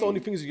 Yeah, but that's the only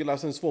things you get life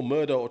sentence for: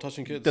 murder or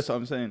touching kids. That's what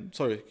I'm saying.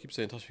 Sorry, keep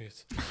saying touching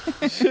kids.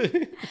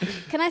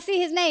 Can I see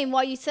his name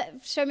while you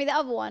show me the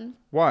other one?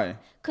 Why?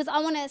 Because I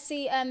want to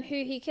see who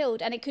he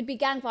killed, and it could be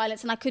gang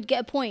violence, and I could get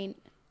a point.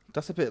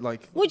 That's a bit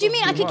like. What do you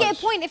mean? I too could get a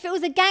much. point if it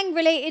was a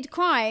gang-related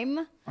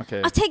crime.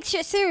 Okay. I take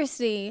shit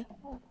seriously.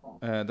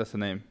 That's the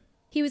name.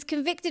 He was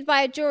convicted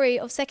by a jury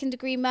of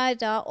second-degree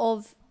murder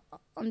of,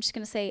 I'm just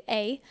going to say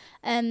A,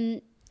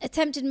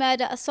 attempted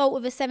murder, assault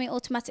with a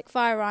semi-automatic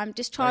firearm,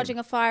 discharging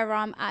a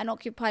firearm at an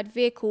occupied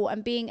vehicle,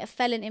 and being a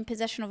felon in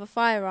possession of a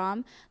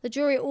firearm. The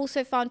jury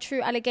also found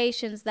true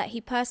allegations that he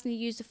personally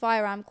used a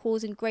firearm,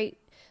 causing great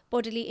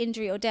bodily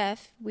injury or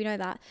death. We know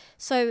that.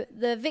 So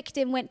the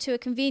victim went to a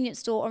convenience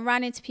store and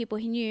ran into people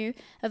he knew.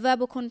 A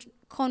verbal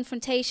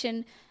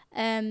confrontation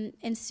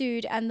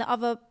ensued, and the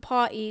other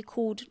party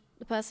called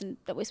the person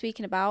that we're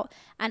speaking about,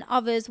 and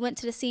others went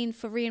to the scene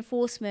for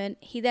reinforcement.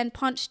 He then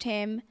punched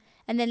him,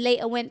 and then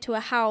later went to a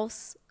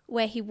house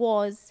where he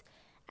was,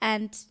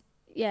 and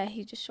yeah,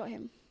 he just shot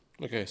him.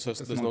 Okay, so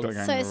That's there's not no.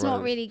 gang So it's not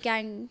violence. really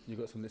gang. You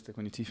got some lipstick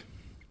on your teeth.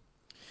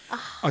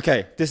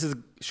 Okay, this is.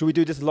 Should we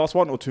do this last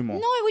one or two more?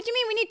 No, what do you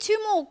mean? We need two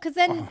more, because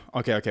then...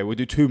 Okay, we'll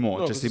do two more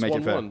No, just 'cause to make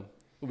it's it fair. 1-1.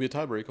 It'll be a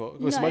tiebreaker.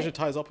 Because No. imagine it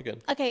ties up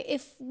again. Okay,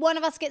 if one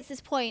of us gets this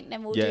point,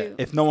 then we'll Yeah, do...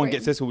 if no one three.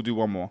 gets this, we'll do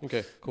one more.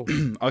 Okay, cool.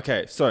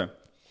 Okay, so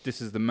this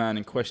is the man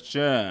in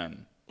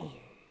question.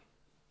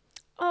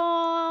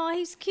 Oh,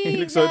 he's cute.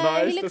 looks so though.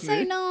 nice, He looks doesn't so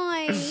he?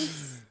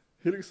 nice.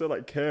 He looks so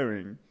like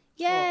caring.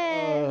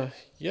 Yeah.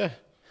 Yeah.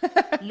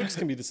 Looks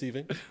can be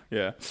deceiving.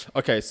 Yeah.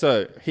 Okay,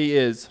 so he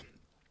is.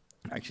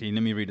 Actually,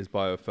 let me read his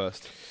bio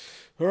first.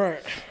 All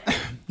right.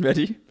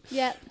 Ready?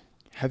 Yep.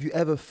 Have you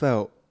ever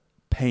felt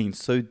pain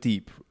so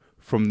deep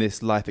from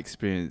this life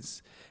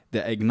experience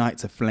that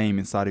ignites a flame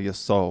inside of your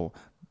soul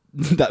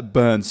that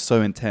burns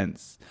so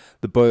intense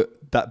that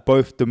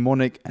both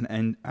demonic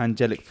and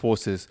angelic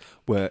forces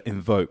were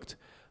invoked,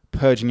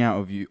 purging out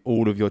of you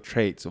all of your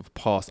traits of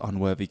past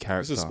unworthy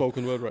character, This is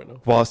spoken word right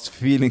now. whilst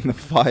feeling the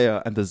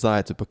fire and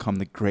desire to become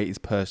the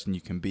greatest person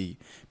you can be,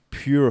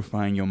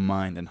 purifying your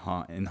mind and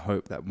heart in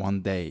hope that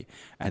one day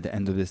at the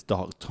end of this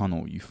dark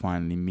tunnel you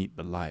finally meet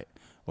the light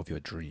of your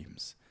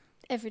dreams.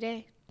 Every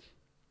day.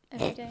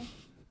 Every day.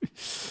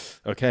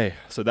 Okay,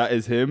 so that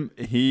is him.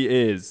 He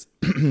is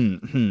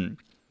he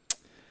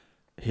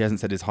hasn't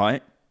said his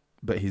height,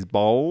 but he's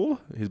bald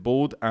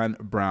and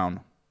brown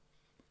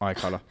eye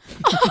color.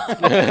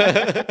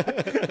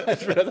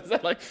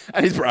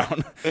 And he's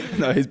brown.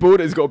 No, he's bald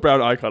and he's got a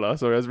brown eye color.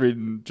 Sorry, I was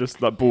reading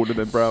just like bald and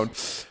then brown.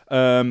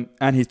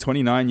 And he's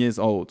 29 years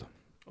old.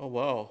 Oh,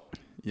 wow.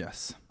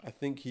 Yes. I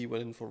think he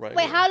went in for right.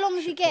 Wait, how long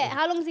does he get?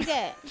 How long does he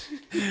get?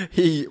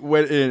 He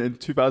went in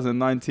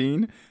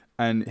 2019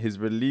 and his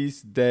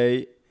release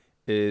day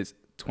is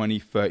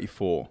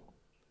 2034.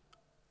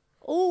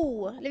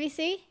 Oh, let me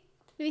see.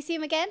 Let me see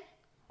him again.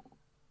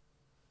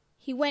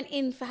 He went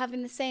in for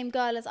having the same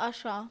girl as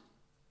Usher.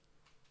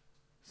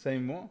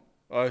 Same what?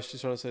 I was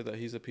just trying to say that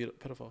he's a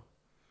pedophile.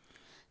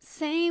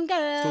 Same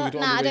girl. Talking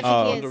to Nah, I don't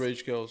think he is.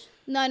 underage girls.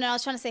 No, I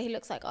was trying to say he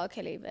looks like R.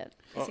 Kelly, but...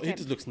 Oh, it's he okay.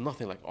 just looks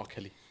nothing like R.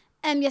 Kelly.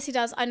 Yes, he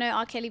does. I know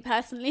R. Kelly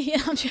personally.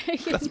 I'm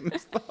joking.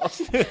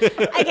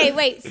 Okay,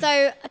 wait.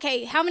 So,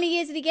 how many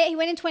years did he get? He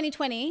went in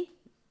 2020.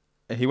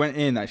 He went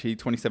in actually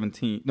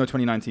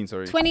 2019,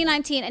 sorry.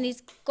 2019, and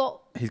he's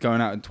got... He's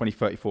going out in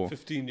 2034.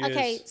 15 years.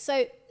 Okay,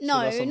 so no,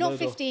 that's a not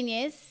murder. 15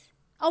 years.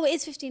 Oh, it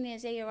is 15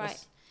 years. Yeah, you're right.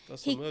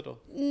 That's He- a murder.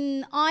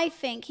 I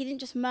think he didn't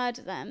just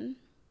murder them.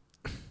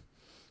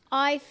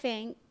 I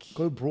think...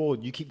 Go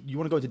broad. You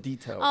want to go into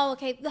detail. Oh,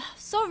 okay.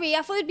 Sorry,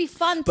 I thought it'd be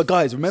fun. But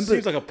guys, remember...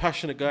 Seems like a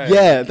passionate guy.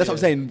 yeah, that's what I'm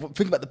saying.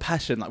 Think about the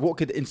passion. Like, what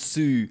could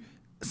ensue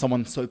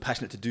someone so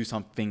passionate to do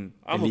something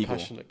I'm illegal? a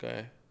passionate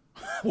guy.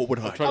 What would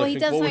I? I'm trying Oh, to he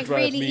think does what would something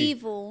drive really me.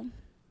 evil.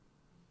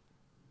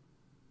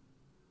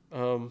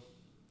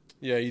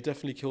 Yeah, he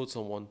definitely killed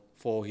someone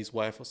for his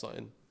wife or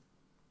something.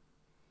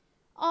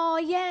 Oh,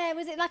 yeah.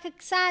 Was it like a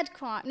sad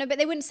crime? No, but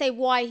they wouldn't say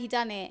why he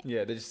done it.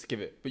 Yeah, they just give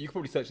it. But you could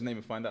probably search the name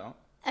and find out.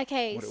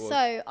 Okay, What it was.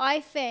 so I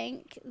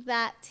think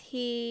that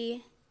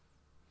he...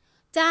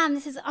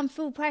 Damn, I'm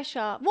full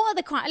pressure. What are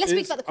the crimes? Let's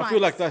speak about the crimes. I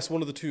feel like that's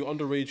one of the two: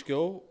 underage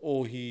girl,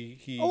 or he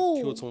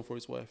killed someone for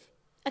his wife.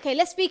 Okay,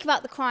 let's speak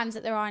about the crimes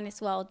that there are in this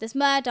world. There's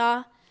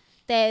murder,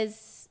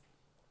 there's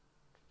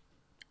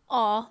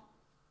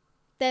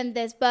then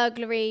there's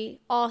burglary,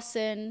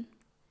 arson,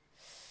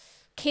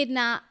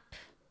 kidnap.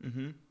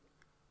 Mm-hmm.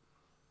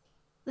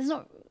 There's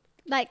not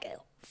like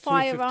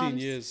firearms. 15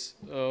 years.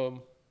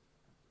 Come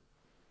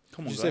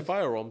on, did you say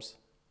firearms?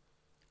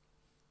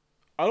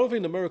 I don't think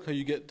in America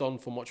you get done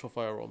for much for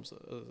firearms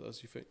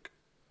as you think.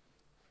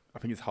 I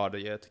think it's harder,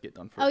 to get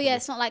done for. Oh yeah,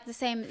 it's not like the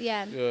same.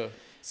 Yeah. Yeah.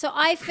 So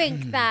I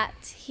think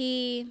that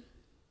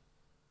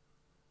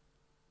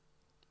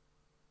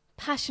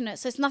passionate.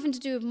 So it's nothing to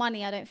do with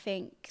money. I don't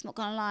think. Not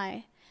gonna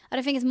lie. I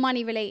don't think it's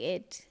money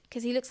related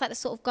because he looks like the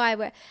sort of guy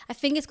where I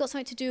think it's got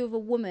something to do with a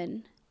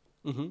woman.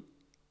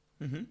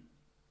 Mm-hmm.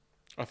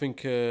 I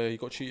think he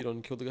got cheated on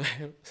and killed the guy.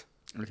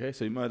 Okay,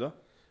 so you murder.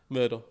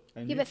 Yeah,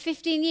 And you? but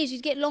 15 years,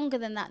 you'd get longer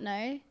than that,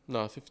 no?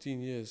 Nah,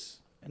 15 years.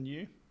 And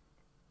you?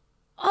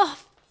 Oh,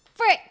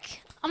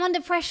 frick. I'm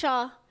under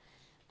pressure.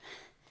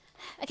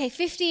 Okay,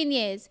 15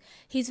 years.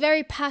 He's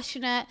very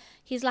passionate.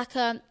 He's like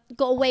got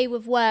away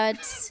with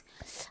words.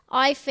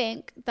 I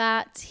think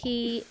that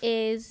he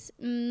is...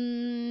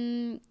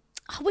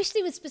 I wish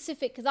he was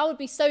specific because I would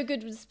be so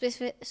good with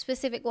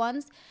specific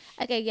ones.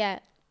 Okay, yeah.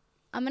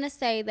 I'm going to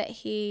say that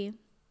he...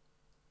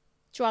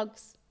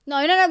 Drugs. No,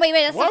 wait.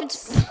 That's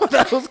what?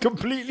 That was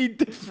completely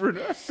different.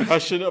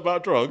 Passionate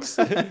about drugs?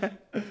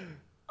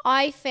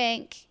 I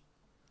think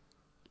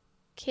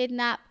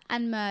kidnap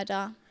and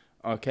murder.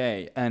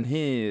 Okay, and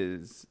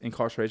his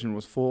incarceration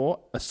was for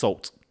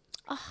assault.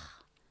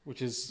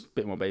 Which is... a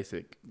bit more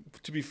basic.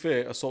 To be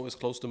fair, assault is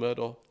close to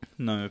murder.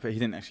 No, but he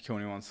didn't actually kill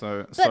anyone,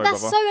 so... But sorry,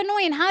 that's brother. so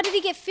annoying. How did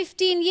he get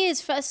 15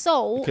 years for It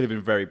assault? could have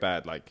been very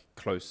bad, like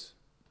close.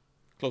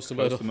 Close to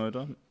Close murder. to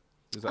murder?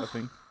 Is that a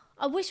thing?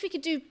 I wish we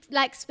could do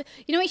like...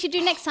 you know what you should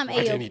do next time, Why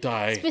Ayo? didn't he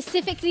die?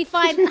 Specifically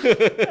find...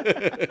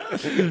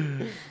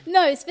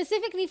 No,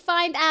 specifically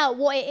find out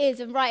what it is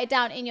and write it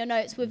down in your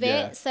notes with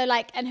it. So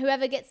like, and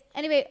whoever gets...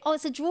 Anyway,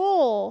 it's a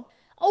draw.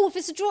 Oh, if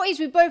it's a draw,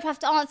 we both have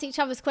to answer each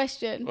other's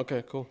question.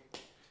 Okay, cool.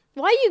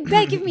 Why are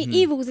you giving me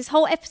evils this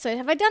whole episode?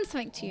 Have I done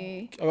something to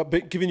you?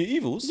 About giving you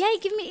evils? Yeah, you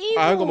give me evils.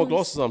 I haven't got my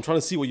glasses on. I'm trying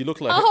to see what you look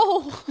like.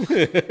 Oh.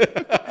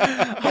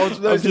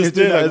 I'm just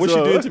there. Like, what you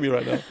doing to me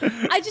right now?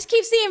 I just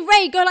keep seeing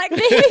Ray go like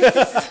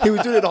this. He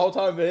was doing it the whole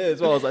time here as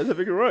well. I was like, is that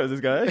big right, this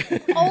guy?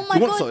 Oh my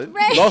God,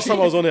 Ray. Last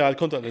time I was on here, I had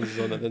contact lenses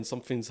on, and then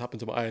something's happened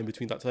to my eye in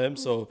between that time.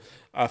 So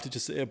I have to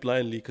just sit here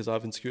blindly because I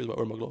have insecurities about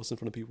wearing my glasses in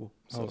front of people.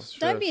 So.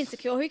 Don't be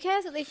insecure. Who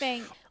cares what they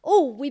think?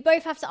 Oh, we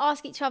both have to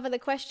ask each other the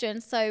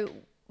question. So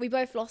we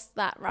both lost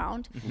that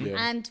round. Yeah.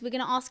 And we're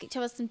going to ask each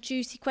other some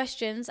juicy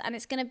questions. And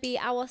it's going to be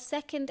our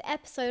second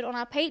episode on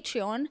our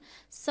Patreon.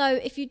 So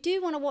if you do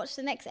want to watch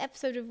the next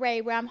episode of Ray,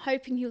 where I'm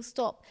hoping he'll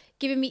stop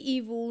giving me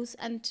evils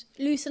and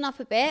loosen up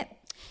a bit,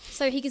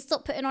 so he can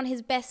stop putting on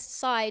his best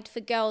side for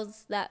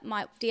girls that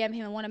might DM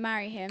him and want to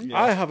marry him.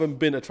 Yeah. I haven't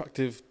been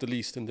attractive the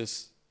least in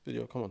this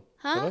video. Come on.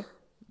 Huh?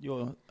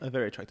 You're a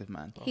very attractive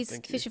man. He's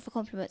fishing for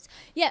compliments.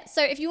 Yeah,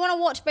 so if you want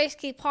to watch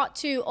basically part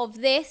 2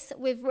 of this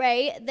with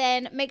Ray,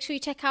 then make sure you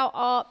check out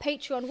our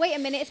Patreon. Wait a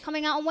minute, it's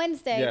coming out on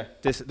Wednesday. Yeah,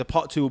 the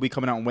part 2 will be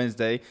coming out on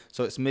Wednesday,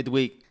 so it's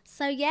midweek.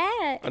 So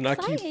yeah, and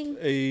exciting.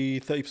 I keep a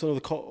 30% of the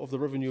cut of the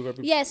revenue of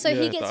every... Yeah, so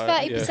he gets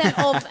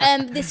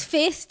 30% of this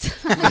fist.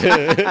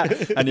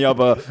 And the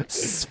other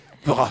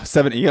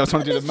 70. I was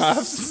trying to do the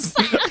maths.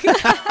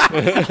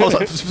 I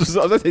was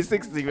going to say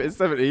 60, but it's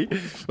 70.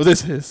 Well,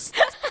 this is...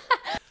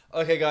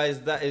 Okay,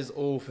 guys, that is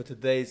all for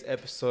today's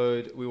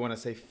episode. We want to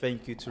say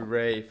thank you to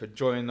Ray for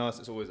joining us.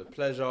 It's always a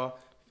pleasure.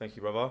 Thank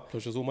you, brother.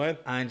 Pleasure's all mine.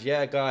 And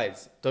yeah,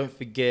 guys, don't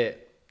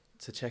forget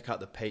to check out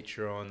the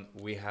Patreon.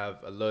 We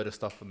have a load of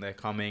stuff from there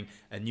coming.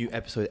 A new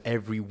episode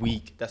every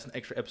week. That's an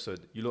extra episode.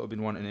 You lot have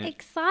been wanting it.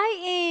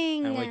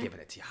 Exciting. And we're giving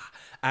it to you.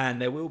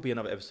 And there will be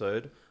another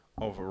episode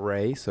of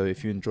Ray. So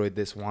if you enjoyed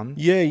this one,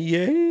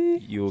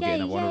 you'll get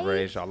another one of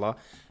Ray, inshallah.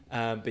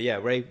 But yeah,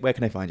 Ray, where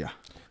can they find you?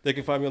 They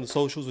can find me on the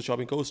socials, which I've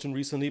been ghosting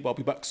recently, but I'll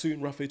be back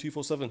soon. Rafay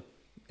 247.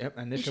 Yep,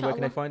 and Nisha, where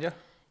can they find you?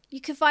 You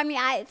can find me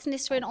at It's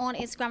Nisrin on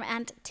Instagram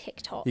and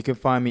TikTok. You can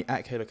find me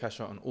at Kayla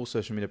Kasha on all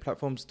social media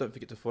platforms. Don't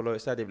forget to follow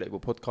it's Relatable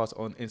Podcast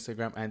on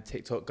Instagram and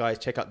TikTok. Guys,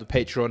 check out the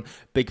Patreon.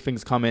 Big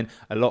things coming.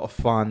 A lot of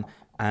fun.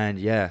 And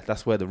yeah,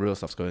 that's where the real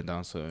stuff's going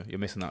down. So you're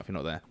missing out if you're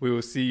not there. We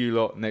will see you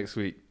lot next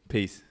week.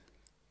 Peace.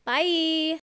 Bye.